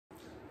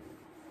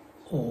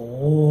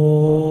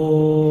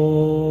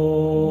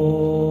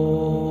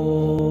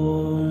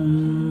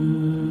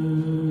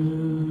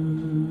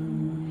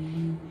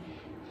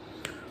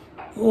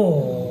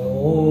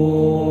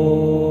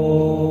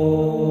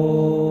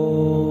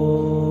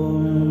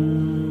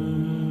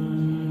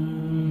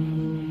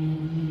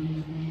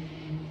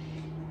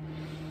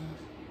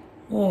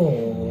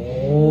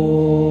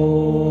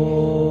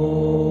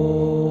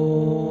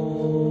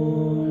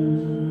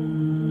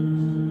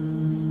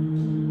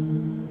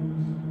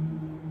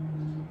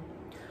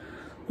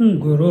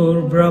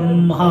Gurur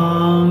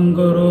Brahma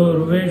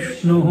Gurur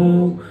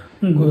Vishnu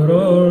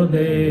Gurur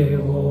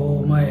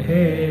Devo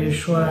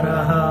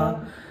Maheshwaraha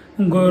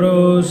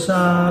Guru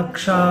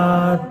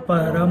Sakshat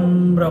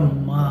Param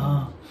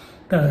Brahma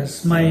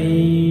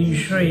Tasmai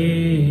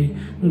Shri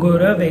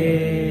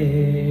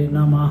Gurave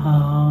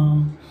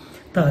Namaha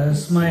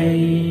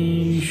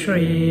Tasmai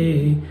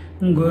Shri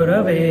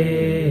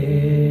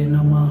Gurave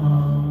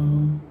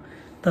Namaha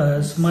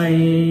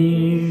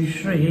Tasmai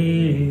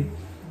Shri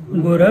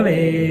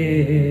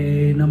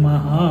Gurave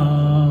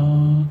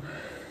Namaha.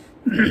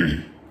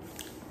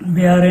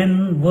 We are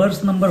in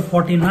verse number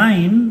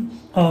 49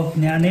 of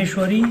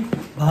Gyaneshwari,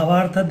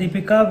 Bhavartha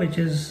Deepika, which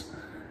is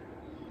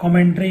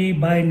commentary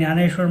by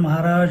Gyaneshwar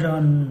Maharaj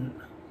on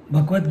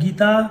Bhagavad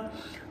Gita.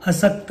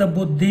 Asakta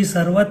buddhi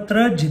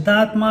sarvatra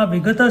jitatma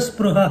vigata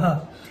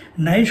spruhaha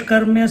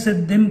naishkarmya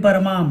siddhim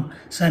paramam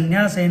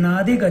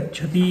sanyasenadi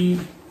gacchati.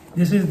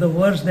 This is the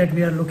verse that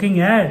we are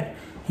looking at.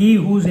 He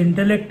whose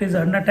intellect is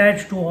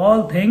unattached to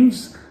all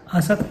things,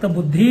 asakta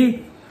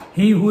buddhi,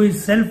 he who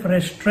is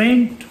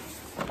self-restraint,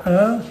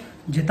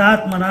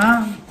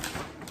 jitatmana,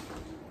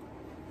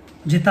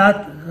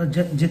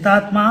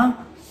 jitatma,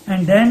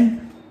 and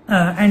then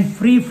and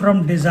free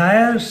from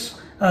desires,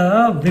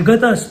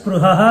 vigata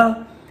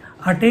spruhaha,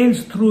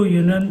 attains through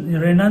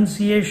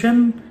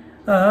renunciation,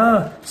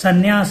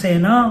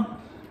 sannyasena,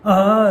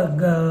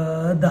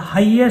 the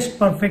highest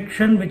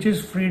perfection, which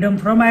is freedom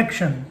from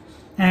action.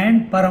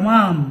 And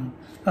paramam,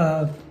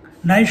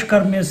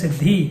 naishkarmya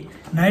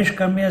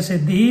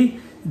siddhi,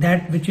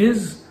 that which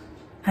is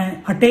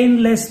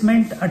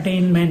attainlessment,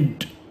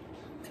 attainment.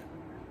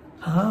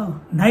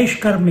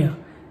 Naishkarmya,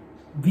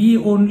 we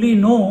only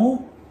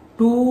know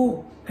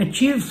to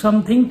achieve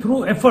something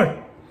through effort.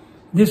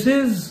 This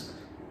is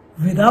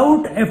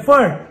without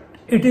effort,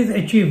 it is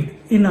achieved.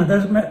 In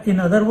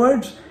other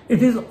words,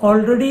 it is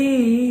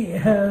already,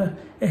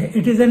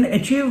 it is an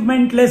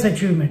achievementless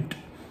achievement.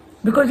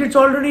 Because it's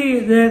already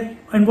there.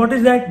 And what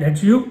is that?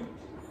 That's you.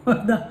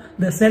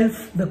 The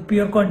self, the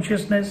pure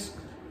consciousness.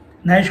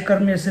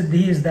 Naishkarmya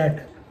siddhi is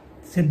that.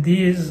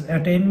 Siddhi is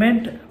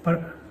attainment,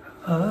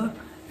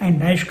 and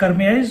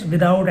Naishkarmya is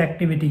without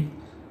activity.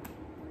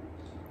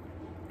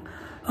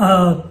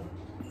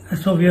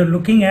 So we are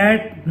looking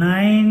at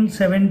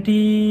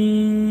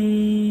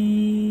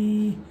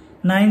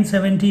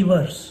 970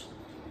 verse.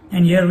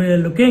 And here we are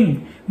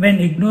looking, when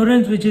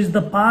ignorance, which is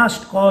the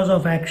past cause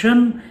of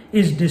action,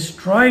 is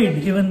destroyed,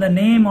 even the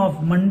name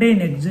of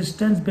mundane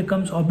existence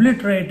becomes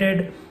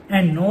obliterated,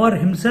 and knower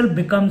himself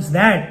becomes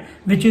that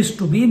which is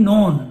to be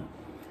known.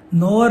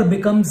 Knower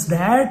becomes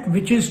that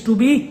which is to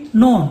be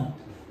known.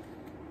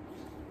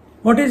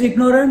 What is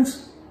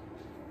ignorance?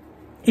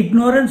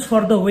 Ignorance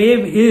for the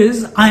wave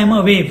is, I am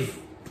a wave.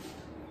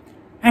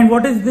 And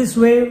what is this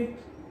wave?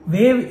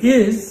 Wave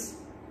is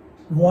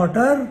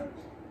water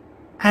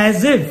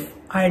as if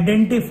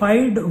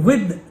identified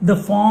with the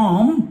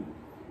form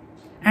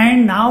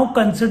and now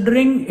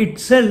considering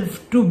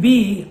itself to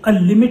be a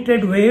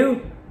limited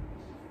wave.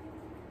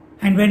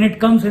 And when it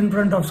comes in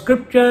front of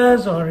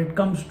scriptures or it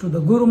comes to the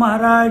Guru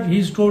Maharaj, he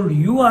is told,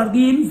 you are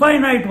the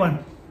infinite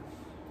one.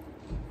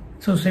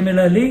 So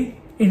similarly,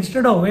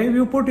 instead of wave,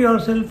 you put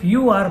yourself,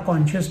 you are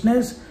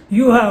consciousness,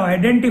 you have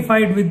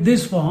identified with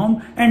this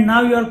form, and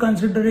now you are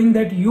considering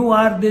that you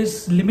are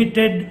this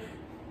limited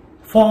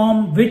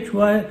form which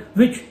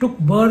took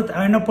birth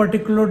on a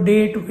particular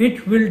date,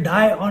 which will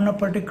die on a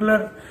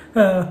particular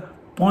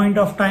point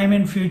of time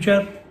in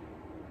future.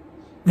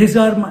 These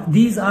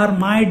are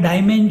my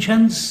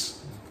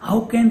dimensions.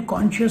 How can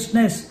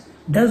consciousness,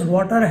 does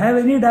water have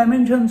any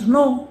dimensions?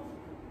 No.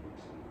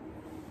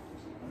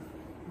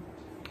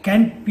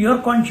 Can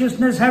pure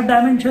consciousness have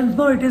dimensions?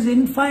 No, it is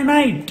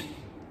infinite.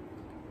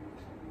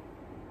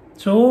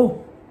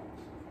 So,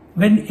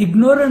 when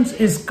ignorance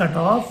is cut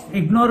off,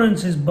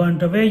 ignorance is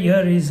burnt away.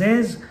 Here he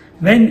says,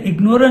 when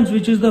ignorance,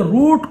 which is the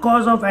root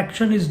cause of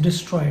action, is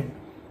destroyed.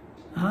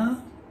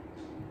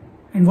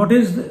 And what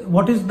is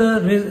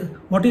the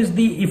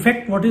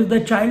effect? What is the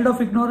child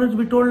of ignorance?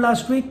 We told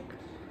last week.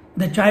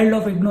 The child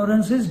of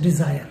ignorance is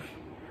desire.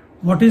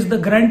 What is the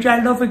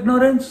grandchild of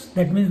ignorance?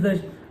 That means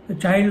the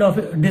child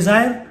of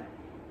desire,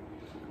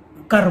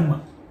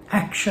 karma,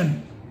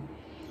 action.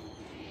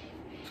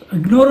 So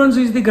ignorance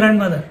is the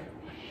grandmother.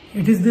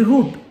 It is the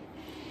root.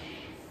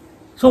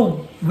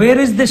 So where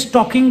is this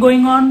talking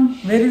going on?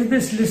 Where is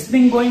this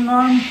listening going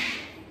on?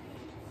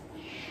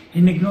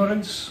 In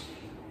ignorance.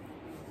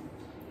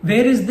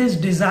 Where is this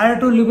desire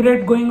to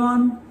liberate going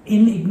on?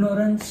 In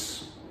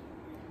ignorance.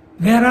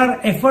 Where are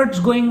efforts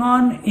going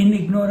on? In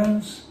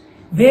ignorance.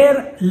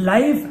 Where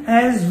life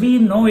as we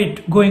know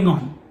it going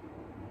on?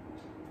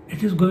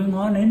 It is going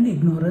on in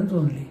ignorance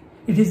only.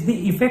 It is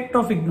the effect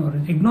of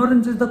ignorance.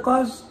 Ignorance is the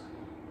cause.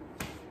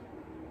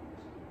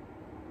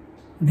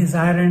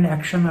 Desire and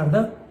action are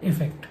the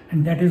effect.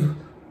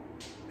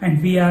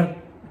 And we are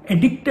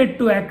addicted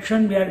to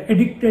action, we are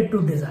addicted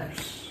to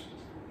desires.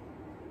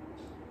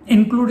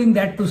 Including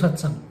that to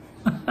satsang.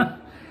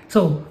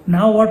 So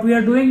now what we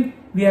are doing?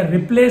 We are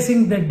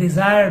replacing the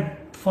desire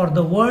for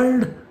the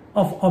world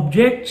of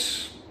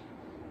objects,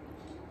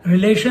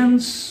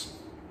 relations,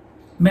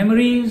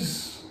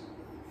 memories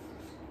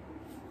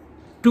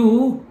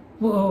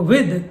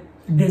with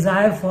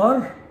desire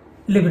for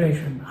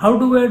liberation. How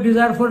do we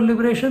desire for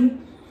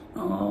liberation?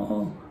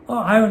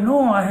 I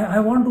know I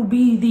want to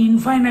be the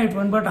infinite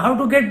one, but how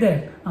to get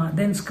there?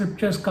 Then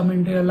scriptures come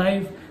into your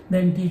life,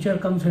 then teacher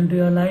comes into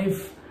your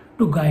life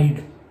to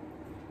guide.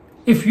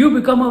 If you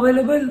become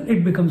available,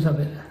 it becomes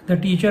available. The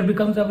teacher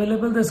becomes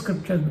available, the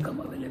scriptures become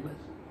available.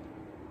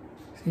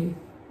 See?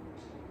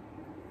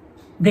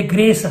 They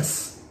grace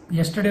us.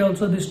 Yesterday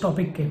also this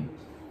topic came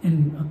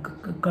in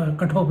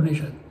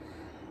Kathopanishad.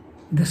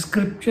 The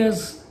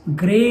scriptures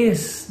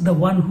grace the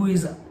one who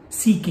is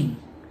seeking.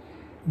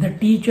 The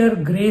teacher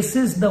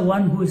graces the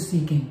one who is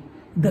seeking.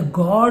 The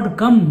God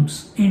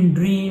comes in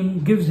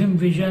dream, gives him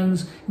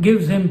visions,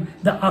 gives him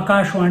the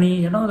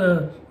Akashwani,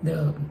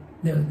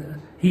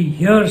 he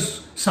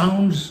hears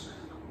sounds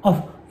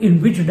of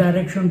in which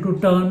direction to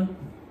turn,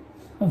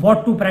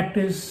 what to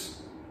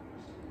practice.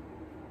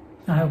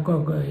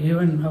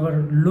 Even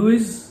our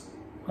Louise,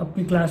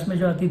 अपनी class में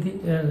जो आती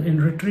थी,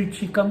 in retreat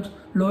she comes,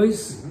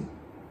 Louise.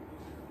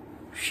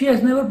 She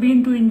has never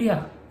been to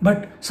India,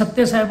 but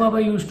Satya Sai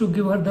Baba used to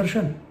give her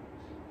darshan.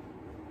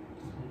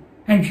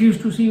 And she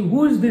used to see,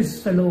 who is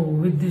this fellow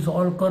with this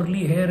all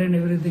curly hair and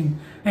everything.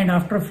 And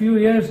after a few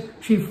years,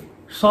 she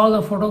saw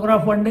the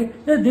photograph one day.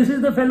 Yeah, this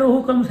is the fellow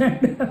who comes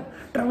and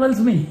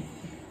troubles me.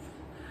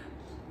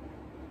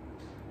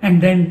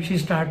 And then she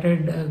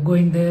started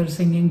going there,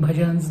 singing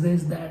bhajans,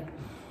 this, that.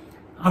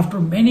 After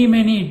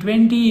many,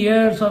 20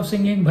 years of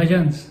singing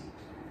bhajans,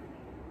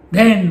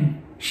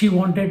 then she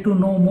wanted to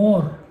know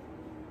more.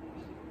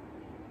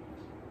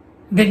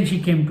 Then she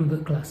came to the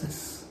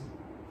classes.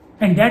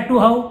 And that too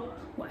how?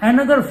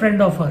 Another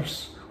friend of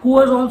hers, who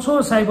was also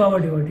a Sai Baba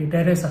devotee,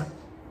 Teresa.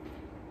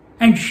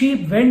 And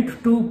she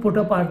went to put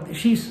up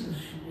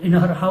in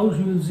her house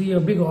you will see a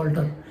big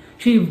altar.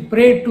 She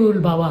prayed to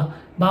Baba,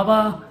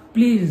 Baba,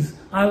 please,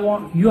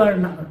 you are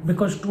not,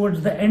 because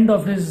towards the end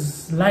of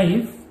his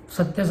life,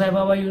 Satya Sai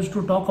Baba used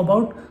to talk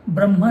about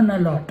Brahman a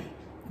lot,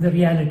 the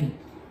reality.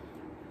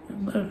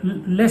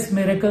 Less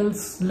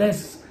miracles,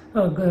 less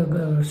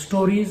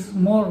stories,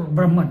 more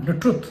Brahman, the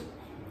truth.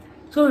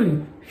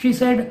 So she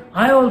said,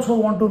 I also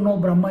want to know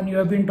Brahman, you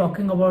have been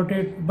talking about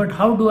it, but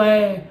how do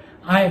I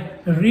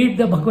read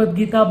the Bhagavad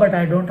Gita, but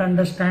I don't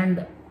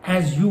understand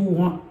as you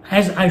want,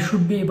 as I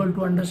should be able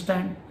to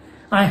understand.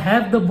 I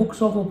have the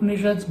books of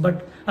Upanishads,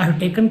 but I have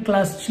taken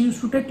class. She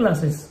used to take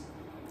classes.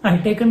 I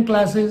have taken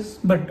classes,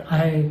 but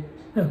I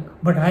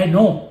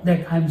know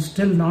that I am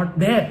still not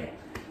there.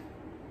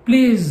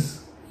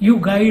 Please, you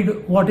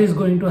guide what is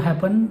going to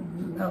happen.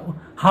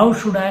 How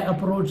should I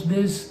approach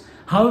this?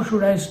 How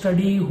should I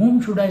study?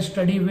 Whom should I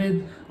study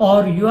with?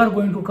 Or you are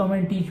going to come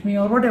and teach me,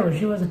 or whatever.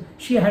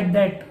 She had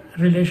that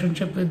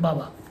relationship with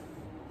Baba.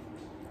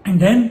 And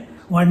then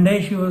one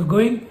day she was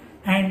going,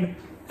 and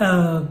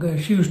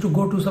she used to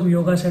go to some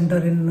yoga center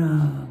in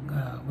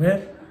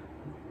where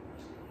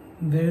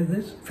is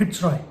this?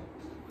 Fitzroy.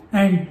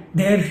 And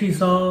there she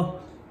saw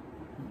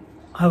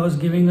I was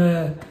giving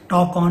a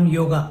talk on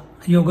Yoga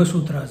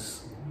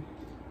Sutras,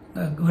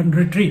 one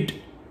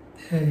retreat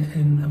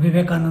in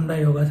Vivekananda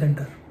Yoga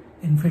Center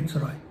in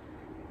Fitzroy.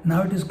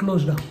 Now it is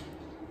closed down.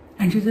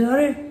 And she said,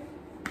 Arey.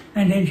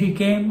 And then she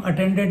came,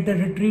 attended the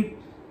retreat,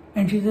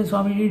 and she said,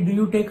 Swamiji, do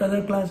you take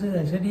other classes?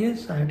 I said,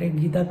 yes, I take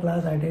Gita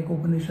class, I take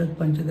Upanishad,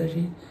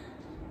 Panchadashi.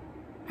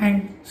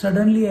 And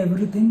suddenly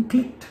everything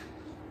clicked.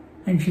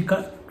 And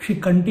she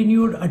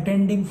continued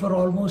attending for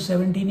almost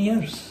 17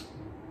 years.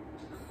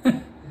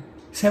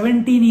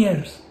 17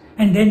 years.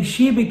 And then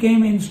she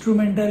became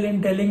instrumental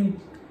in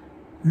telling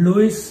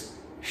Louis,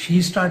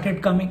 she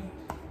started coming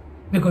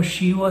because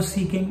she was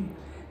seeking.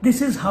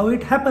 This is how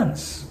it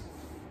happens.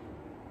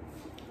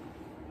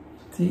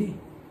 See,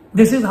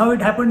 this is how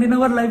it happened in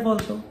our life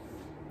also.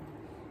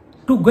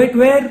 To get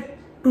where?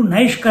 To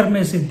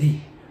Naishkarmya Siddhi.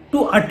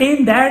 To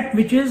attain that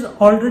which is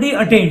already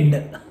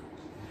attained.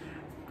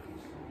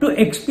 To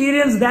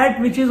experience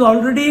that which is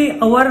already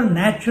our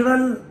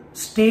natural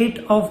state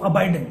of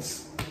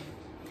abidance.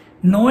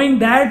 Knowing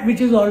that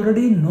which is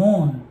already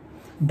known.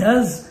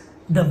 The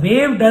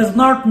wave does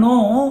not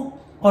know,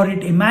 or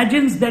it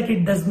imagines that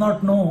it does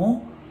not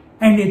know,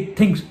 and it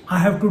thinks, I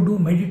have to do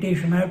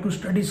meditation, I have to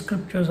study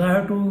scriptures, I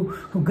have to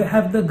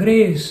have the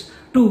grace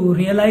to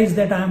realize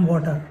that I am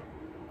water.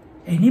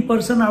 Any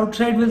person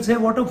outside will say,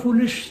 what a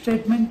foolish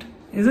statement,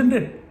 isn't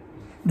it?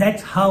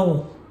 That's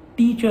how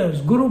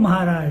teachers, Guru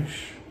Maharaj,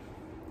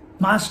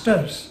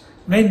 masters,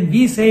 When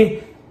we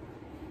say,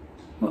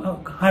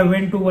 I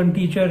went to one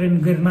teacher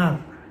in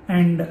Girnar,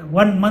 and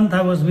 1 month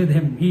I was with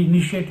him. He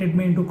initiated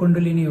me into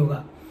Kundalini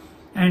Yoga.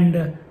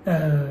 And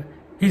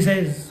he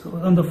says,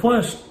 on the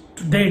first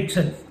day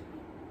itself,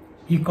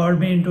 he called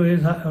me into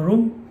his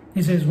room.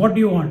 He says, what do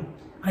you want?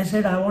 I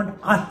said, I want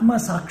Atma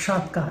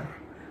Sakshatkar.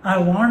 I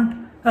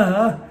want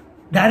a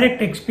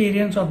direct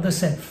experience of the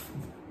self.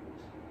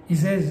 He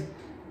says,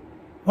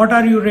 what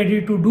are you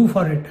ready to do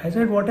for it? I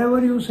said,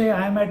 whatever you say,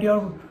 I am at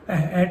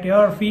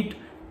your feet.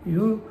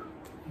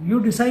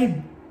 You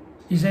decide.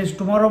 He says,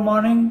 tomorrow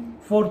morning,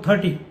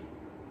 4:30,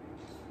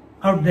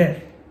 out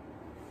there.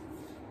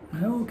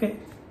 Okay.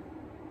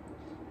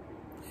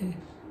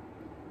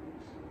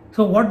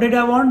 So what did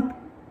I want?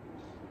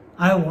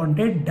 I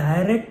wanted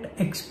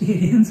direct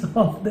experience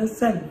of the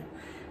self.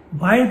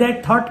 Why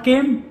that thought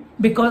came?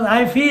 Because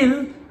I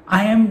feel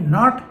I am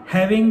not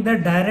having the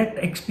direct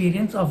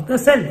experience of the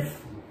self.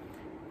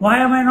 Why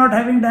am I not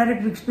having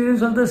direct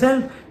experience of the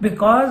self?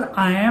 Because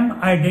I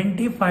am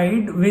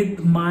identified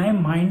with my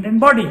mind and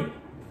body.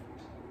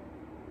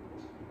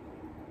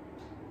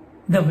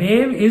 The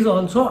wave is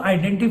also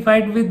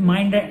identified with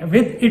mind,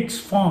 with its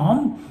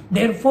form.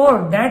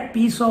 Therefore, that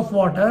piece of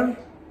water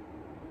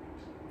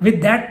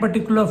with that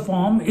particular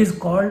form is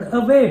called a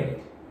wave.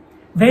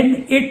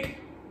 When it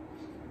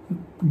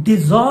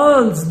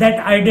dissolves that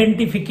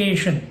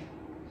identification,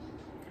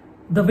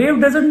 the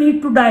wave doesn't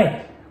need to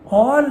die.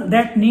 All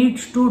that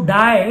needs to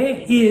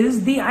die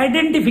is the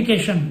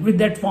identification with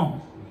that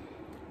form.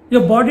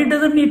 Your body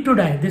doesn't need to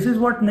die. This is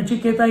what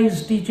Nachiketa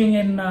is teaching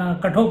in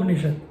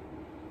Kathopanishad.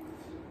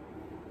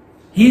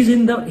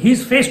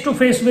 He's face to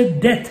face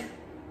with death.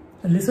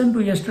 Listen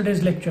to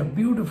yesterday's lecture.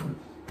 Beautiful.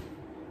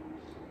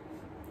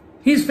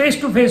 He's face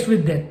to face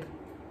with death.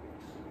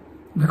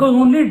 Because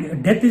only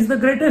death is the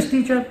greatest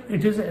teacher.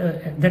 It is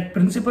that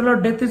principle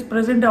of death is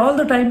present all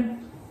the time.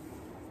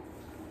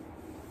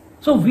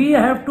 So we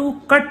have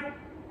to cut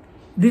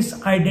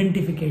this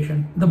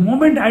identification. The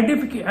moment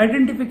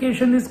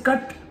identification is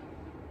cut,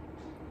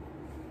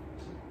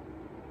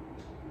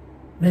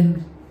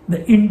 then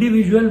the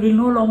individual will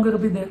no longer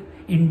be there.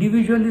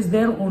 Individual is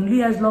there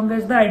only as long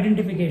as the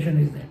identification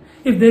is there.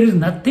 If there is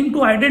nothing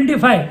to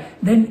identify,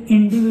 then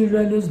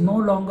individual is no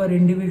longer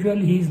individual,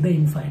 he is the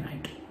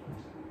infinite.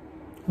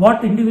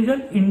 What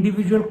individual?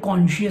 Individual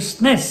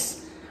consciousness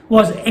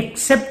was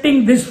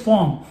accepting this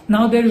form.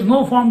 Now there is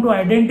no form to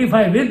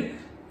identify with,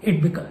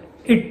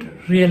 it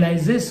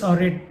realizes or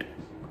it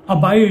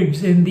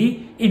abides in the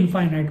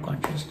infinite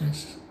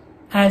consciousness,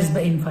 as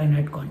the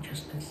infinite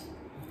consciousness.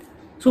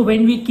 So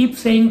when we keep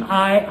saying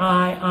I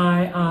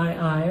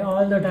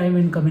all the time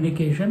in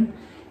communication,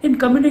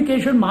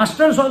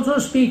 masters also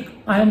speak.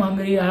 I am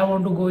hungry, I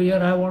want to go here,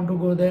 I want to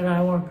go there,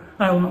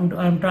 I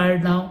am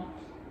tired now.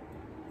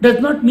 Does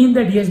not mean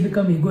that he has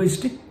become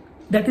egoistic.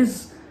 That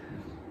is,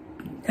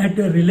 at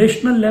a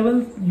relational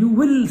level, you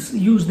will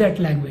use that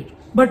language.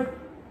 But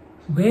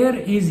where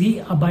is he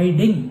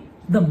abiding?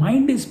 The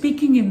mind is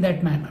speaking in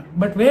that manner.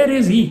 But where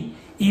is he?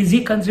 Is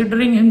he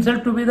considering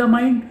himself to be the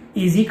mind?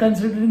 Is he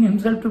considering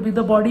himself to be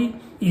the body?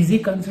 Is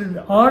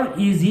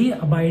he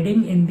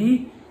abiding in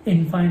the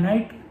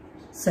infinite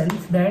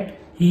self that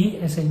he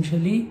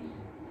essentially,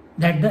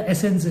 that the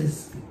essence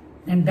is?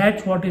 And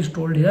that's what is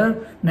told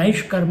here.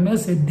 Naishkarmya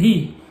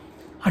siddhi,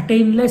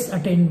 attainless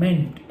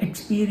attainment,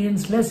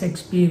 experienceless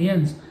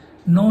experience,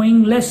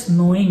 knowingless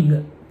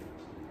knowing.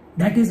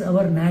 That is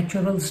our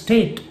natural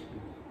state.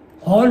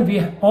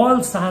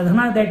 All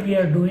sadhana that we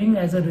are doing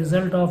as a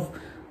result of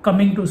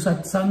coming to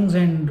satsangs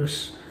and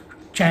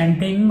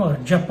chanting or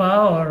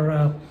japa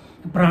or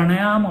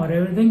pranayam or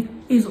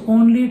everything is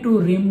only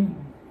to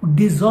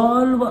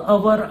dissolve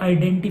our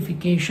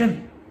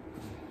identification.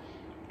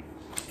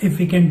 If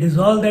we can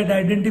dissolve that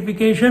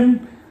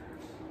identification,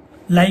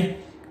 like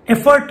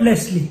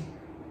effortlessly.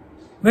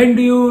 When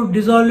do you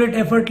dissolve it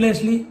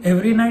effortlessly?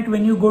 Every night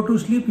when you go to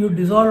sleep, you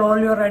dissolve all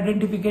your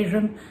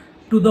identification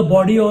to the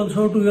body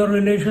also, to your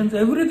relations.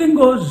 Everything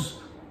goes.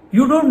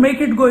 You don't make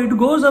it go, it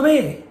goes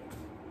away.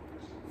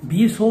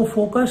 Be so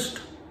focused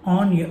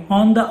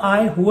on the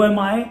I, who am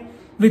I,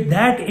 with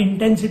that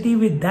intensity,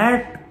 with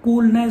that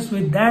coolness,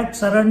 with that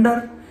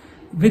surrender,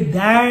 with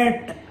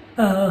that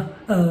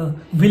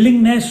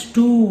willingness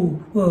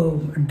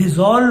to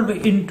dissolve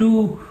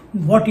into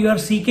what you are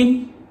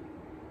seeking.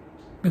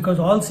 Because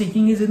all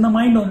seeking is in the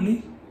mind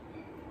only.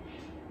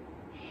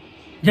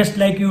 Just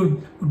like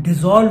you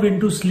dissolve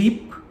into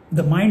sleep,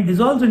 the mind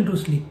dissolves into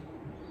sleep.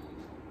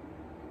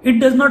 It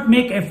does not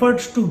make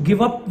efforts to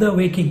give up the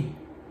waking.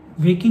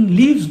 Waking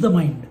leaves the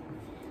mind.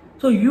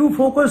 So you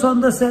focus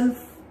on the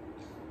self.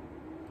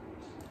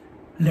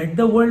 Let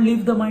the world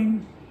leave the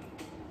mind.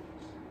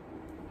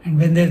 And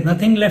when there is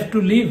nothing left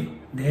to leave,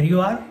 there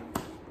you are.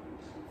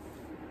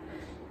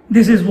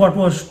 This is what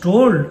was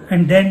told,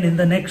 and then in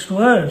the next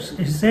verse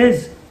it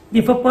says,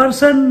 if a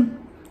person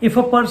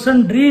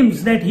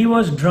dreams that he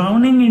was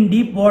drowning in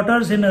deep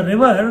waters in a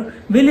river,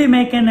 will he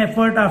make an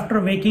effort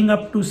after waking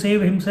up to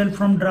save himself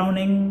from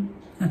drowning?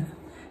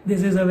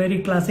 This is a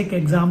very classic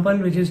example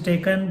which is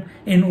taken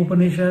in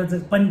Upanishads,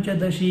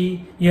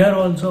 Panchadashi. Here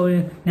also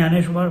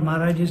Gyaneshwari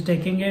Maharaj is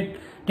taking,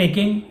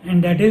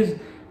 and that is,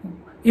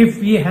 if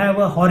we have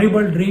a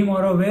horrible dream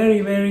or a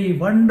very, very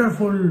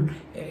wonderful,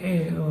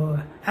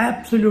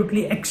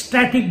 absolutely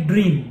ecstatic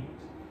dream,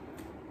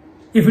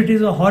 if it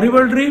is a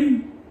horrible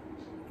dream,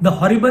 the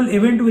horrible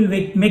event will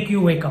make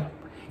you wake up.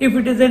 If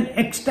it is an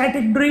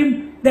ecstatic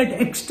dream, that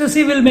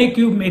ecstasy will make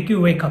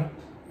you wake up.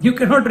 You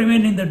cannot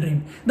remain in the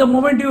dream. The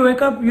moment you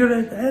wake up,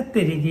 you're like,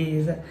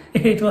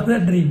 it was a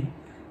dream.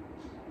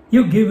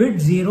 You give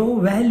it zero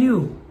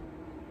value.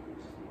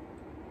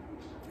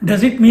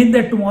 Does it mean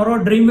that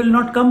tomorrow dream will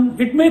not come?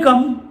 It may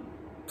come.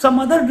 Some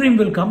other dream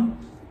will come.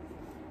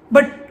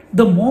 But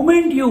the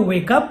moment you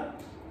wake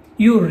up,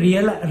 you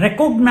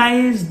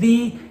recognize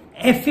the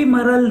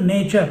ephemeral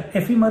nature,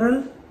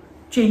 ephemeral,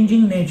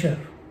 changing nature,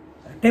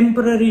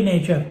 temporary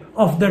nature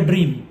of the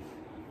dream.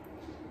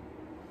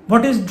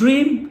 What is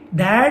dream?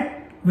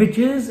 That which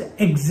is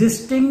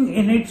existing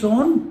in its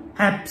own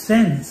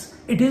absence.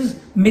 It is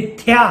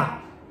mithya.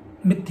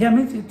 Mithya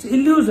means it's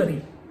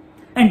illusory.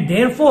 And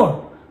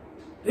therefore,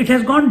 it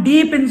has gone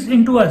deep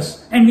into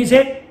us. And we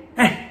say,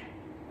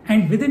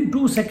 and within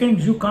 2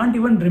 seconds, you can't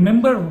even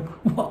remember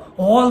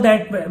all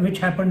that which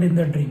happened in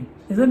the dream.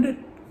 Isn't it?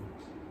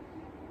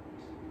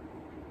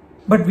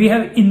 But we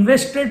have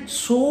invested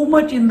so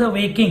much in the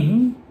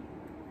waking,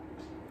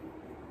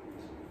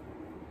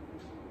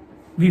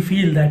 we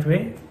feel that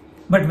way.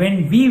 But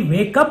when we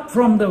wake up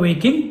from the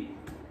waking,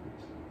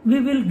 we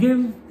will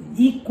give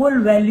equal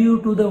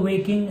value to the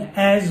waking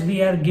as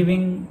we are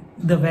giving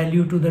the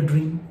value to the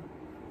dream.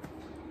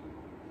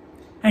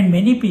 And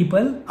many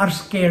people are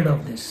scared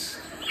of this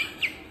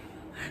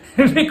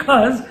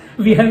because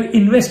we have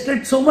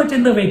invested so much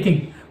in the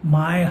waking.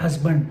 My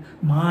husband,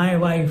 my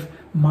wife,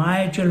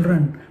 my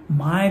children,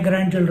 my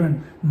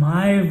grandchildren,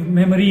 my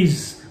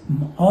memories,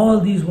 all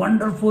these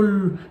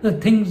wonderful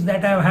things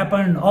that have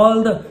happened,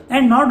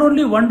 and not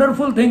only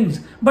wonderful things,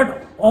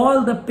 but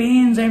all the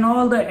pains and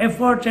all the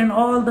efforts and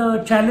all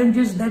the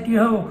challenges that you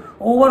have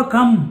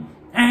overcome,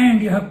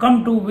 and you have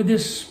come to with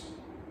this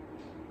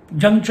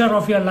juncture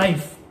of your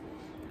life.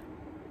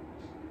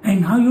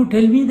 And now you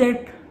tell me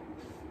that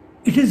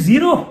it is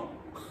zero.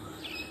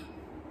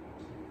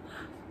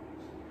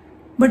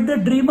 But the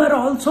dreamer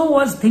also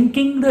was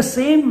thinking the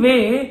same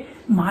way.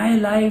 My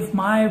life,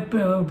 my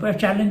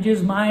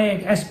challenges,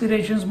 my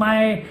aspirations,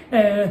 my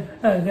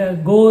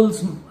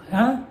goals.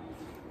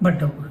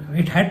 But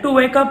it had to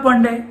wake up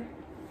one day.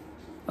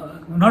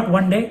 Not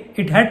one day.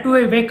 It had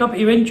to wake up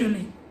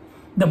eventually.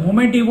 The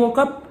moment he woke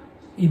up,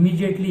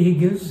 immediately he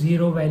gives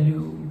zero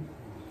value.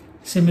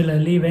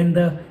 Similarly,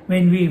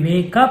 when we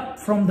wake up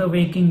from the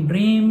waking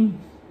dream,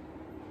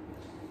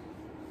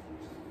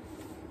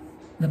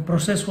 the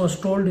process was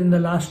told in the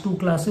last 2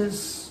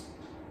 classes.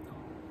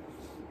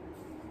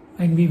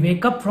 When we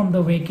wake up from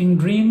the waking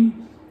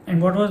dream,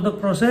 and what was the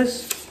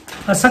process?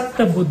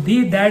 Asakta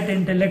buddhi, that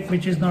intellect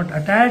which is not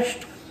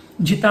attached.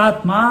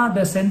 Jitatma,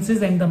 the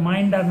senses and the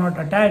mind are not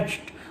attached,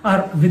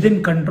 are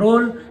within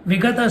control.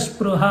 Vigata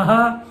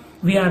spruhaha,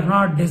 we are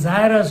not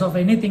desirous of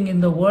anything in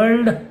the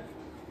world.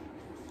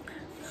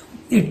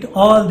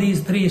 All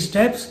these 3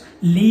 steps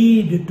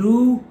lead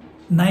to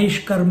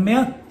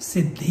Naishkarmya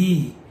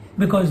Siddhi.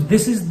 Because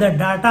this is the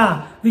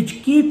data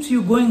which keeps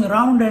you going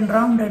round and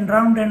round and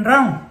round and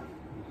round.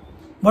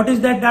 What is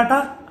that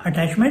data?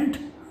 Attachment.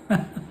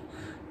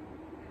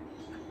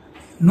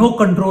 No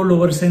control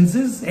over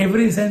senses.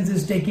 Every sense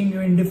is taking you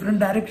in different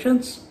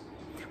directions.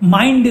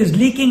 Mind is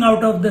leaking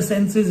out of the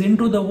senses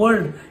into the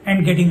world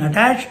and getting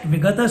attached.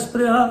 Vigata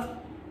spriha.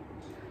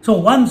 So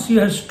once you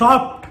have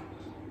stopped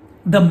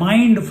the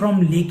mind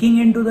from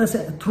leaking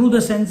through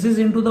the senses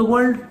into the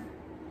world,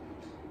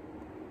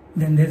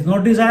 then there is no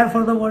desire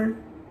for the world,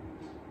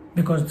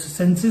 because the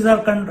senses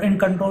are in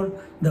control,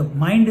 the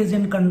mind is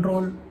in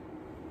control.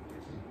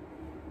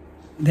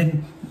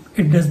 Then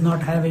it does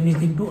not have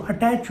anything to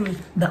attach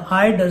with. The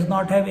I does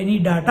not have any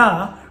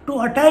data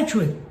to attach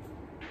with.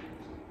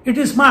 It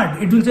is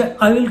smart. It will say,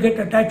 I will get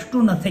attached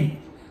to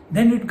nothing.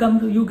 Then it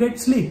comes, you get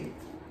sleep.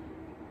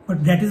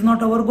 But that is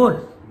not our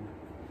goal.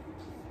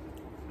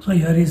 So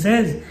here he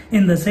says,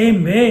 in the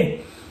same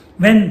way,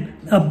 when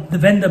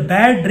the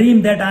bad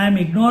dream that I am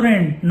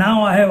ignorant,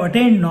 now I have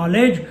attained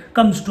knowledge,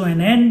 comes to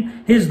an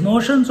end, his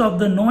notions of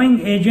the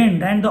knowing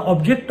agent and the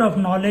object of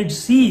knowledge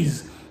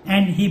cease,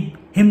 and he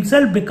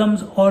himself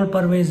becomes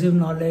all-pervasive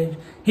knowledge.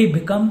 He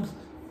becomes,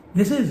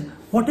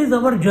 what is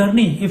our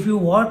journey? If you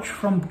watch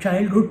from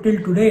childhood till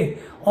today,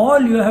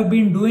 all you have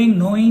been doing,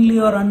 knowingly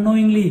or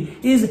unknowingly,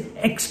 is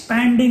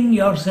expanding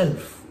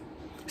yourself.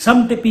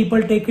 Some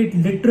people take it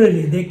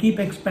literally, they keep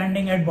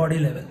expanding at body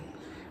level.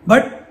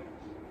 But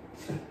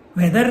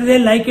whether they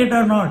like it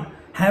or not,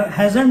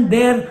 hasn't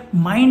their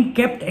mind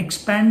kept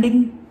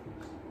expanding?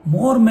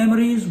 More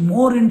memories,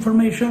 more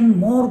information,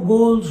 more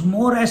goals,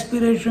 more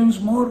aspirations,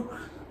 more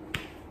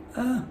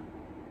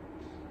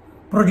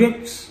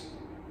projects.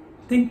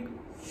 Think.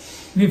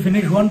 We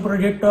finish one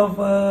project of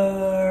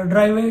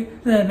driveway,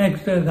 the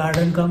next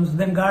garden comes,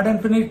 then garden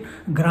finished,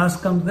 grass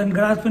comes, then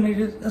grass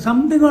finishes,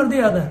 something or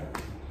the other.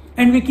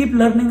 And we keep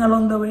learning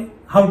along the way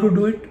how to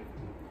do it.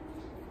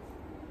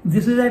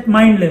 This is at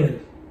mind level.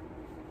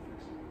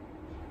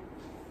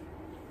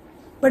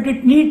 But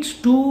it needs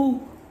to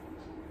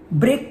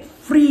break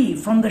free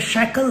from the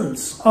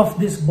shackles of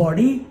this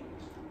body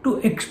to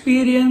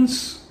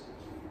experience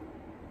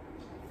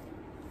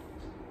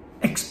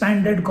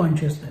expanded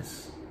consciousness.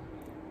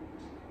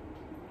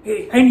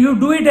 And you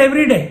do it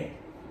every day.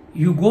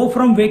 You go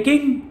from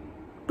waking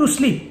to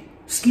sleep.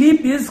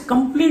 Sleep is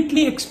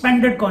completely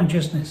expanded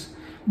consciousness.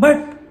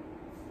 But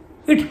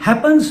it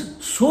happens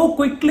so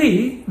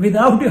quickly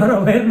without your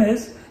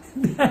awareness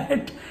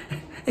that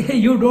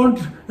you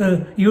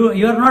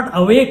are not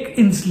awake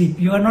in sleep.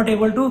 You are not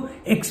able to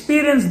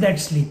experience that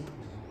sleep,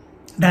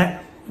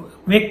 that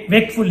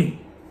wakefully.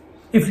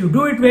 If you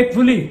do it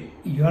wakefully,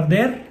 you are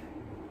there.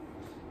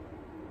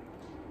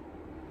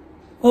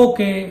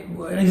 Okay,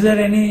 is there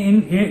any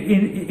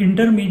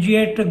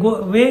intermediate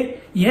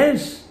way?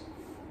 Yes.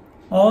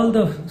 All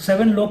the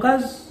 7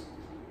 lokas,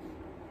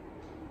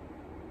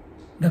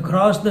 the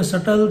gross, the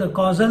subtle, the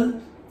causal,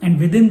 and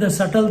within the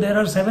subtle there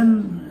are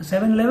seven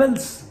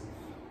levels.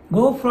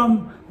 Go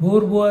from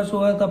Bhurbhuva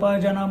Suvah Tapa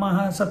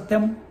Janamaha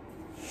Satyam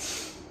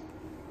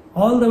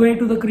all the way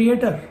to the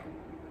Creator.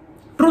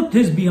 Truth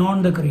is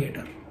beyond the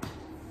Creator.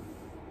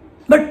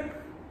 But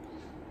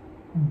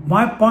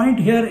my point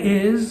here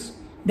is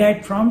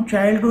that from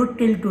childhood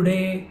till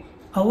today,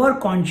 our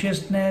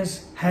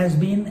consciousness has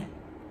been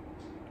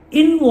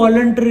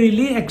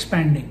involuntarily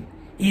expanding,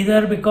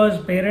 either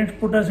because parents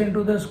put us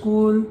into the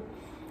school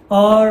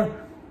or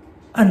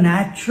a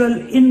natural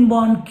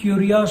inborn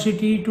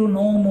curiosity to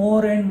know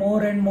more and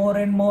more and more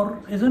and more,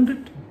 isn't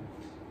it?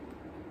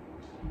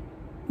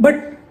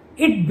 But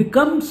it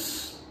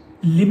becomes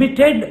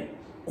limited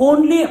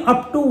only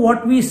up to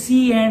what we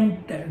see and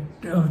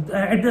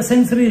at the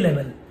sensory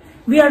level.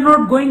 We are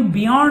not going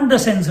beyond the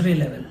sensory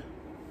level.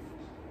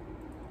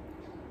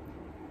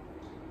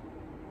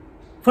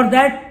 For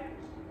that,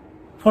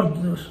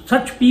 for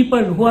such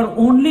people who are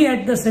only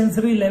at the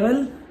sensory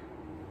level,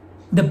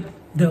 the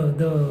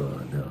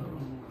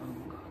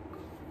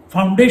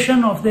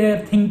foundation of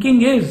their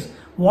thinking is,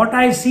 what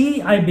I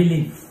see, I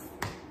believe.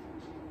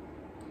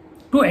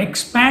 To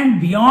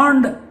expand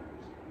beyond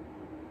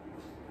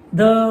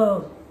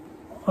the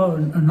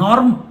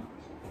norm,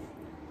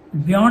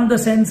 beyond the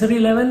sensory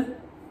level,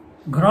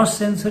 gross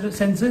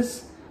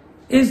senses,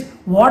 is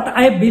what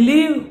I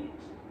believe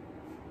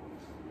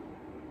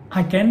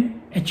I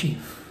can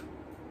achieve.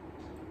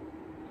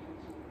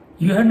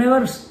 You have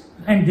never,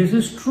 and this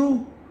is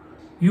true,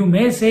 you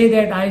may say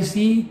that I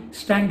see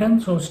Stanton,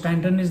 so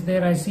Stanton is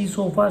there, I see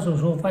sofa, so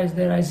sofa is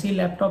there, I see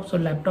laptop, so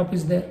laptop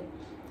is there.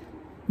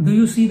 Do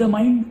you see the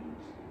mind?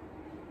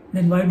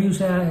 Then why do you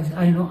say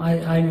I know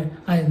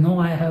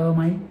I have a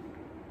mind?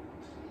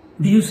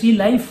 Do you see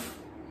life?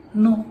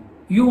 No.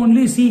 You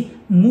only see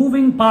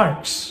moving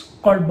parts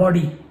called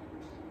body.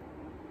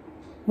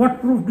 What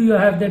proof do you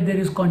have that there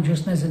is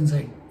consciousness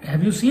inside?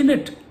 Have you seen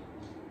it?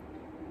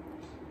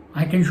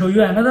 I can show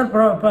you another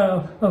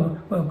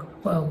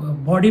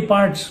body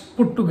parts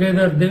put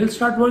together. They will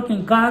start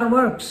working. Car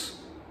works.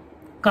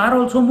 Car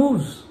also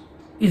moves.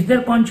 Is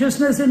there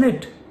consciousness in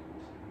it?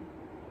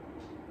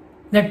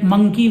 That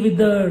monkey with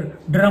the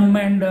drum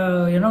and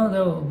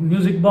the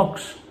music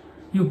box.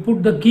 You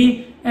put the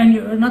key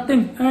and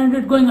nothing, and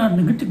it's going on.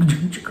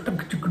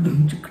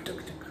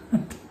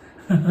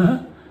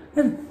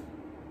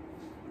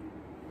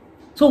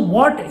 So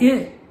what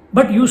is?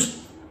 But you,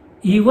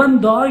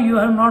 even though you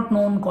have not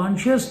known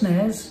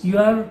consciousness,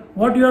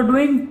 what you are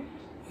doing?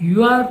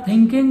 You are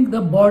thinking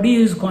the body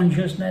is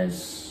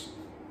consciousness,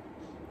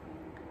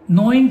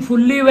 knowing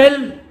fully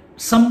well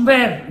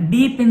somewhere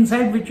deep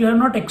inside which you have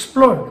not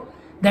explored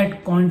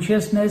that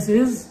consciousness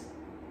is.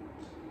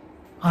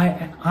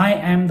 I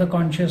am the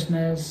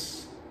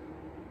consciousness.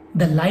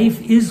 The life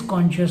is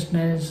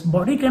consciousness.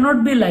 Body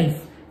cannot be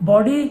life.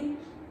 Body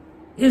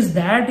is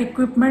that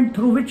equipment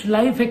through which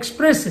life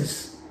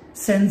expresses.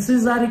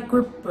 Senses are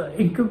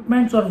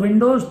equipments or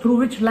windows through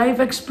which life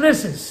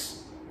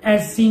expresses,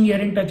 as seeing,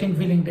 hearing, touching,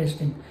 feeling,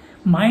 tasting.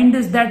 Mind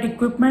is that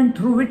equipment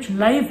through which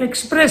life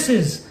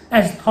expresses,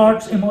 as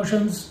thoughts,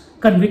 emotions,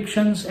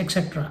 convictions,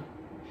 etc.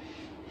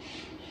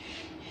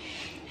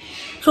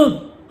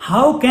 So,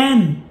 how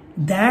can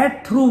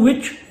that through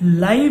which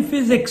life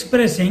is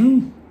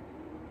expressing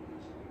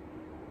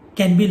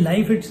can be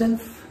life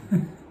itself?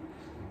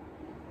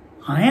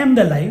 I am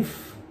the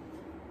life.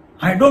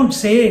 I don't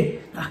say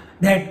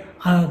that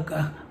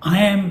I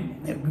am,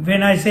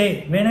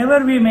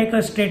 whenever we make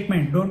a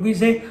statement, don't we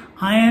say,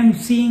 I am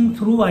seeing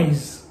through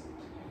eyes.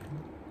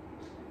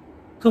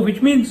 So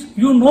which means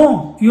you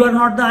know you are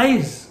not the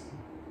eyes.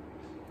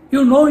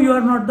 You know you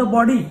are not the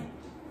body.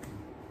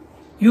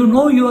 You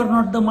know you are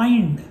not the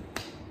mind.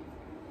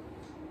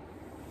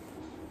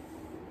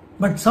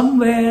 But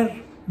somewhere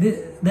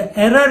the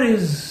error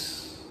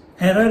is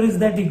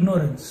that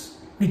ignorance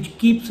which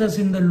keeps us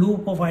in the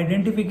loop of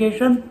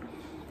identification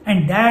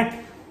And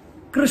that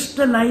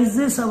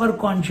crystallizes our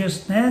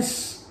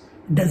consciousness,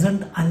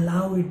 doesn't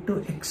allow it to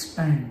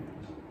expand.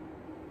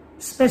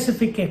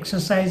 Specific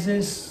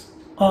exercises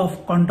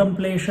of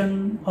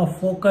contemplation, of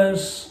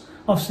focus,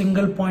 of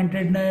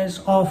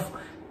single-pointedness, of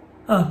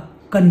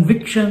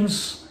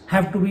convictions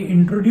have to be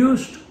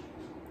introduced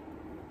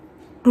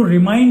to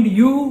remind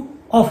you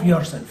of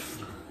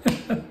yourself.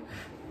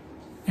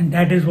 And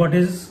that is what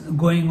is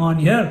going on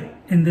here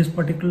in this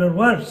particular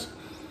verse.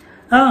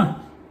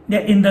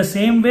 In the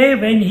same way,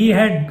 when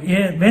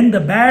the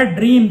bad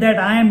dream that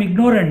I am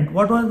ignorant,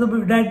 what was the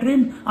bad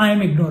dream? I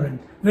am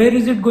ignorant. Where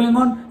is it going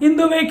on? In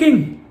the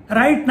waking,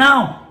 right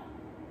now.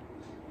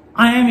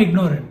 I am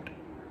ignorant.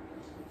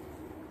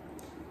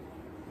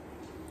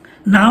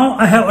 Now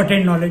I have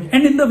attained knowledge.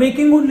 And in the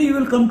waking only you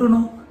will come to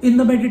know. In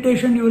the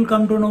meditation you will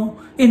come to know.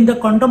 In the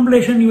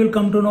contemplation you will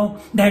come to know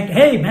that,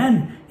 hey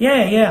man,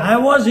 I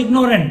was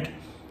ignorant.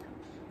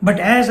 But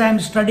as I am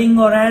studying,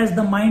 or as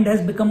the mind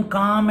has become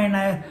calm and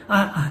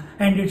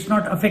and it's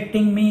not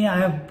affecting me, I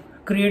have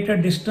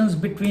created distance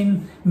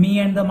between me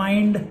and the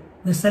mind,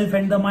 the self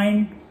and the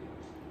mind.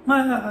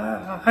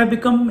 I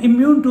become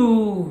immune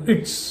to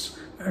its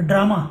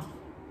drama.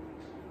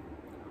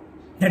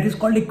 That is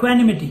called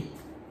equanimity.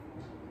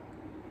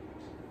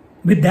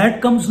 With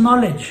that comes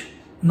knowledge.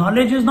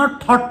 Knowledge is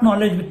not thought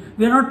knowledge.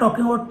 We are not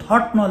talking about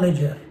thought knowledge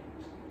here.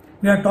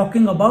 We are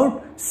talking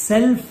about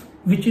self,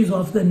 which is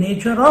of the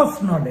nature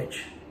of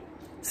knowledge.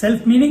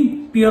 Self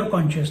meaning pure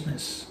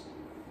consciousness.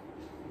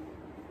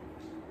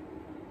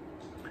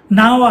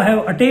 Now I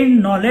have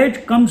attained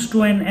knowledge comes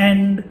to an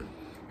end.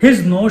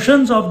 His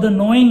notions of the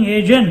knowing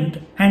agent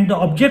and the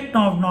object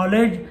of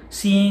knowledge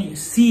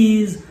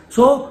cease.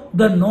 So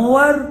the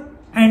knower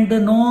and the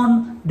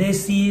known, they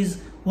cease.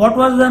 What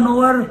was the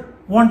knower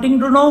wanting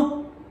to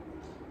know?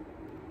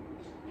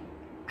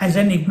 As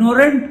an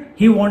ignorant,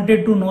 he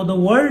wanted to know the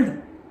world.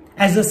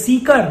 As a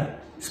seeker,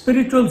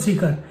 spiritual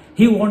seeker,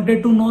 he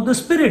wanted to know the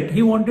spirit.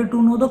 He wanted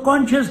to know the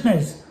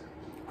consciousness.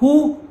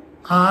 Who?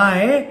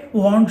 I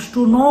wants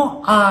to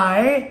know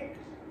I,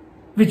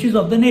 which is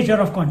of the nature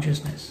of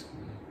consciousness.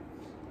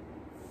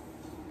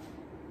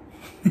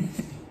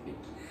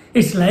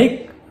 It's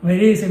like,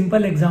 very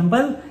simple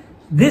example,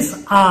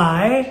 this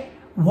I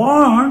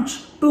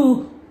wants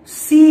to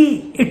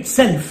see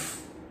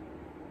itself.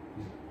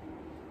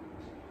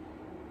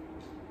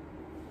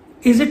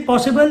 Is it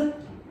possible?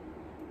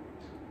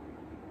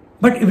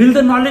 But will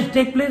the knowledge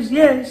take place?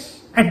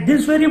 Yes. At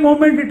this very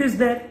moment it is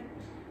there.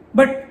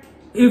 But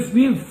if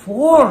we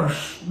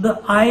force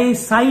the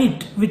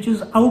eyesight, which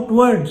is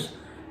outwards,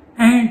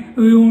 and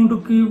we want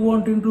to keep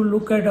wanting to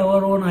look at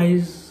our own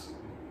eyes,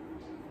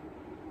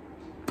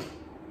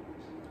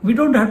 we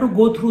don't have to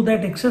go through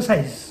that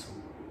exercise.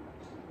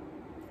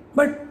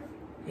 But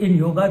in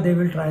yoga they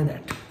will try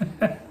that.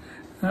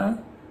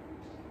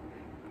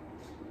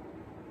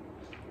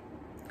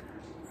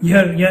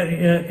 Here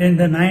in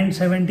the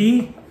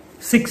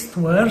 976th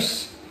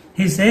verse,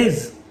 he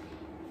says,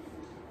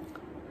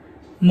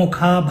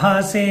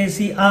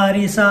 Mukhabhasesi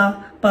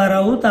arisa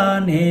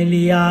parauta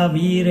neliya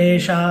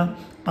viresha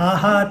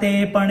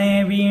pahate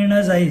pane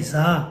veena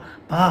jaisa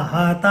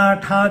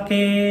pahata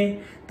thake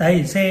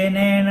तैसे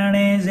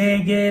नैनणे जे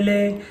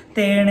गेले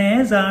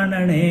तेणे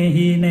जानणे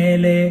ही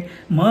नेले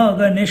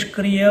मग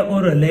निष्क्रिय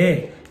उरले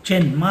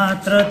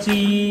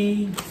चिन्मात्रची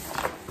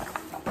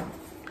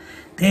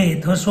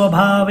तेथ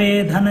स्वभावे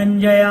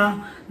धनंजया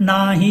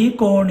नाही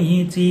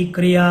कोणीची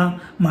क्रिया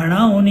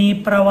म्हणूनी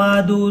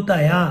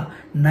प्रवादूतया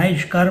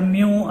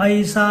नैष्कर्म्यू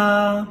ऐसा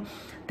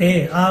ते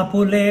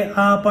आपुले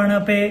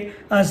आपणपे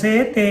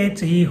असे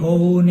तेची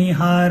होऊनी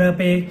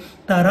हारपे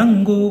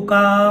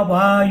तरंगुका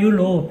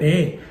वायुलोपे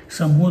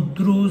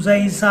समुद्रू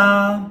जैसा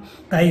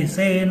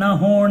तैसे न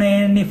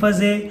होणे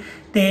निफजे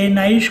ते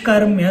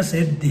नैष्कर्म्य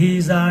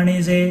सिद्धी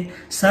जाणिजे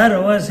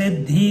सर्व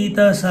सिद्धीत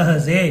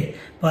सहजे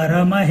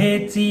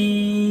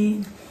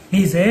परमहेची.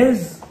 He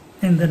says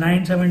in the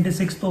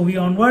 976th OV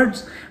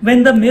onwards,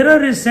 when the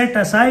mirror is set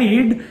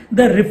aside,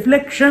 the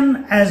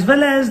reflection as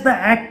well as the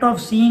act of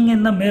seeing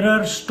in the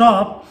mirror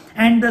stop,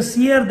 and the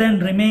seer then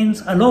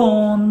remains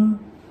alone.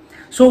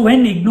 So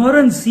when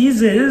ignorance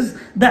ceases,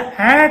 the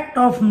act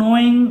of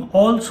knowing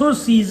also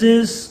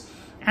ceases,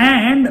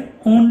 and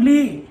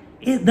only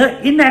the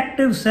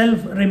inactive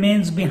self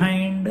remains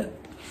behind.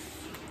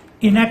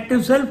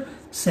 Inactive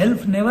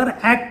self never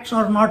acts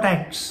or not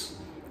acts.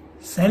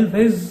 Self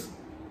is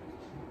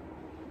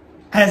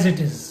as it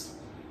is.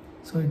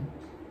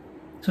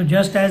 So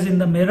just as in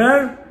the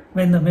mirror,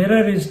 when the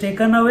mirror is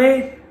taken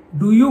away,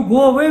 do you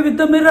go away with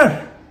the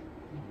mirror?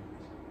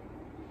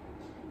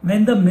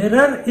 When the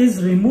mirror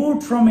is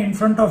removed from in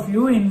front of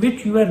you, in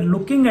which you are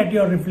looking at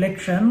your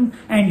reflection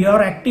and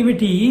your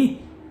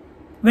activity,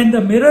 when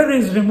the mirror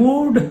is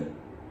removed,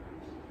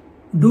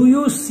 do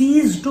you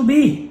cease to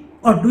be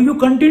or do you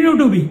continue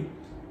to be?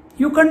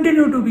 You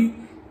continue to be.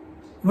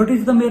 What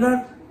is the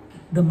mirror?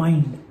 The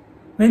mind.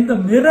 When the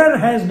mirror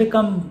has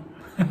become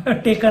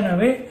taken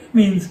away,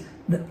 means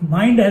the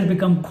mind has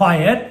become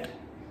quiet,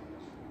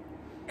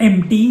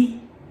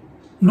 empty,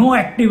 no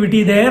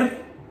activity there.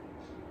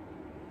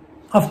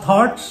 of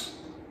thoughts?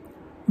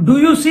 Do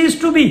you cease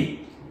to be?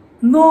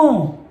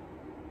 No,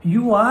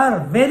 you are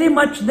very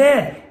much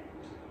there.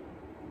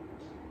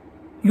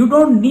 You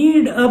don't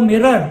need a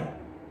mirror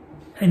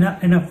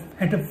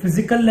at a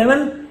physical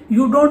level.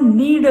 You don't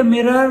need a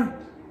mirror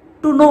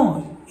to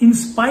know. In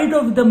spite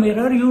of the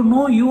mirror, you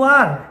know you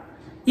are.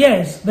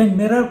 Yes, when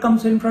mirror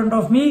comes in front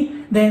of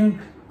me, then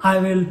I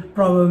will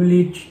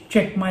probably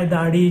check my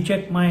dadi,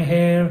 check my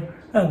hair,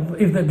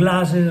 if the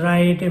glass is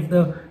right, if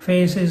the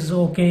face is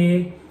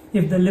okay,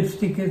 if the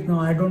lipstick is, no,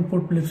 I don't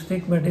put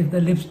lipstick, but if the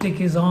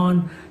lipstick is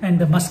on and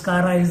the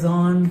mascara is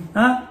on,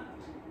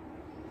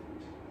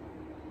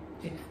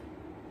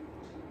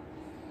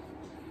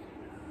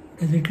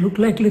 does it look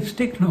like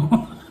lipstick?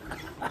 No.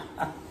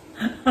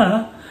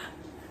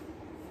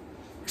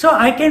 So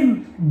I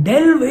can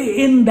delve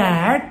in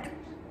that,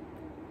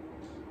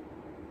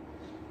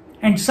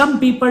 and some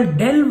people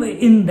delve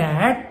in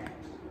that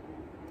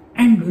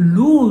and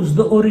lose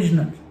the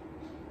original.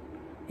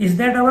 Is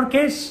that our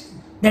case?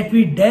 That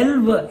we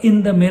delve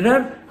in the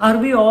mirror? Are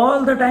we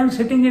all the time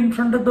sitting in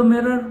front of the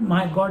mirror?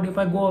 My God, if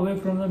I go away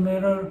from the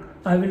mirror,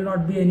 I will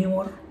not be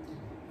anymore.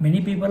 Many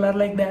people are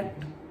like that.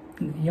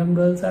 Young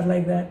girls are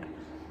like that.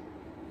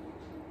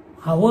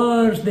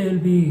 Hours they will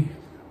be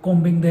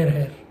combing their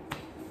hair.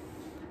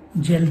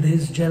 Gel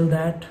this, gel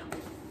that.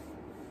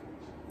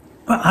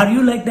 Are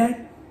you like that?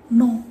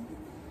 No.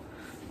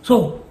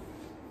 So,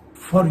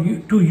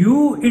 to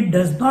you, it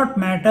does not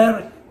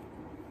matter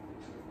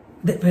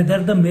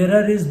whether the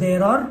mirror is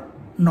there or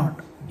not.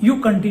 You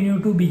continue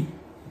to be.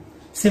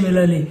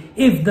 Similarly,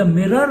 if the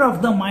mirror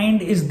of the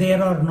mind is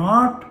there or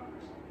not,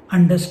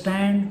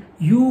 understand,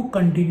 you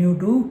continue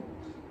to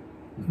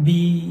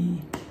be.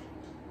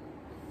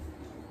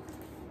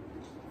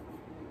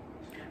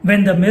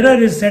 When the mirror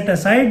is set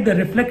aside, the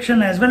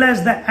reflection as well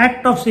as the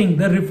act of seeing,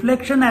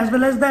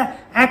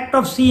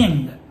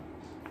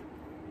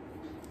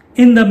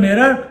 in the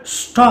mirror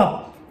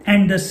stop,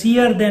 and the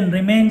seer then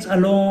remains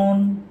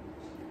alone.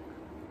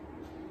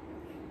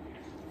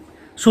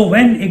 So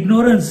when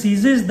ignorance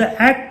ceases, the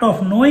act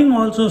of knowing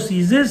also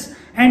ceases,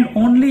 and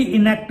only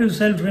inactive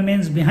self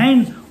remains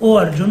behind. O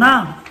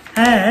Arjuna,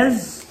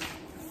 as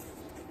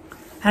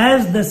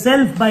the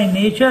self by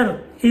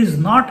nature is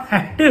not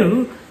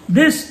active,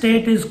 this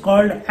state is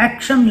called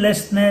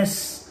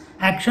actionlessness.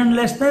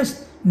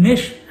 Actionlessness,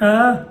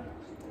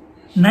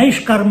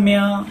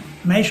 naishkarmya.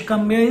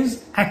 Naishkarmya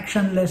is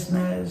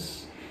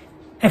actionlessness,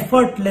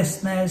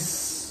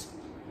 effortlessness.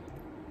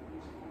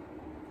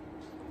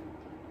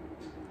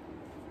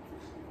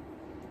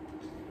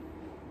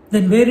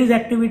 Then where is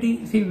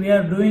activity? See, we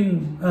are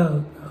doing,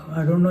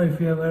 I don't know if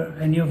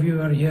any of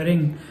you are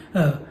hearing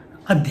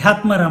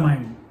Adhyatma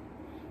Ramayana.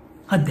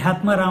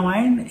 Adhyatma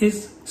Ramayana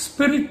is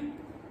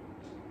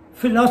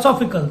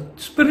philosophical,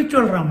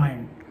 spiritual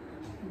Ramayana.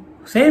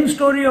 Same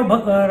story of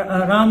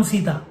Ram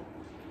Sita.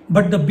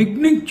 But the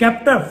beginning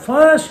chapter,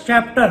 first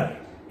chapter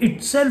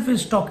itself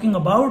is talking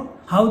about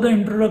how the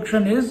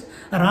introduction is.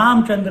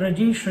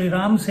 Ramchandraji, Sri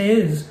Ram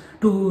says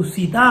to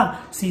Sita,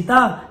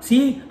 Sita,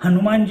 see,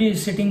 Hanumanji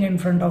is sitting in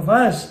front of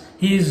us.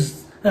 He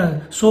is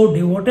so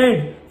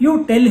devoted.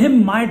 You tell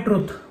him my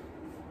truth.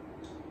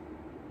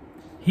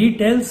 He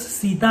tells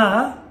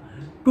Sita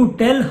to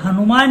tell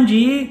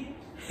Hanumanji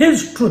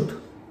his truth.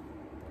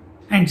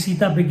 And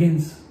Sita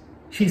begins.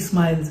 She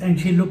smiles and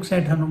she looks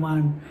at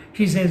Hanuman.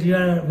 She says, you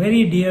are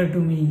very dear to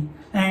me.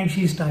 And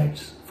she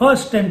starts.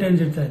 First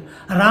sentence itself.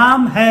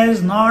 Ram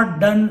has not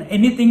done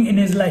anything in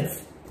his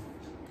life.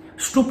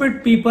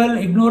 Stupid people,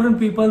 ignorant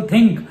people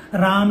think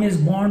Ram is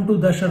born to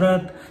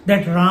Dasharath,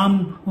 that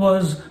Ram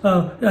was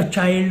a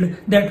child,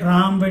 that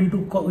Ram went to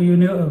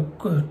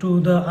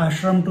the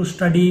ashram to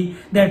study,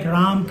 that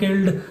Ram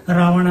killed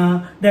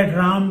Ravana, that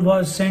Ram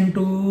was sent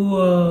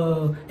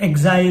to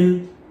exile.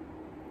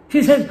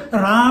 She says,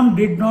 Ram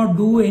did not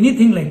do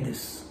anything like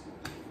this.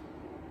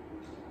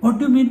 What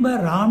do you mean by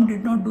Ram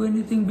did not do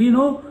anything? We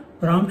know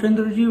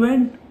Ramchandraji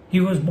went. He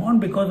was born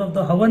because of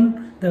the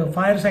Havan, the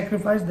fire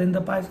sacrifice, then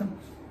the Payasam.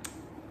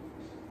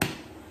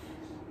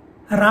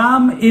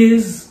 Ram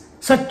is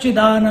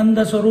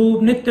Satchidananda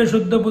Swarup, Nitya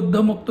Shuddha Buddha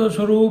Mukta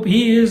Swarup.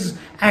 He is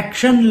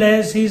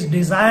actionless, he is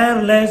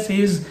desireless,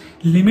 he is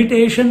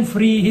limitation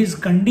free, he is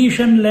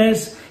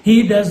conditionless.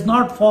 He does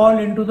not fall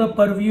into the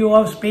purview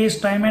of space,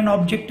 time and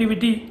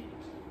objectivity.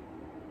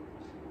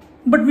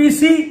 But we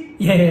see,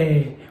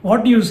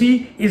 what you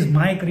see is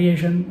my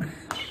creation.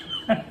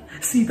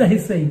 Sita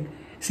is saying.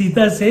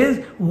 Sita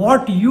says,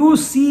 what you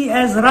see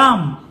as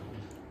Ram,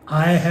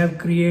 I have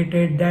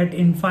created that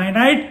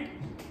infinite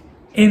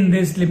in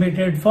this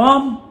limited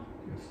form.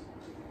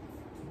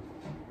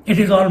 It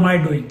is all my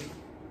doing.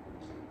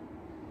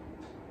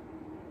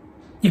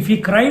 If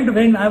he cried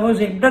when I was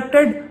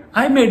abducted,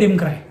 I made him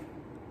cry.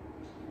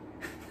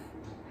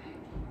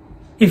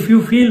 If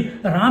you feel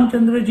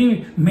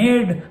Ramchandraji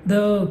made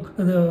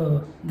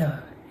the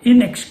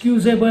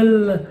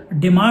inexcusable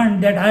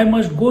demand that I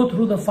must go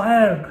through the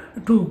fire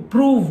to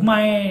prove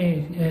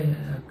my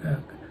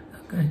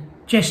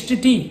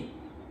chastity,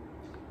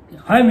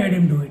 I made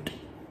him do it.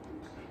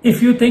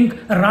 If you think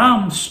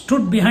Ram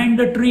stood behind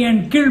the tree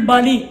and killed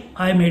Bali,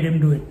 I made him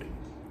do it.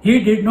 He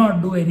did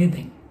not do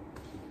anything.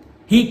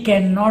 He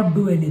cannot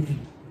do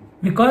anything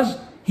because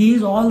he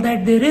is all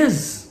that there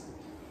is.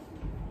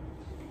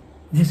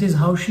 This is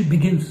how she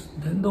begins.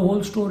 Then the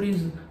whole story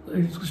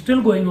is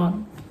still going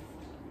on.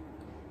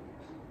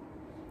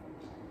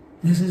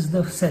 This is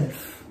the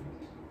self.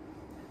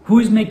 Who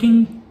is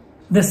making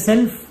the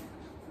self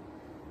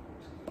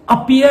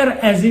appear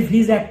as if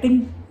he is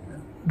acting?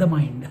 The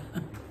mind.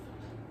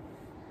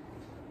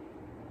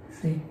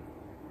 See?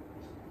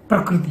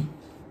 Prakriti.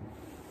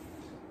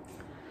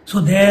 So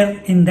there,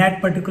 in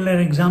that particular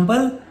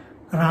example,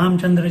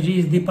 Ramchandraji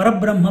is the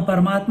Parabrahma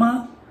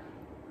Paramatma,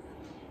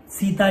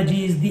 Sita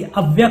ji is the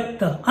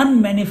Avyakta,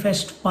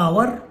 unmanifest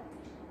power,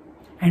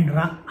 and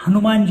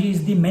Hanumanji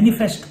is the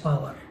manifest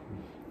power,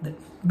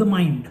 the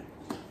mind.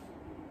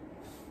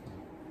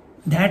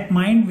 That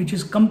mind which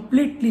is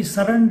completely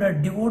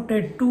surrendered,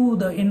 devoted to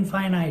the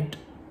infinite,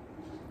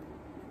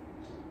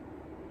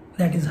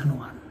 that is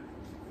Hanuman.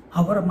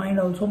 Our mind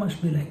also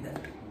must be like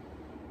that.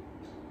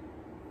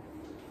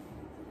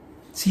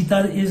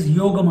 Sita is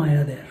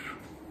Yogamaya there.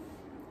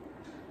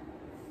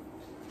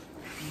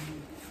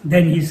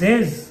 Then he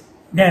says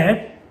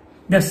that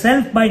the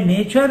self by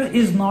nature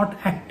is not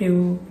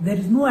active. There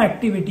is no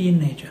activity in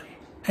nature,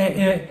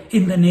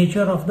 in the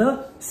nature of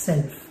the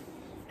self.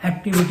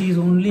 Activity is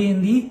only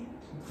in the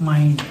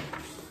mind.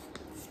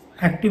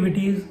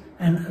 Activity is,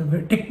 and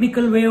a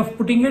technical way of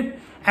putting it,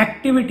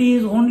 activity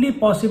is only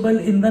possible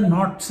in the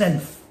not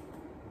self.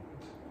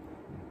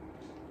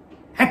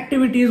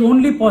 Activity is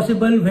only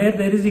possible where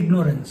there is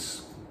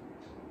ignorance.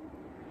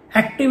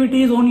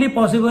 Activity is only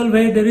possible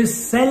where there is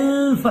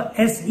self,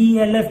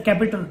 S-E-L-F,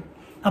 capital,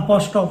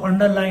 apostrophe,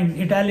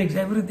 underline, italics,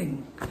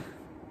 everything.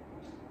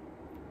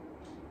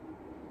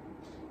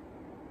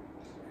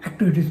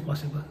 Activity is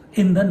possible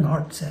in the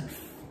not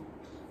self.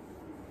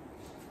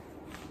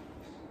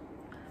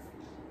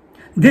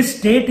 This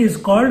state is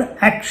called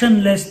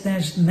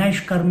actionlessness,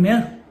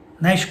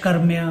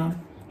 naishkarmya.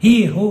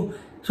 He who,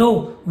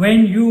 so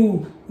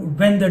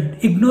when the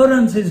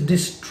ignorance is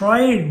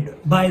destroyed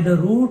by the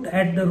root,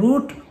 at the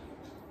root,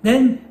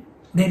 then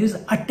there is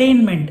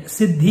attainment,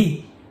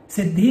 siddhi.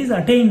 Siddhi is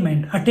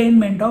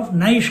attainment of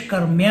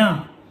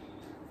naishkarmya.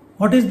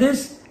 What is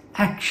this?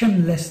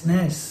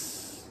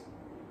 Actionlessness.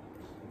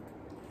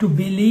 To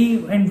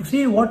believe and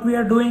see what we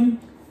are doing.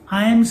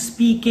 I am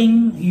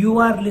speaking, you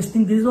are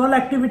listening, this is all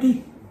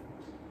activity.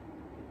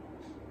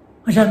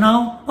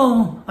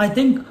 Now, I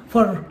think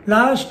for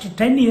last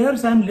 10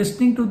 years I am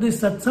listening to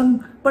this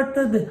satsang, but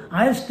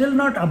I have still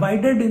not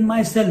abided in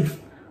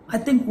myself. I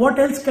think what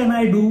else can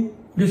I do?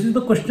 This is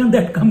the question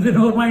that comes in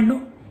our mind.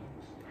 No?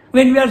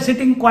 When we are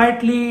sitting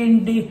quietly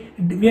in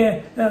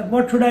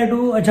what should I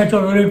do?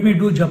 Let me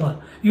do japa.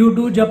 You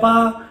do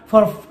japa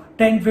for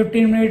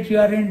 10-15 minutes, you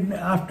are in,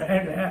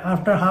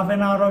 after half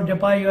an hour of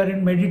japa, you are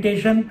in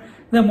meditation.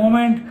 The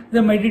moment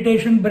the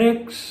meditation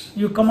breaks,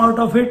 you come out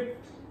of it.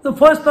 The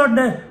first thought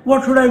that,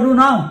 what should I do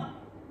now?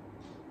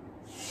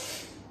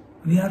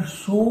 We are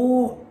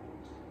so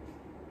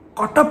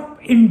caught up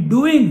in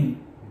doing.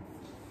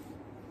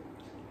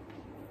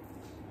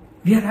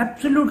 We are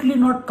absolutely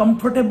not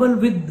comfortable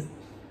with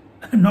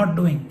not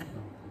doing.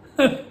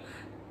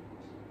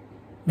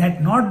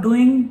 That not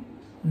doing,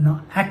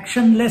 no,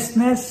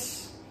 actionlessness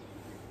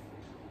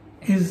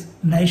is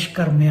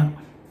naishkarmya.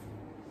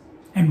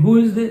 And who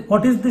is this?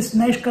 What is this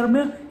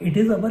naishkarmya? It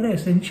is our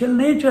essential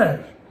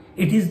nature.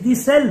 It is the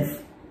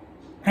self.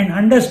 And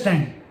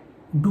understand,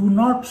 do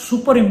not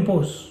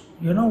superimpose.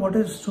 You know what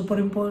is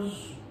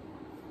superimpose?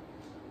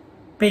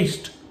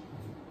 Paste.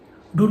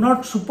 Do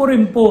not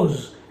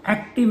superimpose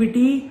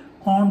activity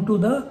onto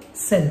the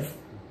self.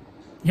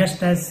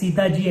 Just as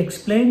Sita ji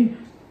explained,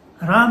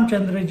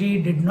 Ramchandra ji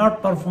did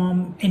not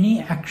perform any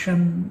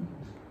action.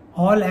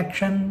 All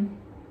action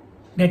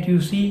that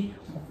you see,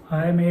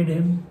 I made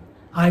him,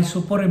 I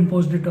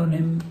superimposed it on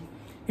him.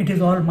 It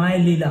is all my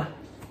leela.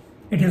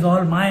 It is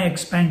all my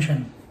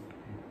expansion.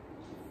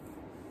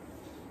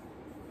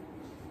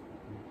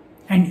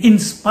 And in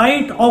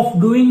spite of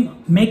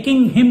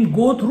making him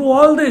go through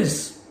all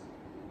this,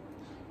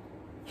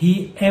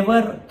 he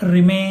ever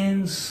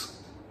remains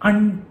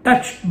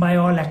untouched by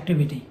all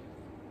activity.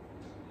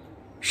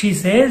 She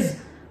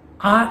says,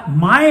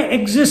 my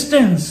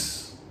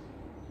existence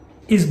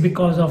is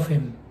because of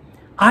him.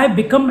 I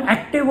become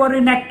active or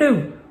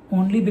inactive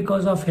only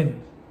because of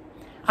him.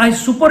 I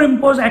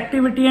superimpose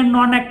activity and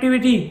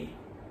non-activity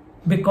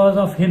because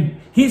of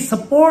him. He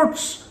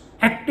supports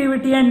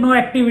activity and no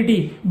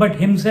activity, but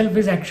himself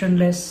is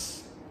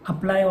actionless.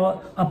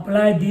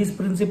 Apply these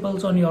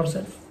principles on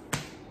yourself.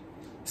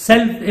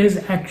 Self is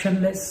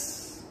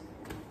actionless,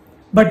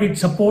 but it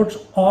supports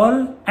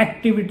all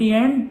activity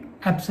and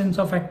absence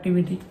of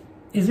activity.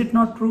 Is it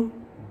not true?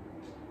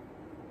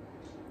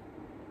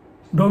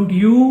 Don't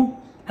you,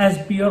 as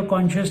pure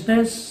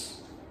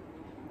consciousness,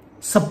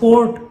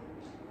 support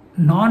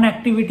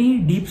non-activity,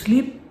 deep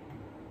sleep?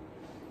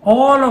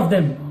 All of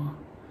them,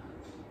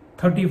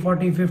 30,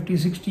 40, 50,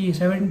 60,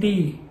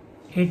 70,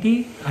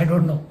 80? I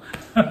don't know.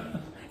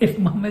 If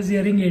mom is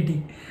hearing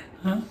 80.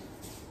 Huh?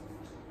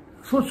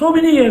 So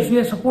many years we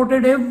have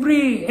supported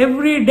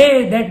every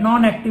day that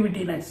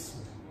non-activityness.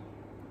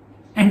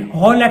 And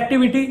all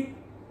activity,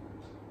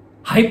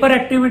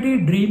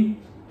 hyperactivity, dream,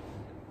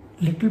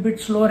 little bit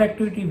slower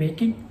activity,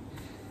 waking.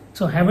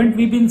 So haven't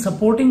we been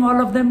supporting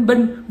all of them?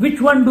 But which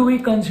one do we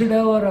consider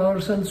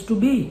ourselves to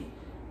be?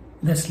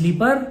 The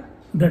sleeper,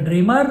 the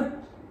dreamer,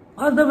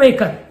 or the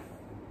waker?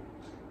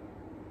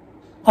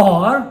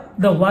 Or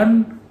the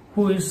one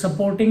who is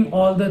supporting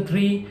all the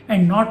three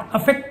and not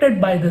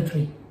affected by the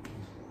three?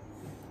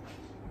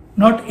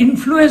 Not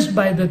influenced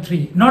by the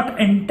three, not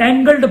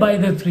entangled by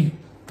the three.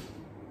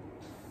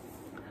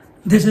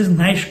 This is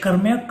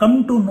Naishkarmya.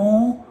 Come to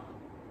know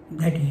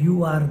that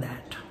you are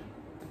that.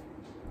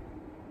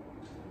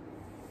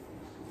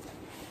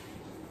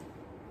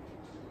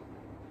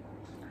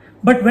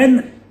 But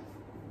when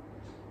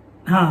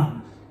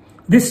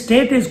this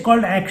state is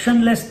called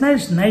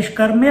actionlessness,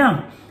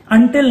 Naishkarmya.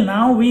 Until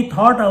now we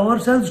thought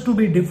ourselves to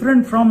be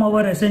different from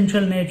our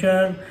essential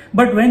nature.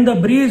 But when the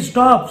breeze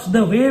stops,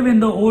 the wave in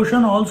the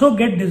ocean also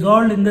get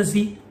dissolved in the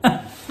sea.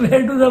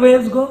 Where do the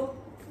waves go?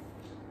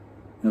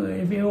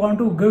 If you want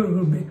to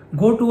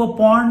go to a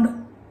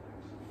pond,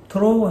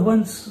 throw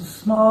one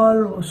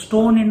small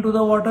stone into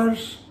the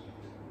waters,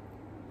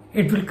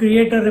 it will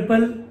create a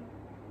ripple.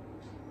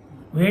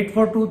 Wait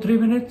for 2-3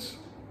 minutes,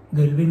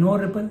 there will be no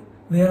ripple.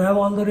 Where have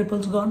all the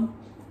ripples gone?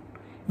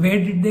 Where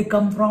did they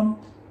come from?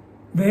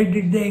 Where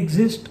did they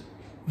exist?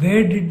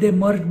 Where did they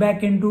merge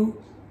back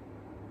into?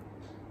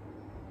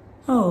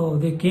 Oh,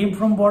 they came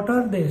from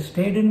water, they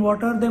stayed in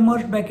water, they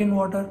merged back in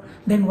water.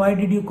 Then why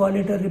did you call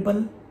it a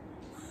ripple?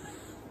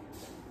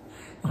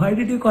 Why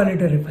did you call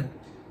it a ripple?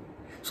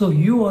 So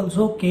you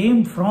also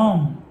came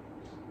from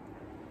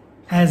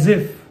as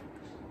if.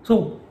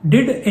 So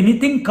did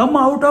anything come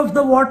out of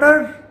the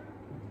water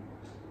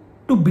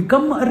to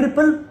become a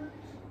ripple?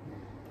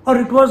 Or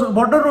it was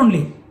water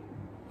only?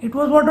 It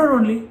was water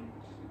only.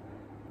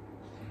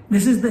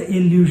 This is the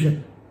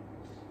illusion.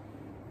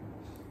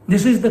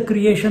 This is the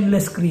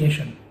creationless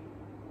creation.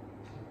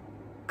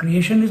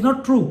 Creation is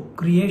not true.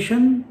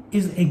 Creation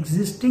is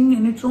existing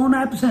in its own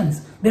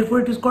absence.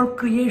 Therefore it is called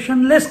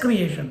creationless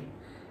creation.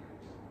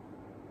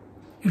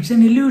 It's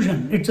an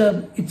illusion. It's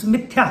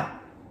mithya.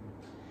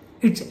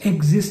 It's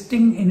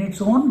existing in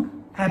its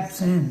own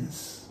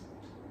absence.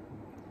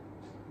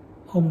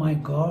 Oh my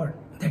God.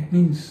 That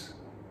means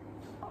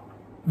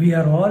we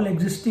are all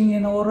existing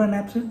in our own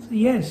absence?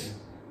 Yes.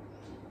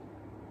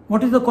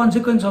 What is the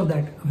consequence of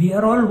that? We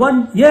are all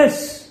one?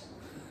 Yes.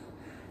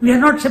 We are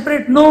not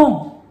separate?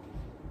 No.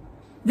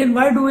 Then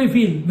why do we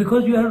feel?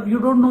 Because you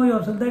don't know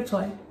yourself, that's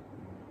why.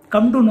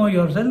 Come to know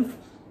yourself,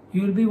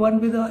 you will be one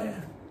with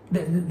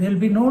there will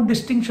be no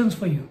distinctions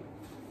for you.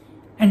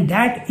 And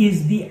that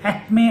is the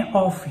acme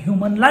of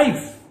human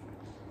life.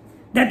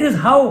 That is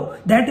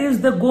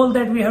the goal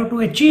that we have to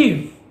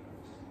achieve.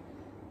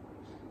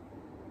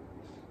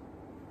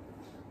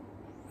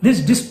 This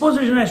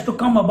disposition has to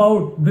come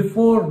about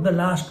before the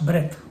last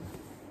breath.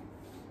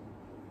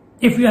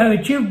 If you have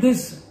achieved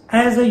this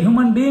as a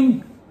human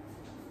being,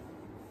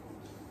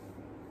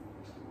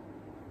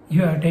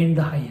 you have attained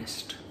the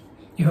highest.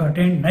 You have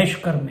attained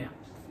Naishkarmya.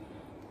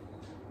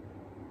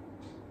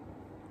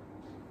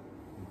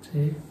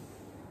 See?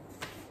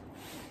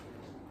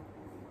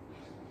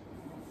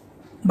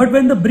 But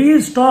when the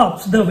breeze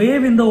stops, the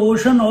wave in the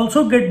ocean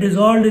also gets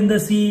dissolved in the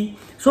sea.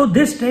 So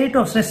this state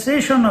of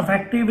cessation of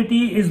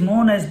activity is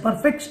known as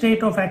perfect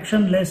state of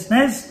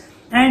actionlessness,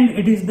 and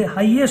it is the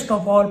highest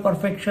of all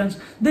perfections.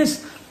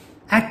 This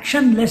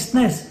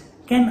actionlessness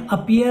can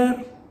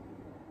appear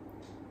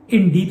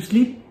in deep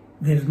sleep.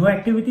 There is no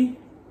activity,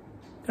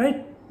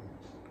 right?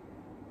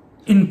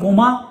 In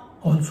coma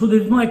also there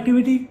is no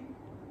activity.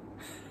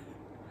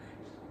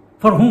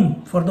 For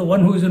whom? For the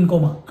one who is in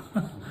coma.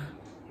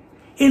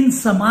 In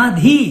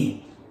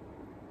samadhi,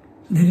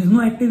 there is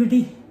no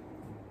activity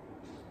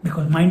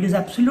because mind is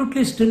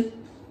absolutely still.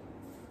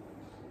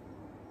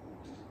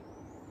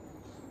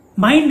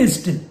 Mind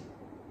is still.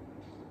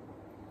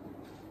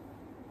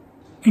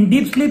 In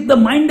deep sleep, the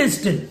mind is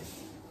still.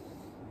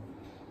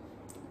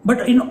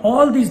 But in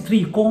all these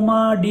three,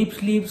 coma, deep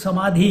sleep,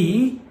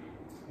 samadhi,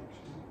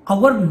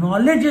 our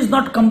knowledge is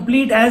not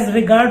complete as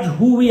regards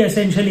who we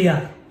essentially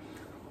are.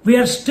 We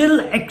are still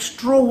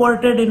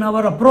extroverted in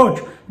our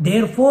approach.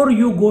 Therefore,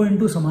 you go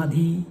into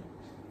samadhi.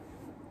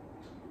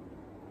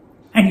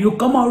 And you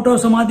come out of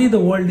samadhi, the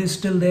world is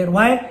still there.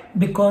 Why?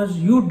 Because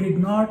you did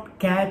not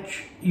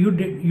catch, you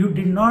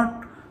did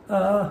not,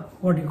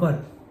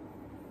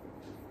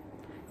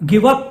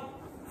 give up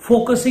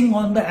focusing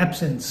on the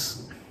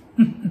absence.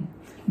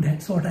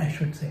 That's what I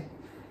should say.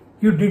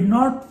 You did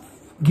not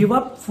give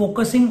up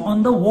focusing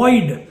on the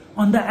void,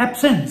 on the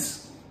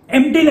absence,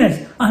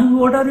 emptiness. And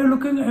what are you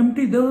looking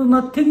empty? There was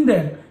nothing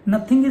there.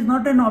 Nothing is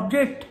not an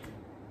object.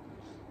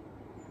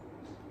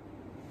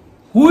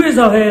 Who is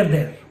aware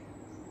there?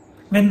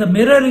 When the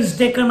mirror is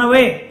taken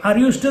away, are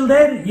you still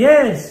there?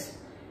 Yes.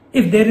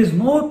 If there is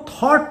no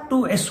thought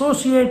to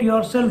associate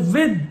yourself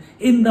with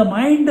in the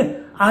mind,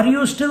 are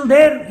you still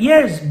there?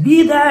 Yes,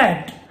 be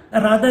that.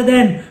 Rather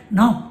than,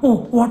 now,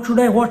 oh, what should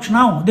I watch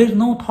now? There is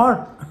no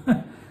thought.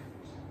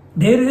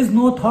 There is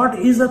no thought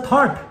is a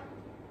thought.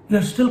 You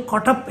are still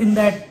caught up in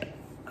that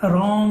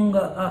wrong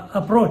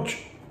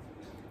approach.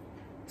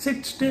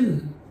 Sit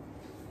still.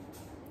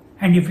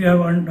 And if you have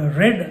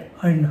read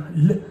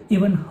and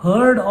even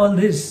heard all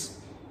this,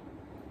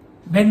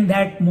 when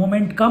that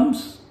moment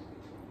comes,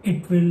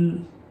 it will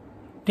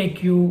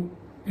take you,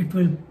 it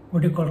will,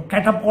 what you call,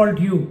 catapult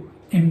you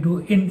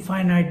into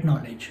infinite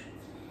knowledge.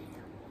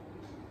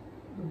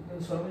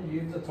 Swami,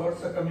 if the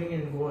thoughts are coming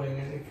and going,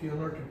 and if you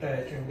are not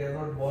attached and they are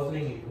not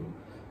bothering you,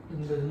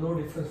 then there is no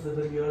difference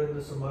whether you are in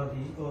the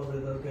samadhi or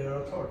whether there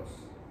are thoughts.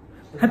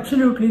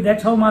 Absolutely,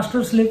 that's how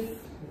masters live.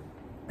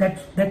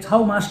 That's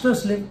how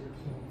masters live.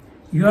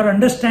 You are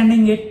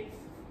understanding it.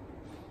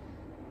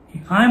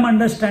 I am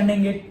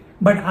understanding it.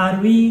 But are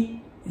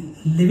we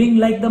living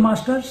like the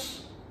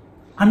masters?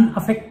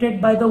 Unaffected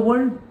by the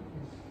world?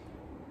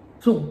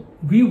 So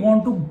we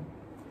want to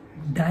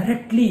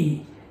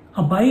directly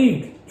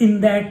abide in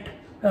that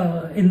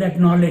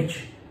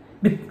knowledge.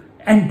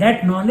 And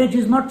that knowledge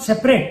is not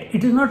separate.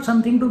 It is not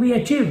something to be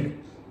achieved.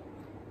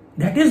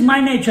 That is my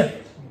nature.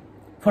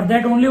 For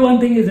that only one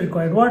thing is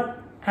required. What?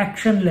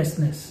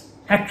 Actionlessness.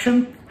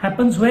 Action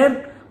happens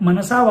where?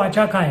 Manasa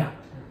vacha kaya.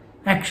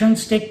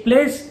 Actions take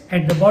place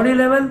at the body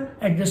level,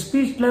 at the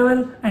speech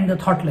level, and the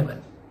thought level.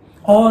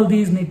 All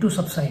these need to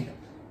subside,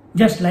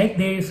 just like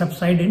they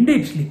subside in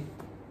deep sleep.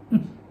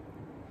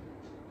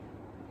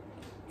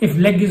 If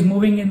leg is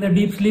moving in the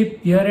deep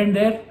sleep here and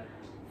there,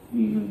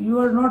 you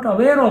are not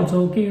aware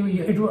also. Okay,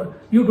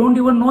 you don't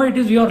even know it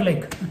is your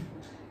leg,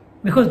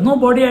 because no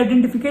body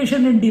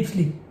identification in deep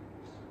sleep,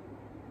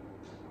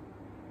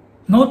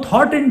 no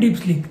thought in deep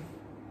sleep.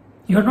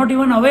 You are not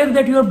even aware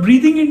that you are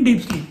breathing in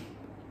deep sleep.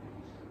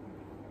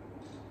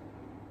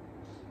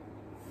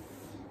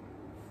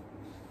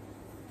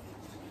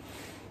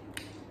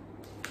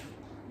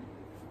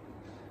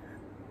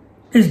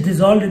 Is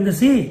dissolved in the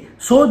sea.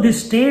 So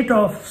this state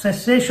of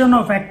cessation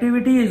of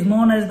activity is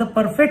known as the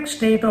perfect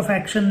state of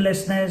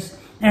actionlessness,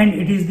 and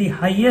it is the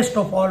highest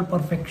of all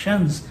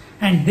perfections.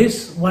 And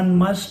this one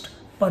must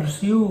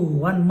pursue,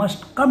 one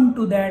must come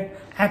to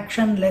that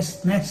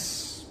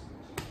actionlessness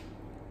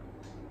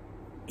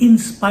in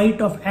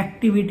spite of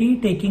activity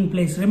taking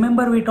place.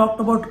 Remember we talked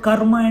about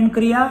karma and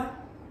kriya?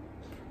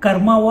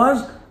 Karma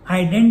was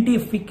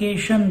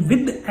identification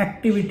with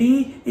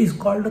activity is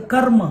called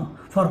karma.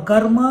 For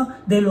karma,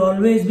 there will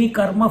always be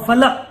karma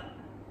phala.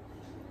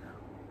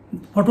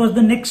 What was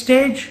the next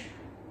stage?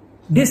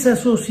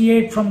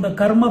 Disassociate from the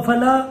karma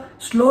phala.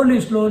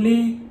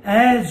 Slowly,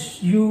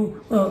 as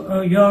you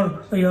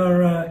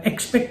your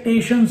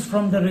expectations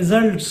from the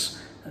results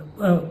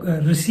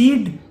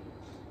recede,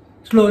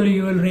 slowly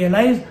you will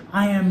realize,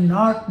 I am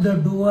not the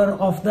doer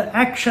of the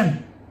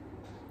action.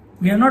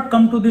 We have not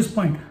come to this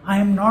point. I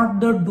am not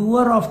the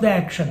doer of the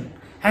action.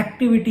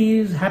 Activity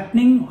is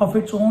happening of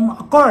its own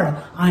accord.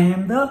 I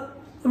am the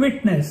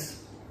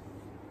witness.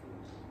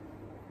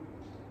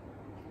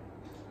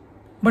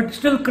 But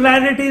still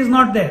clarity is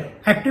not there.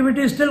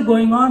 Activity is still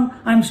going on.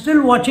 I am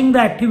still watching the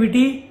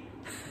activity,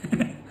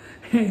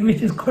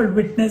 which is called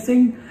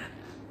witnessing.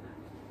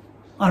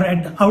 Or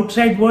at the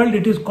outside world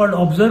it is called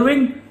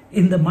observing.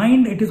 In the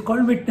mind it is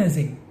called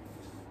witnessing.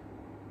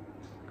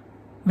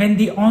 When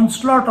the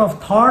onslaught of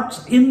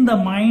thoughts in the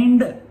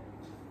mind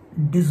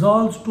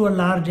dissolves to a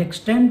large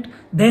extent,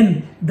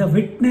 then the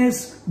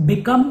witness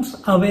becomes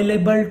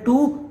available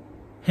to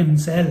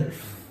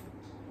himself.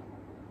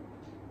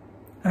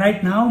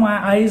 Right now my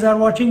eyes are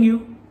watching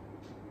you.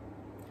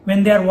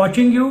 When they are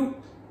watching you,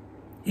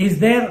 is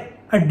there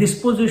a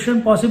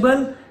disposition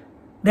possible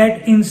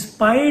that in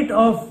spite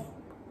of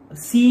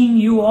seeing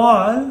you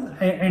all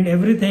and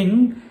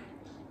everything,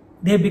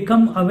 they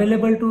become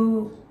available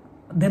to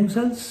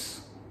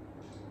themselves?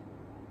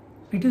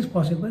 It is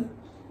possible.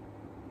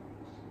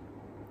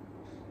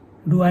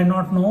 Do I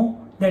not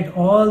know that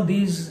all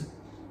these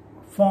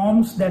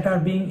forms that are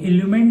being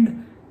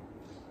illumined,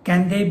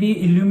 can they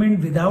be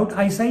illumined without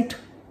eyesight?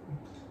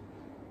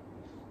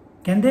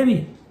 Can they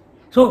be?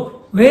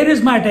 So where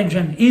is my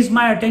attention? Is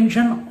my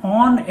attention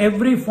on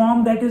every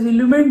form that is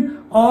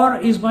illumined, or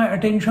is my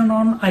attention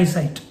on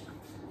eyesight,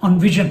 on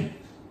vision?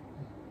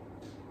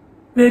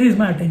 Where is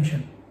my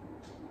attention?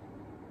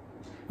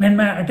 When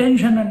my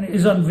attention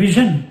is on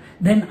vision,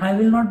 then I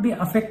will not be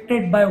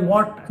affected by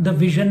what the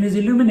vision is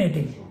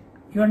illuminating.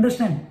 You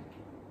understand?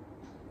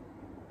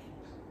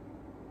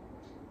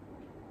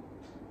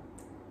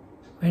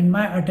 When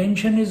my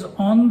attention is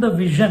on the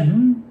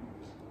vision,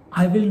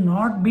 I will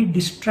not be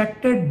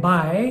distracted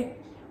by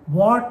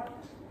what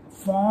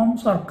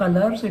forms or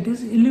colors it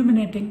is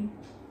illuminating.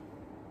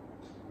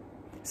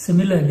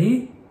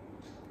 Similarly,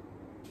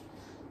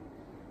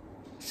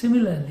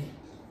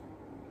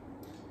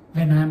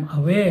 when I am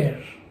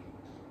aware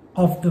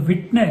of the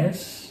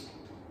witness,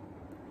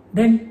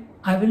 then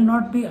I will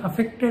not be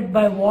affected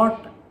by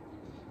what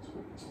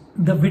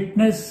the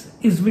witness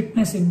is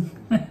witnessing.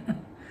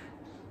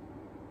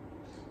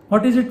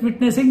 What is it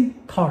witnessing?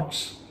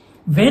 Thoughts.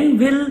 When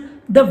will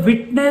the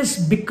witness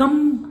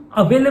become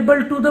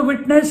available to the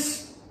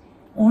witness?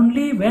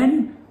 Only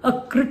when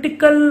a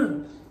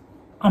critical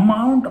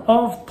amount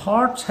of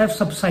thoughts have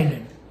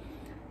subsided.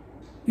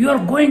 You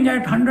are going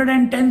at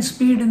 110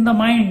 speed in the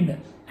mind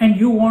and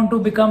you want to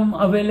become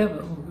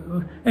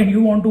available and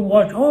you want to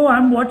watch. Oh,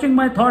 I'm watching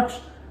my thoughts.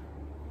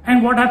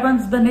 And what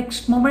happens the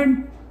next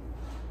moment?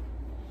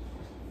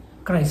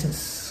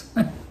 Crisis.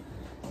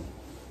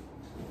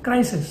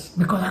 Crisis.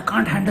 Because I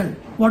can't handle.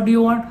 What do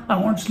you want? I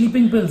want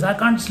sleeping pills. I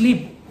can't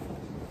sleep.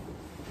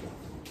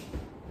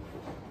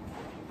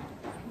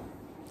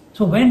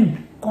 So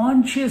when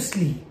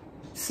consciously,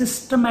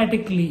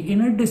 systematically,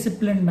 in a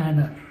disciplined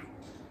manner,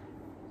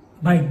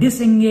 by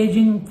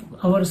disengaging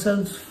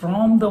ourselves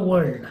from the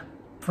world,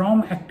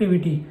 from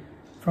activity,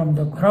 from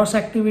the gross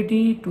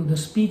activity to the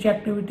speech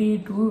activity,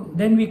 to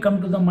then we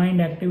come to the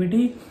mind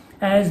activity.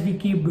 As we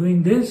keep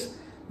doing this,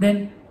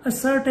 then a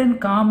certain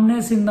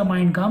calmness in the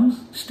mind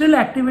comes. Still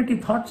activity,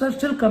 thoughts are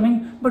still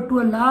coming, but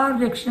to a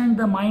large extent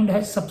the mind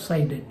has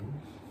subsided.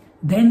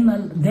 Then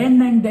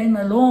and then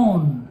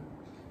alone,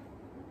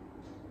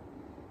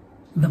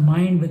 the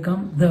mind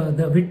becomes,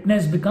 the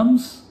witness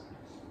becomes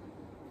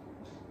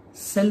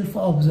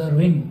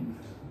self-observing.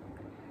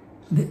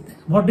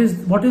 What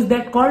is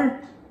that called?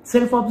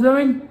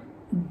 Self-observing?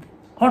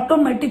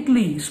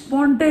 Automatically,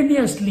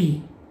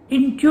 spontaneously,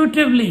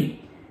 intuitively,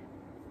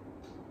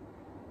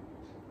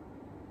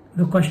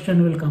 the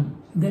question will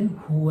come, then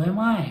who am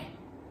I?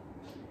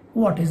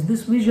 What is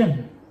this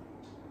vision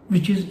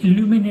which is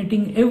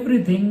illuminating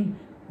everything,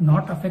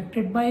 not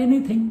affected by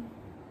anything?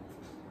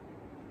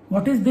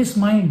 What is this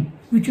mind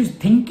which is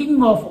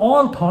thinking of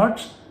all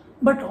thoughts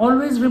but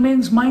always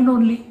remains mind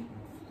only?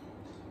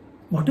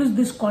 What is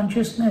this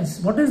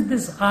consciousness? What is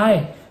this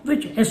I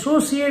which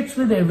associates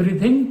with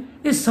everything,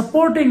 is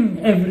supporting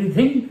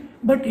everything,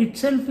 but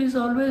itself is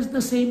always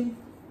the same?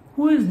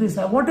 Who is this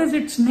I? What is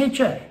its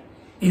nature?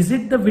 Is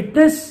it the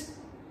witness?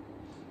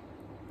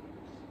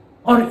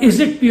 Or is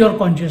it pure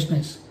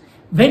consciousness?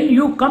 When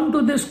you come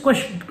to this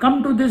question,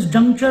 come to this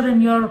juncture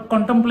in your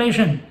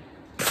contemplation,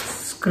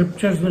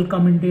 scriptures will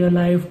come into your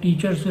life,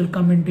 teachers will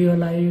come into your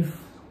life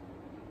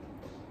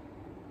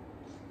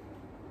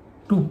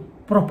to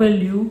propel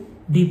you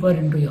deeper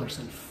into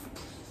yourself.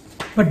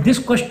 But this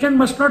question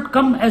must not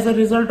come as a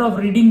result of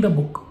reading the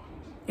book.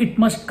 It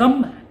must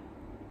come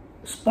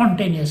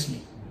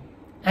spontaneously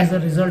as a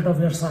result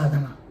of your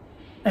sadhana,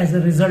 as a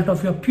result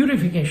of your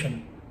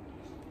purification,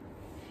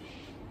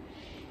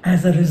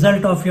 as a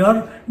result of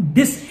your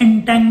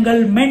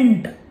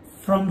disentanglement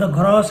from the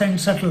gross and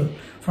subtle,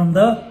 from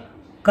the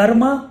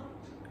karma,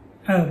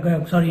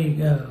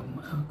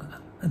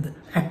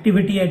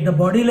 activity at the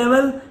body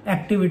level,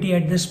 activity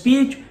at the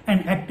speech,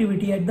 and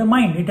activity at the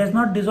mind. It has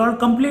not dissolved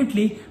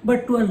completely,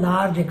 but to a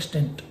large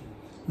extent.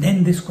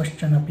 Then this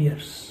question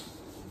appears.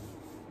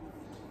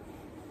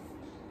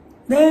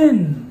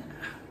 Then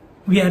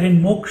we are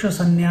in Moksha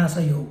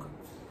Sanyaasa Yoga.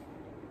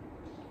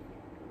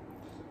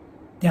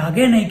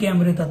 Tyage naike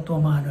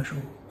amritattva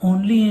manasho.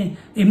 Only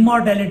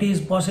immortality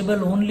is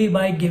possible only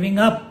by giving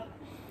up.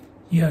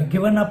 You have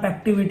given up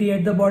activity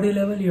at the body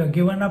level, you have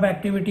given up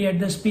activity at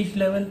the speech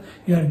level,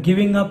 you are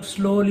giving up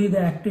slowly the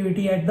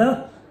activity at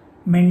the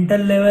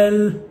mental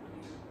level.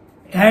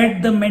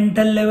 At the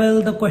mental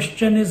level, the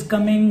question is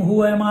coming,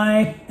 who am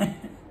I?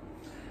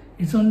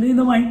 It's only in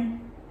the mind.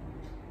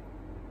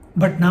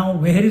 But now,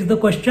 where is the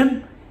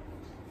question?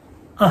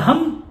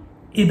 Aham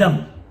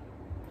idam.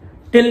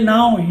 Till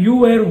now, you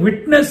were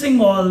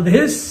witnessing all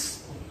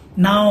this.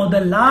 Now,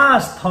 the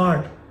last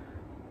thought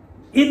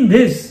in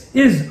this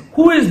is,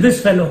 who is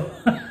this fellow?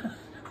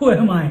 Who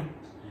am I?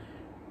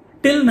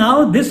 Till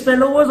now, this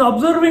fellow was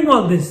observing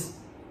all this.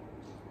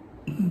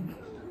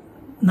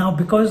 Now,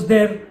 because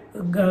their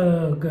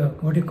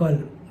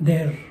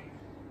their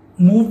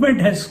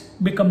movement has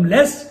become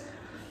less,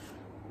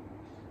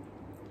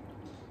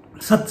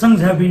 satsangs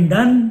have been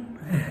done,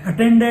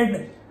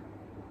 attended,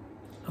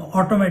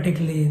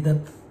 automatically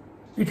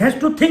it has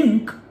to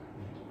think.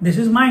 This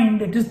is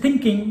mind, it is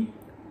thinking.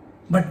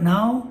 But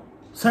now,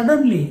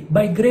 suddenly,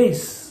 by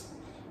grace,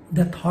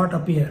 the thought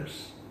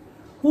appears.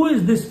 Who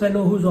is this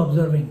fellow who is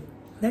observing?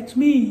 That's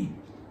me.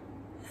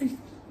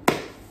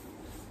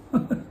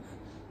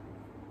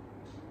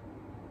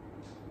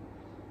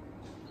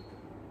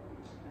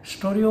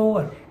 Story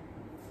over.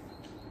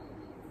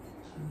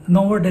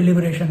 No more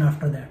deliberation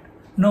after that.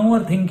 No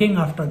more thinking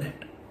after that.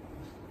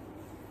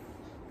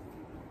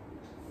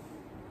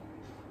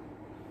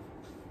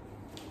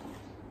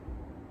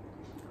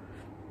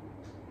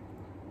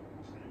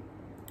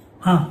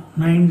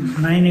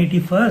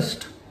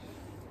 981st.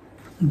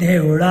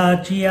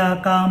 देवळाची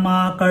कामा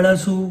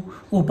कळसु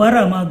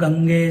उपरम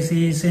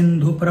गंगेसी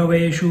सिंधु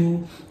प्रवेशु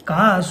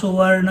का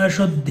सुवर्ण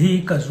शुद्धि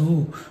कसु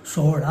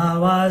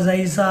सोडावा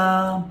जैसा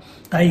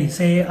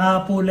तैसे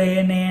आपुले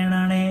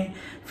नेणणे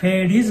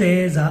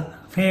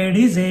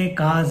फेडीजे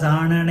का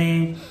जाणणे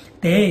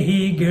तेही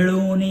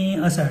गिळूनी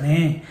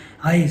असणे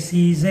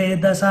ऐसी जे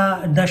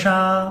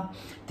दशा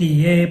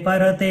तिये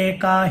परते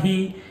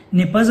काही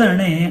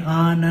निपजणे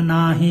आन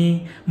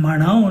नाही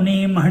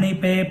म्हणौनी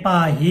म्हणिपे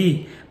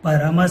पाही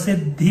परम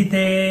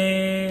सिद्धीते.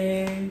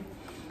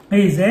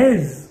 He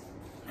says,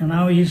 and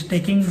now he is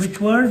taking which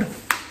word?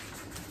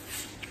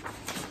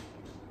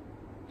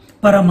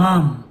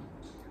 Paramam.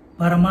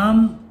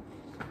 Paramam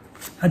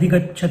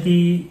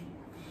adhigacchati.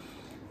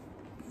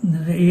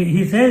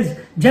 He says,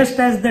 just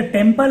as the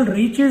temple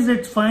reaches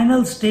its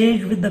final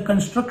stage with the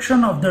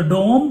construction of the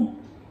dome.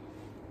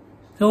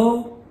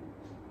 So,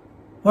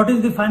 what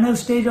is the final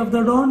stage of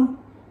the dome?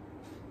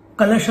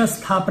 Kalasha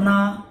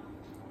Sthapana.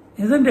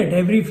 Isn't it?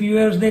 Every few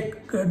years they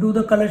do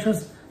the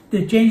kalashas,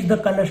 they change the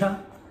kalasha.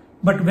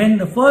 But when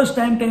the first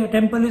time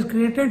temple is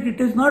created, it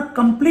is not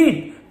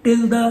complete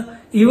till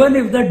even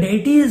if the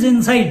deity is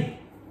inside,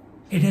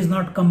 it is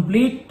not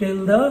complete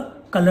till the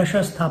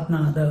kalasha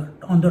sthapna.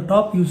 On the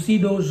top you see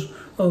those,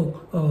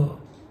 kalasha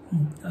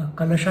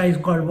is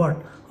called what?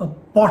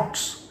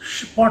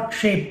 Pot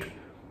shaped.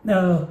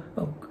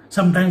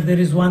 Sometimes there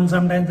is one,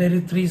 sometimes there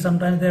is three,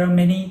 sometimes there are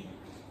many.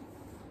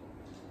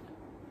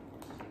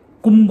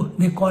 Kumbh,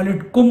 they call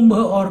it kumbh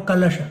or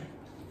kalasha.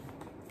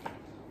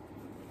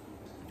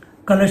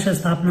 Kalasha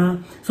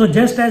Sthapana. So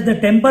just as the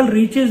temple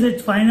reaches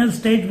its final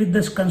stage with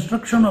this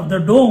construction of the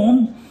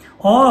dome,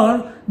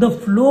 or the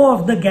flow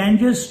of the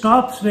Ganges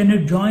stops when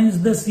it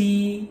joins the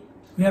sea.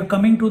 We are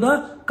coming to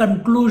the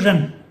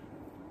conclusion.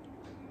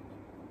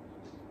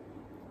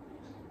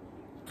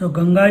 So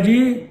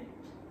Gangaji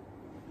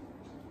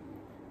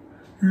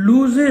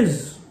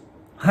loses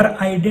her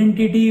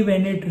identity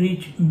when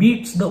it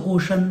meets the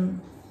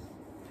ocean.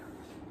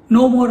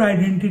 No more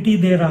identity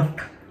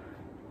thereafter.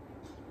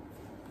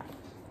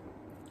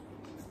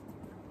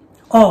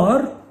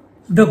 Or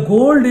the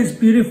gold is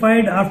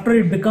purified after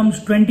it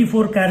becomes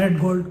 24 karat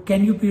gold.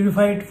 Can you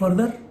purify it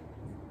further?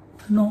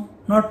 No,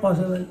 not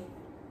possible.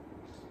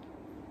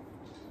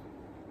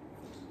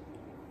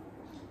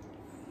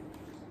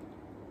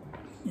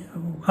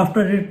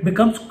 After it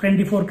becomes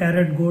 24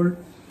 karat gold.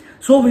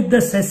 So with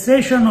the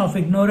cessation of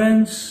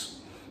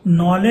ignorance,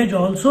 knowledge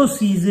also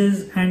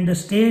ceases, and the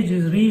stage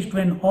is reached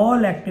when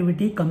all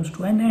activity comes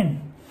to an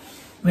end.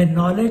 When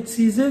knowledge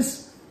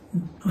ceases,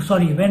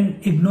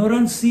 when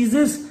ignorance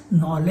ceases,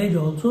 knowledge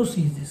also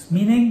ceases.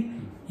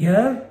 Meaning,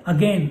 here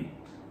again,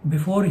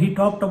 before he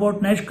talked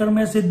about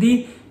Naishkarmya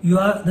Siddhi,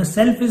 the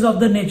self is of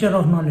the nature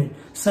of knowledge.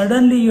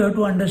 Suddenly you have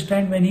to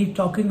understand when he is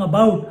talking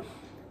about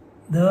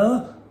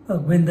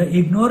when the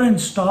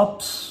ignorance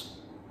stops,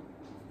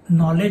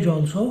 knowledge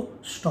also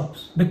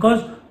stops.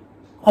 Because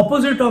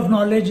opposite of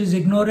knowledge is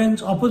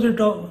ignorance, opposite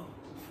of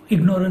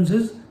ignorance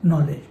is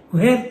knowledge.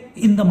 Where?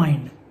 In the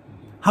mind.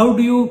 How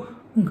do you...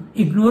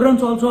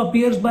 Ignorance also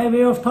appears by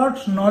way of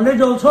thoughts, knowledge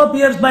also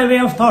appears by way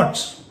of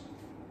thoughts.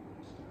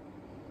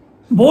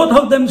 Both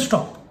of them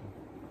stop.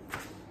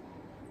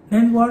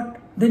 Then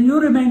what? Then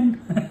you remain.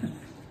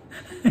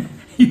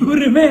 You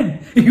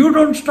remain. You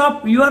don't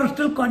stop, you are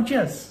still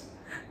conscious.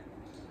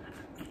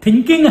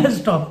 Thinking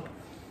has stopped.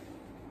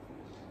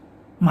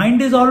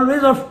 Mind is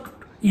always of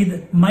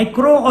either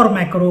micro or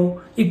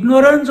macro,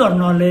 ignorance or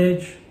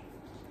knowledge,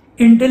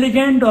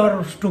 intelligent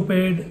or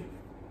stupid.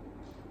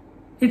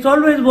 It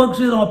always works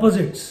with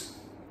opposites,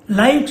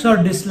 likes or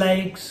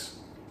dislikes,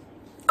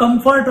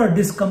 comfort or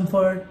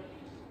discomfort,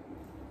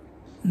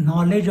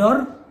 knowledge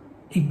or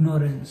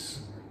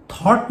ignorance,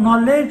 thought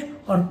knowledge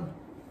or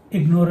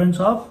ignorance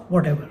of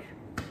whatever.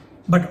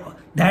 But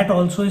that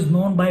also is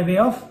known by way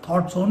of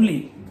thoughts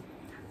only.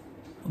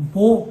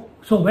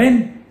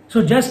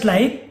 So just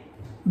like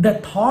the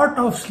thought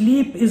of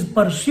sleep is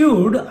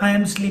pursued, I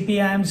am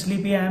sleepy, I am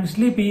sleepy, I am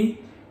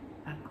sleepy.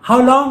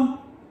 How long?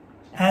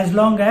 As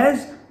long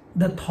as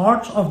the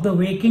thoughts of the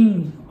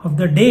waking of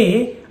the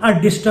day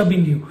are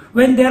disturbing you.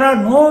 When there are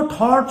no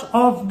thoughts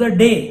of the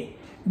day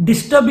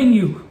disturbing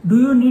you, do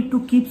you need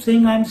to keep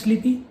saying I am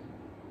sleepy?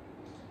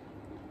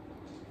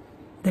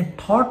 The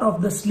thought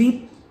of the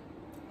sleep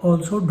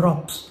also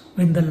drops.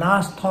 When the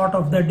last thought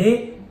of the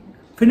day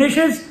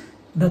finishes,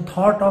 the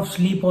thought of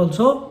sleep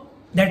also,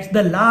 that's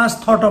the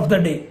last thought of the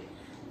day,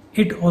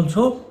 it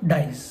also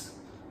dies.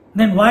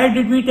 Then why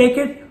did we take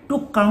it?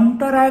 To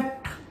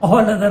counteract all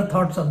other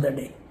thoughts of the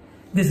day.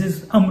 This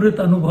is Amrit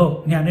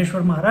Anubhav.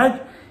 Gyaneshwari Maharaj,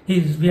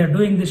 we are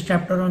doing this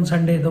chapter on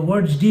Sunday, the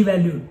words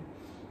devalued.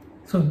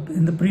 So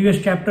in the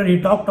previous chapter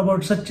he talked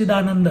about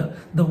Satchidananda,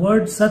 the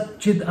word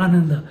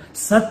Satchidananda.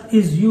 Sat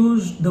is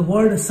used, the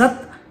word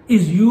Sat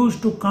is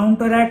used to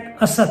counteract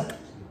Asat.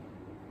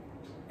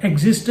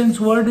 Existence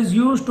word is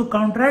used to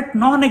counteract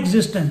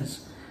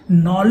non-existence.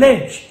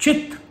 Knowledge,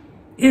 Chit,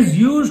 is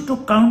used to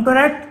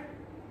counteract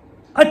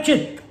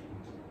Achit.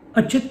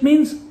 Achit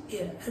means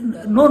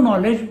no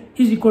knowledge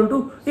is equal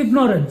to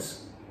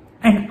ignorance.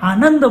 And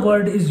Ananda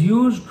word is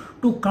used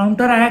to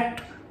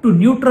counteract, to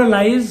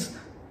neutralize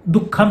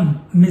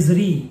dukkham,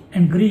 misery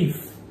and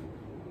grief.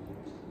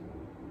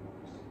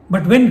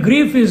 But when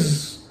grief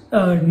is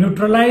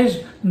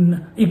neutralized,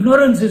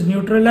 ignorance is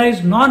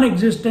neutralized,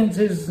 non-existence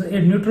is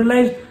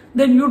neutralized,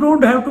 then you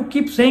don't have to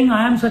keep saying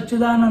I am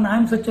Satchidanand, I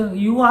am Satchidanand.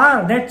 You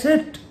are, that's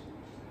it.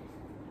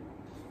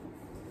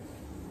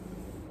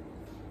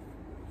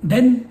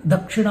 Then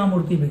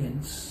Dakshinamurti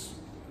begins.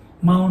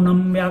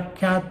 Maunam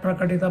Vyakhyat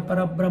Prakatita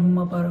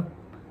Parabrahma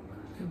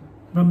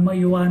Brahma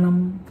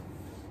Yuvanam.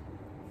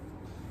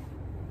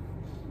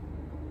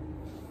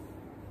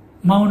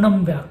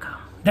 Maunam Vyakha.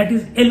 That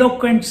is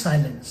eloquent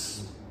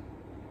silence.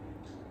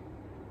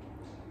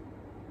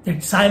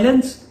 That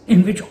silence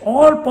in which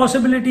all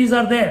possibilities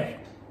are there.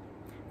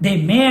 They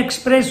may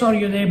express or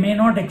they may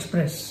not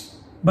express.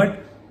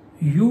 But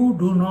you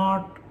do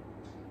not,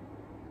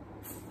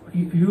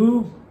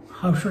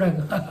 how should I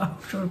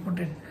put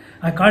it?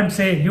 I can't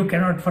say you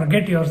cannot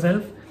forget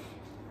yourself.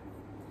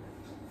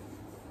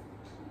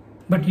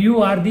 But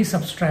you are the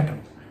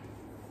substratum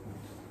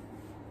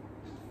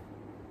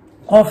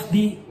of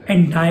the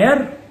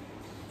entire.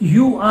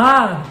 You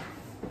are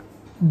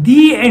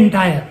the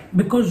entire,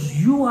 because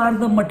you are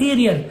the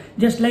material.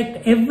 Just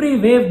like every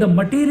wave, the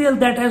material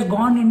that has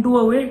gone into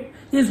a wave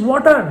is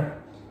water.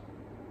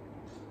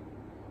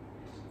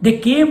 They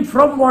came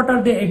from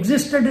water, they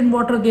existed in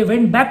water, they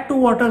went back to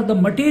water, the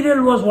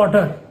material was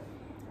water.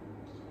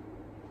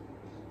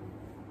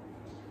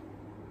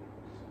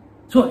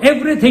 So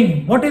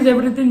everything, what is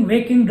everything?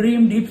 Waking,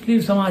 dream, deep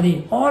sleep,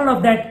 samadhi, all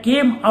of that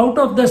came out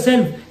of the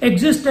self,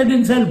 existed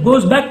in self,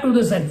 goes back to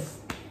the self.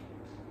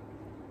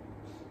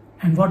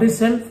 And what is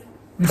self?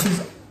 Which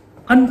is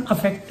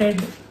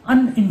unaffected,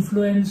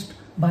 uninfluenced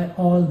by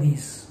all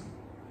these.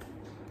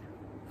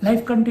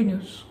 Life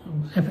continues.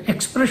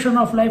 Expression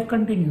of life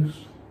continues.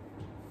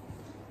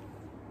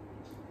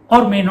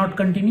 Or may not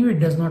continue, it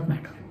does not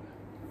matter.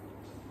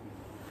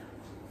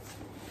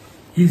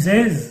 He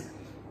says,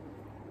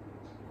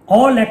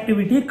 all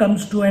activity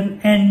comes to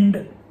an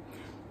end.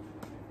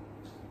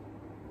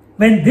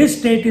 When this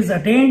state is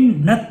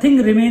attained, nothing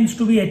remains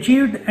to be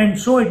achieved, and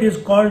so it is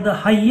called the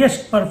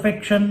highest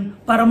perfection,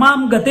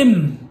 Paramam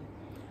Gatim.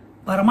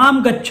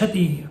 Paramam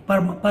Gacchati.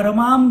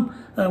 Paramam,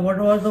 what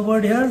was the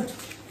word here?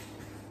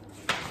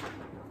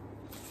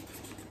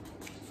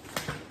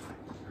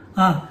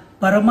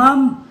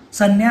 Paramam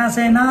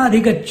Sanyaasena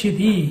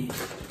Adhigacchati.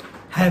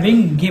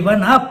 Having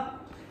given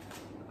up,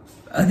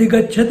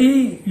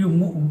 Adhigacchati, you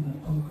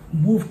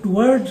move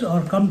towards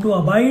or come to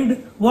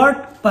abide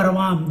what?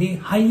 Paramam, the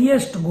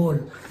highest goal,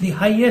 the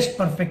highest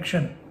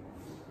perfection.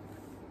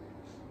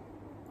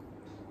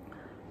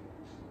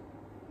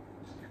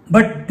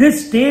 But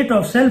this state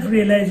of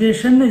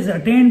self-realization is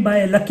attained by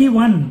a lucky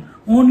one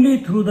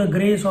only through the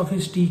grace of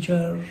his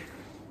teacher.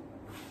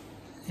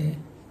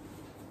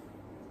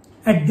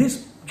 At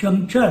this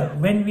juncture,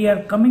 when we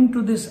are coming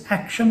to this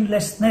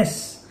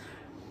actionlessness,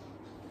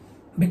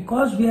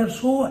 because we are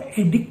so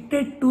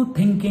addicted to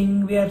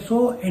thinking, we are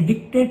so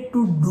addicted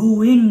to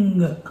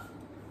doing,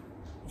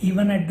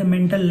 even at the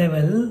mental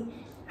level,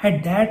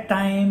 at that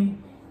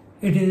time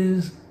it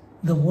is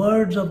the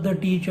words of the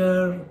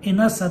teacher in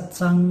a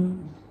satsang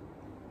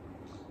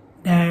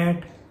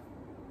that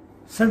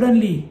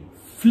suddenly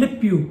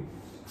flip you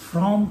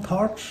from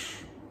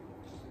thoughts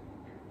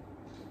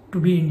to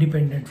be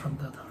independent from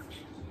the thoughts.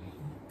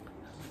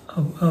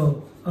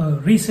 A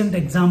recent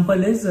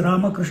example is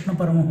Ramakrishna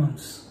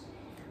Paramahamsa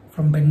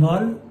from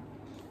Bengal.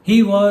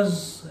 He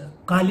was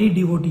Kali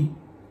devotee,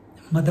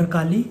 Mother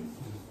Kali,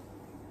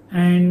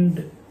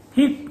 and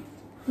she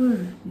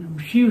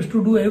used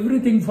to do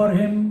everything for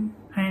him,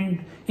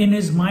 and in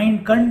his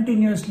mind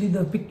continuously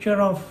the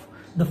picture of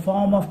the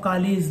form of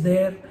Kali is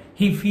there.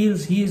 He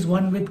feels he is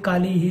one with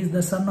Kali, he is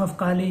the son of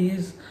Kali,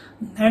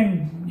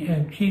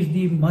 and she is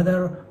the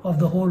mother of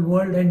the whole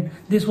world, and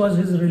this was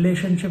his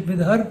relationship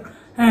with her.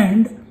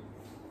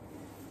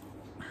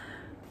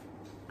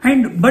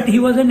 But he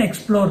was an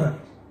explorer.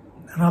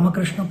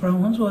 Ramakrishna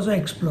Paramahamsa was an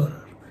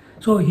explorer.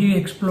 So he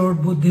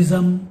explored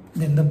Buddhism,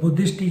 then the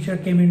Buddhist teacher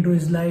came into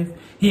his life.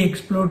 He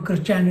explored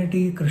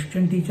Christianity,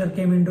 Christian teacher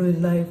came into his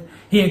life.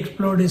 He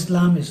explored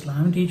Islam,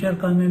 Islam teacher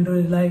came into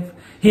his life.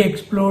 He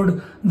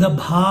explored the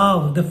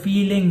bhav, the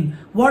feeling,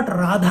 what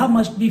Radha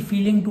must be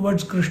feeling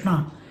towards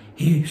Krishna.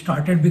 He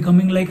started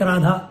becoming like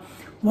Radha.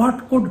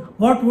 What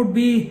would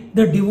be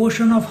the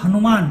devotion of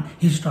Hanuman?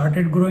 He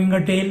started growing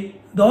a tail.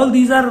 All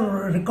these are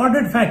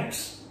recorded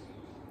facts.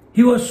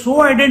 He was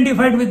so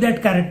identified with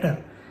that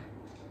character.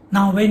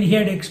 Now when he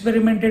had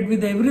experimented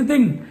with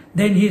everything,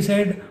 then he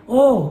said,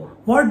 oh,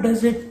 what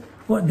does it,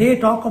 they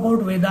talk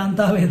about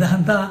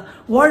Vedanta,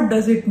 what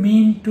does it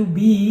mean to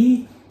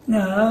be,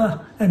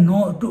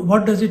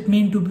 what does it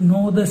mean to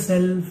know the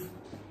self?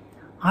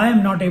 I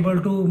am not able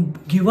to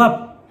give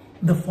up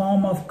the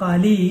form of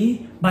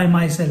Kali by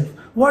myself.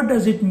 What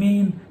does it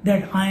mean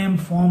that I am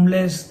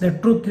formless, the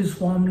truth is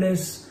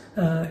formless,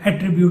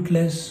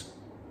 attributeless?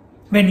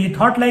 When he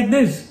thought like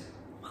this,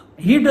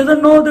 he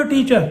doesn't know the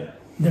teacher.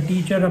 The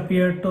teacher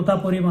appeared,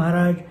 Totapuri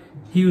Maharaj.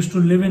 He used to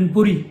live in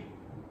Puri,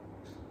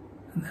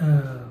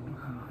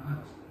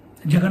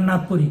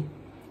 Jagannath Puri.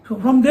 So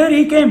from there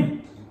he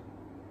came.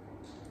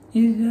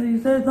 He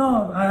said,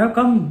 no, I have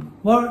come.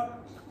 What?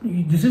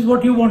 This is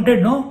what you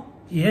wanted, no?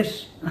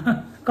 Yes,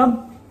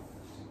 come.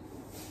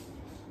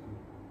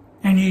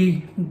 and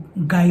he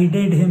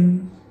guided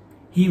him.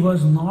 He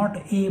was not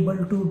able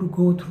to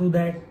go through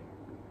that.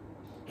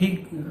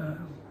 He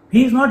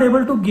is not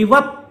able to give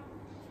up.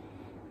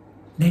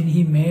 Then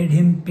he made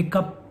him pick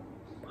up,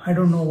 I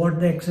don't know what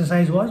the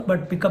exercise was,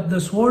 but pick up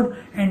the sword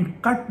and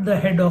cut the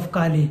head of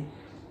Kali.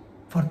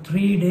 For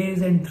 3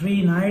 days and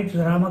 3 nights,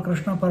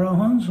 Ramakrishna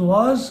Paramahamsa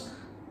was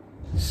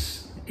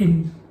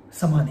in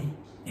samadhi,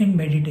 in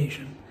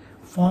meditation.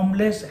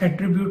 Formless,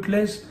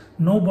 attributeless,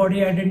 no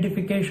body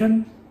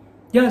identification,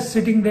 just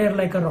sitting there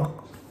like a rock.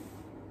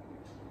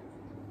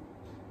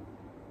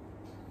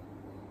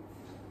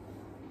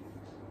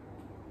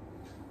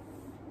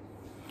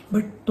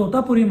 But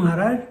Totapuri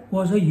Maharaj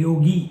was a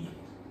yogi.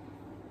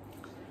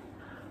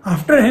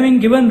 After having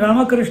given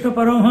Ramakrishna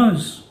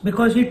Paramahamsa,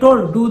 because he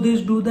told, do this,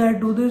 do that,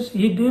 do this,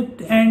 he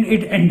did, and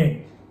it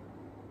ended.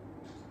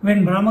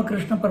 When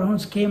Ramakrishna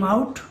Paramahamsa came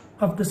out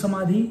of the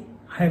samadhi,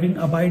 having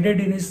abided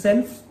in his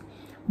self,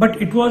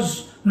 but it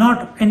was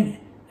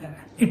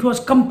it was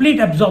complete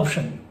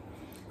absorption.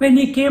 When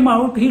he came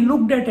out, he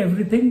looked at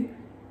everything.